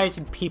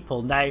 10,000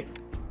 people. Now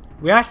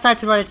we are starting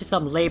to run into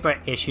some labour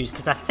issues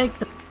because I think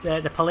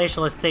the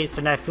palatial estates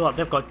are now full up.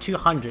 They've got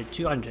 200.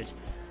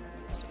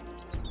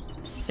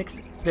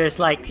 There's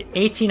like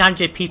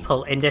 1,800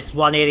 people in this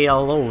one area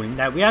alone.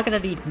 Now we are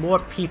going to need more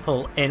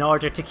people in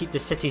order to keep the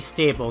city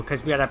stable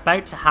because we are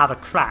about to have a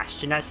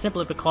crash, and that's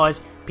simply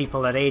because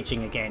people are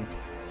aging again.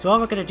 So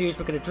what we're going to do is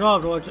we're going to draw a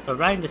road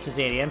around the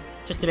Caesareum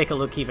just to make it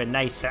look even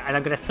nicer, and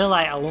I'm going to fill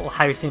out a little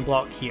housing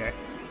block here,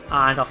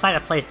 and I'll find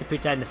a place to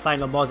put down the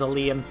final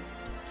mausoleum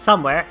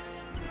somewhere.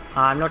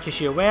 I'm not too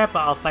sure where, but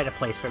I'll find a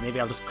place for it. Maybe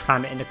I'll just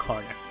cram it in the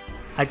corner.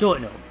 I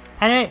don't know.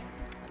 Anyway,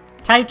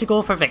 time to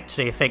go for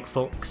victory, I think,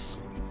 folks.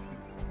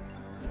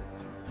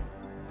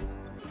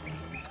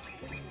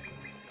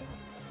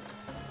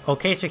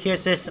 Okay, so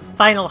here's this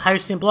final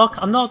housing block.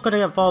 I'm not going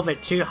to evolve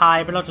it too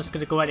high. We're not just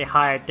going to go any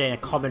higher than a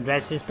common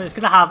residence, but it's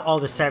going to have all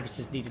the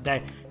services needed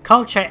now.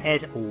 Culture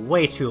is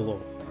way too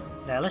low.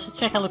 Now, let's just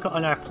check a look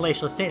on our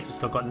palatial estates. We've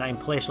still got 9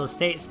 palatial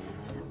estates.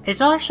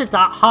 It's not actually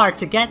that hard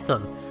to get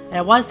them.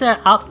 And once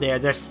they're up there,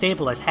 they're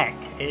stable as heck.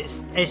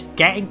 It's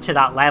getting to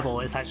that level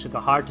is actually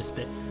the hardest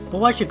bit. But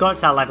once you got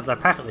to that level, they're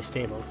perfectly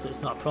stable, so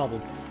it's not a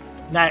problem.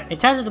 Now, in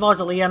terms of the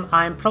mausoleum,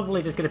 I'm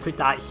probably just going to put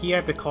that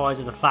here because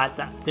of the fact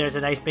that there's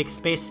a nice big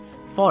space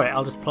for it.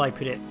 I'll just probably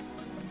put it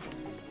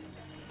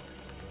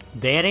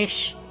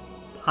there-ish.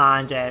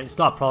 And it's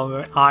not a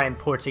problem. We are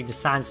importing the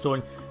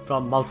sandstone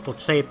from multiple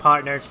trade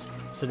partners,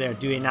 so they're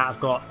doing that.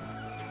 I've got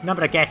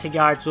number of getting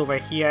yards over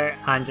here,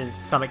 and there's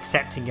some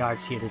accepting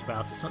yards here as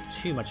well, so it's not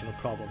too much of a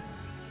problem.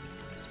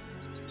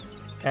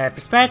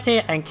 Prosperity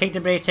and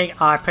kingdom rating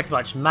are pretty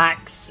much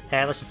max.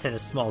 Let's just send a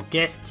small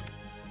gift.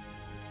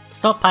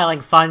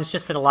 Stockpiling funds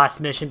just for the last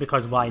mission,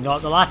 because why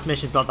not? The last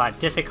mission's not that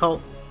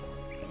difficult,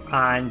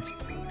 and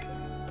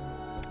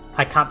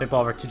I can't be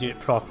bothered to do it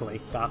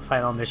properly, that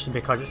final mission,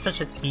 because it's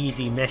such an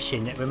easy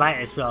mission that we might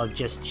as well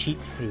just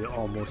cheat through it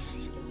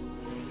almost.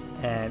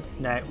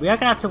 Now, we are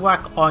going to have to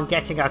work on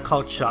getting our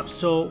culture up,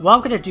 so what I'm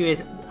going to do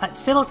is,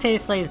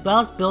 simultaneously as well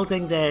as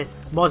building the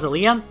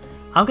mausoleum,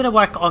 I'm going to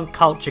work on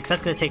culture, because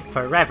that's going to take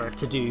forever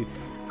to do,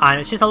 and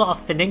it's just a lot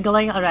of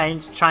finagling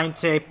around trying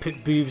to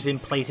put booths in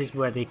places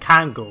where they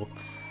can go,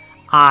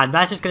 and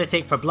that's just going to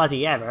take for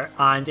bloody ever,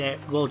 and it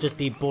will just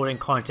be boring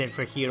content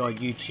for here on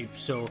YouTube,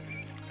 so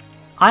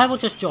I will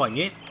just join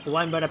you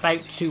when we're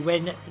about to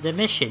win the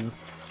mission.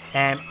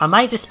 I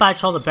might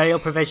dispatch all the burial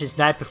provisions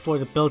now before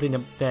the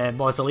building the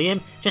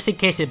mausoleum, just in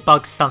case it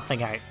bugs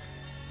something out.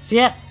 So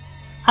yeah,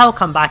 I'll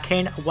come back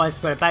in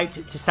once we're about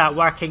to start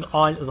working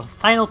on the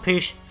final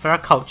push for our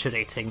culture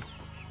rating.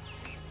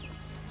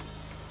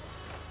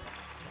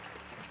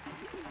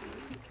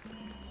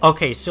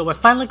 Okay, so we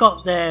finally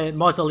got the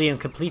mausoleum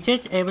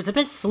completed. It was a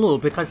bit slow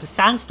because the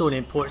sandstone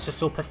imports are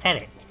so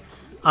pathetic.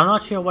 I'm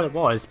not sure what it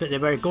was, but they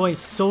were going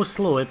so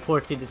slow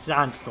importing the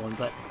sandstone,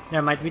 but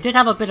never mind. We did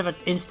have a bit of an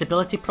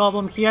instability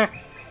problem here.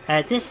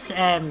 This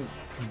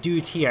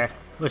dude here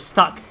was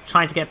stuck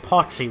trying to get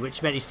pottery,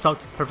 which meant he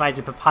stopped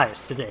providing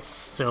papyrus to this.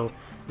 So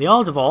they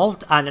all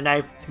devolved and are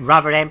now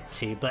rather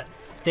empty, but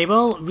they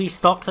will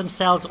restock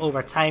themselves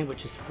over time,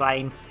 which is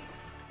fine.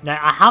 Now,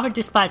 I haven't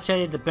dispatched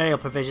any of the burial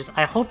provisions.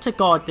 I hope to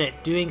God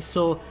that doing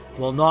so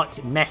will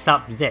not mess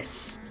up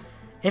this.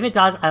 If it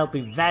does, I'll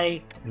be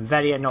very,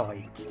 very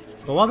annoyed.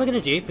 But what we're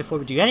going to do, before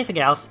we do anything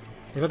else,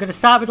 is we're going to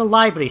start with the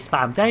library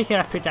spam. Down here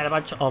I put down a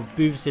bunch of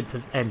booths and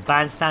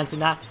bandstands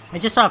and that, and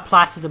just sort of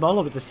plastered them all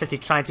over the city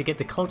trying to get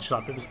the culture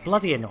up. It was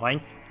bloody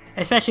annoying,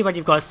 especially when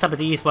you've got some of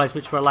these ones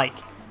which were like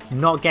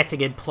not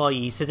getting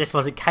employees, so this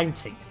wasn't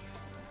counting.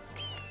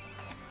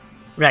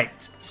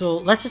 Right, so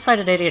let's just find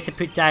an area to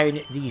put down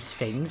these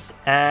things.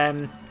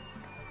 Where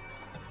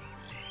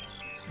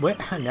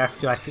on earth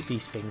do I put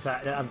these things?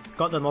 I've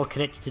got them all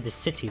connected to the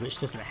city, which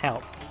doesn't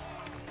help.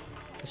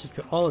 Let's just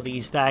put all of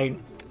these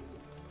down.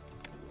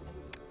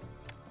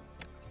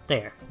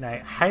 There.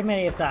 Now, how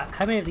many of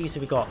these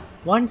have we got?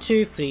 1,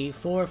 2, 3,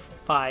 4,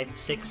 5,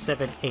 6,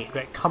 7, 8.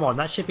 Right, come on,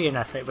 that should be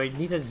enough. Right, we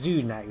need a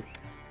zoo now.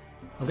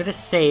 I'm going to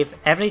save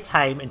every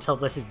time until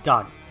this is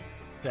done.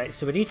 Right,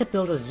 so we need to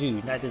build a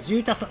zoo. Now, the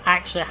zoo doesn't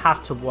actually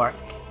have to work.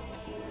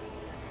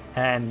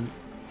 I've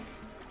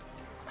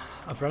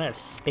run out of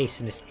space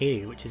in this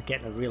area, which is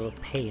getting a real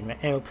pain. Right,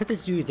 we'll put the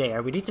zoo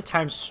there. We need to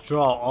turn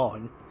straw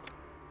on.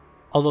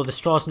 Although the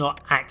straw's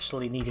not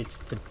actually needed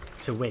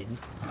to win.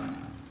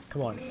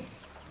 Come on.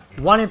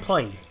 1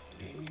 employee.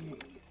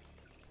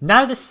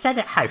 Now the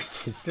Senate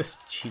House is...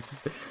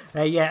 Jesus.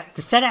 Yeah,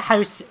 the Senate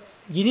House,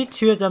 you need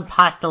 2 of them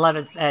past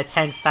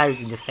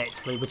 10,000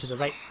 effectively, which is a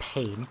right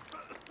pain.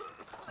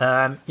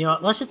 You know,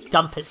 let's just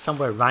dump it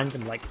somewhere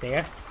random like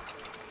there.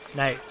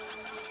 Now,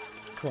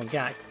 come on,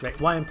 Gak.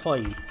 Right, 1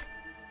 employee.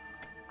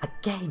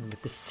 Again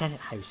with the Senate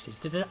Houses.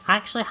 Do they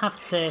actually have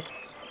to...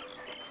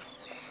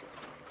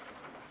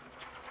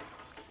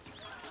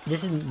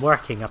 This isn't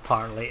working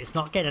apparently. It's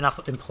not getting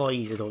enough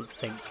employees, I don't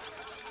think.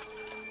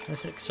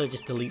 Let's actually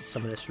just delete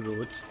some of this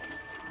road.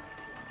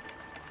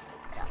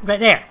 Right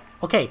there.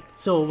 Okay,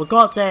 so we've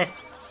got the...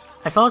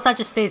 As long as that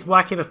just stays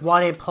working with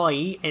 1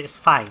 employee, it's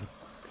fine.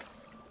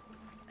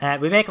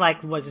 We make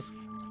like... Well,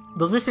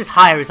 this was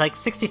higher. It's like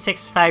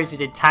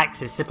 66,000 in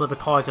taxes simply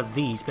because of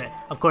these. But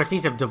of course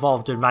these have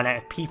devolved and run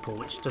out of people,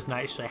 which doesn't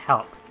actually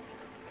help.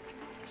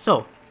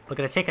 So, we're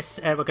going to take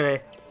a... we're going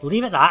to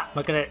leave it that.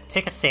 We're going to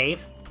take a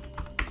save.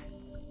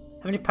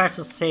 How many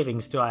personal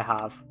savings do I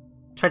have?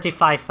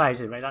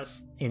 25,000, right?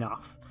 That's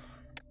enough.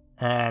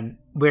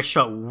 We're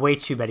short way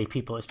too many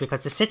people. It's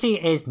because the city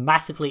is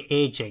massively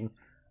aging.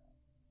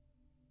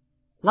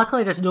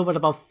 Luckily, there's no one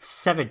above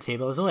 70,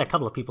 but there's only a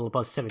couple of people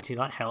above 70.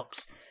 That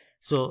helps.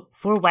 So,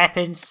 4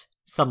 weapons,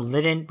 some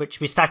linen, which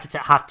we started to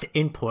have to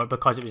import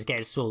because it was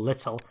getting so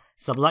little.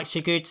 Some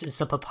luxury goods and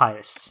some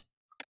papyrus.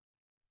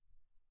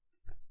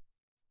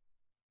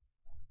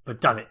 We've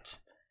done it.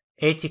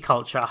 80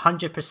 culture,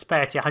 100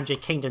 prosperity,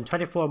 100 kingdom,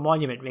 24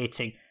 monument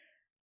rating,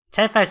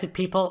 10,000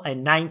 people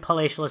and 9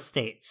 palatial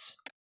estates.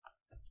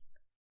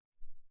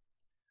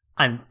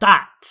 And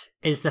that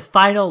is the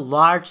final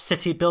large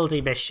city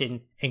building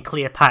mission in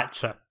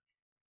Cleopatra.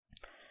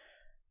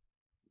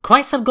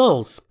 Quite some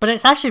goals, but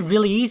it's actually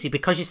really easy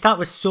because you start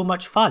with so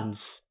much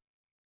funds.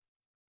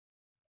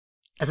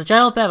 As a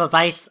general bit of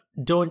advice,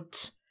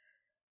 don't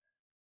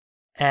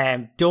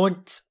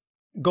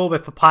go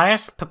with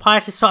papyrus.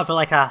 Papyrus is sort of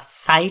like a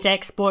side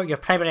export. Your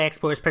primary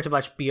export is pretty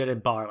much beer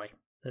and barley.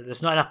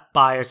 There's not enough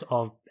buyers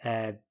of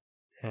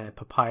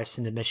papyrus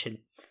in the mission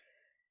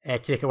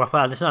to make it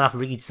worthwhile. There's not enough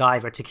reeds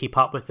either to keep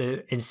up with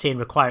the insane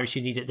requirements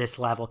you need at this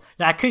level.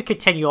 Now, I could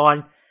continue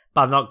on,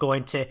 but I'm not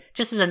going to.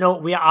 Just as a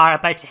note, we are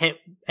about to hit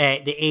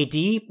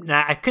the AD.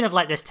 Now, I could have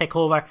let this tick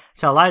over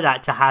to allow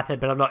that to happen,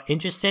 but I'm not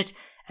interested.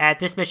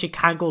 This mission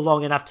can go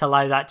long enough to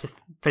allow that to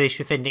finish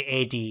within the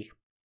AD.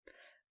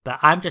 But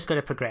I'm just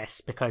going to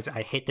progress because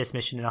I hate this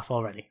mission enough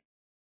already.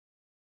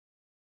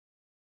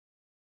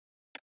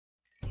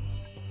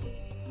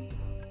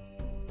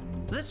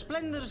 The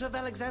splendors of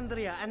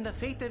Alexandria and the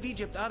fate of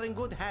Egypt are in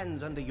good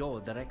hands under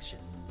your direction.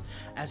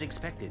 As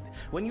expected,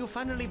 when you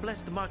finally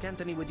blessed Mark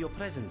Antony with your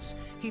presence,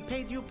 he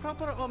paid you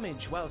proper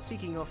homage while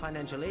seeking your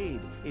financial aid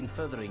in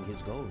furthering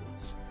his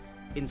goals.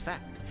 In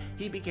fact,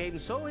 he became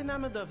so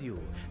enamored of you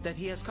that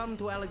he has come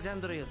to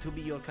Alexandria to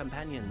be your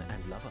companion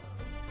and lover.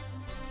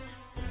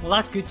 Well,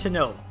 that's good to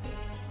know.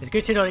 It's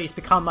good to know that he's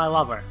become my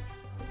lover.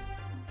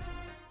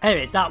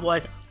 Anyway, that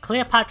was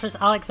Cleopatra's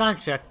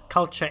Alexandria,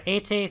 Culture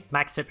 80,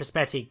 Maxed Out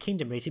Prosperity,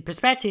 Kingdom Rating.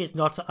 Prosperity is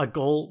not a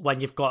goal when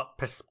you've got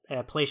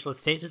palatial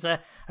estates as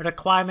a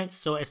requirement,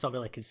 so it's not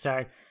really a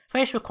concern.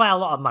 Finished with quite a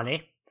lot of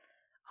money,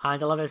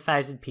 and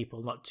 11,000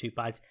 people, not too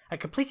bad. I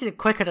completed it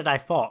quicker than I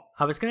thought.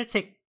 I was going to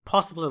take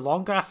possibly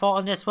longer, I thought,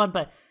 on this one,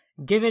 but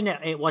given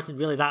it wasn't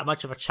really that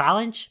much of a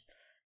challenge,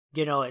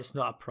 you know, it's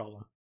not a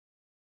problem.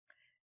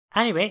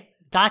 Anyway,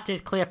 that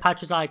is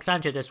Cleopatra's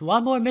Alexandria. There's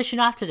one more mission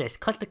after this.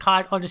 Click the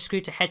card on the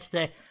screen to head to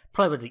the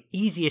probably one of the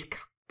easiest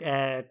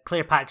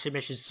Cleopatra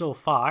missions so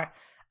far,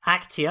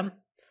 Actium.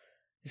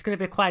 It's going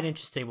to be quite an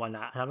interesting one,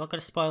 that, and I'm not going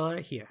to spoil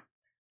it here.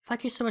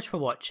 Thank you so much for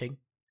watching,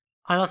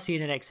 and I'll see you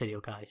in the next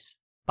video, guys.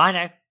 Bye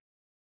now.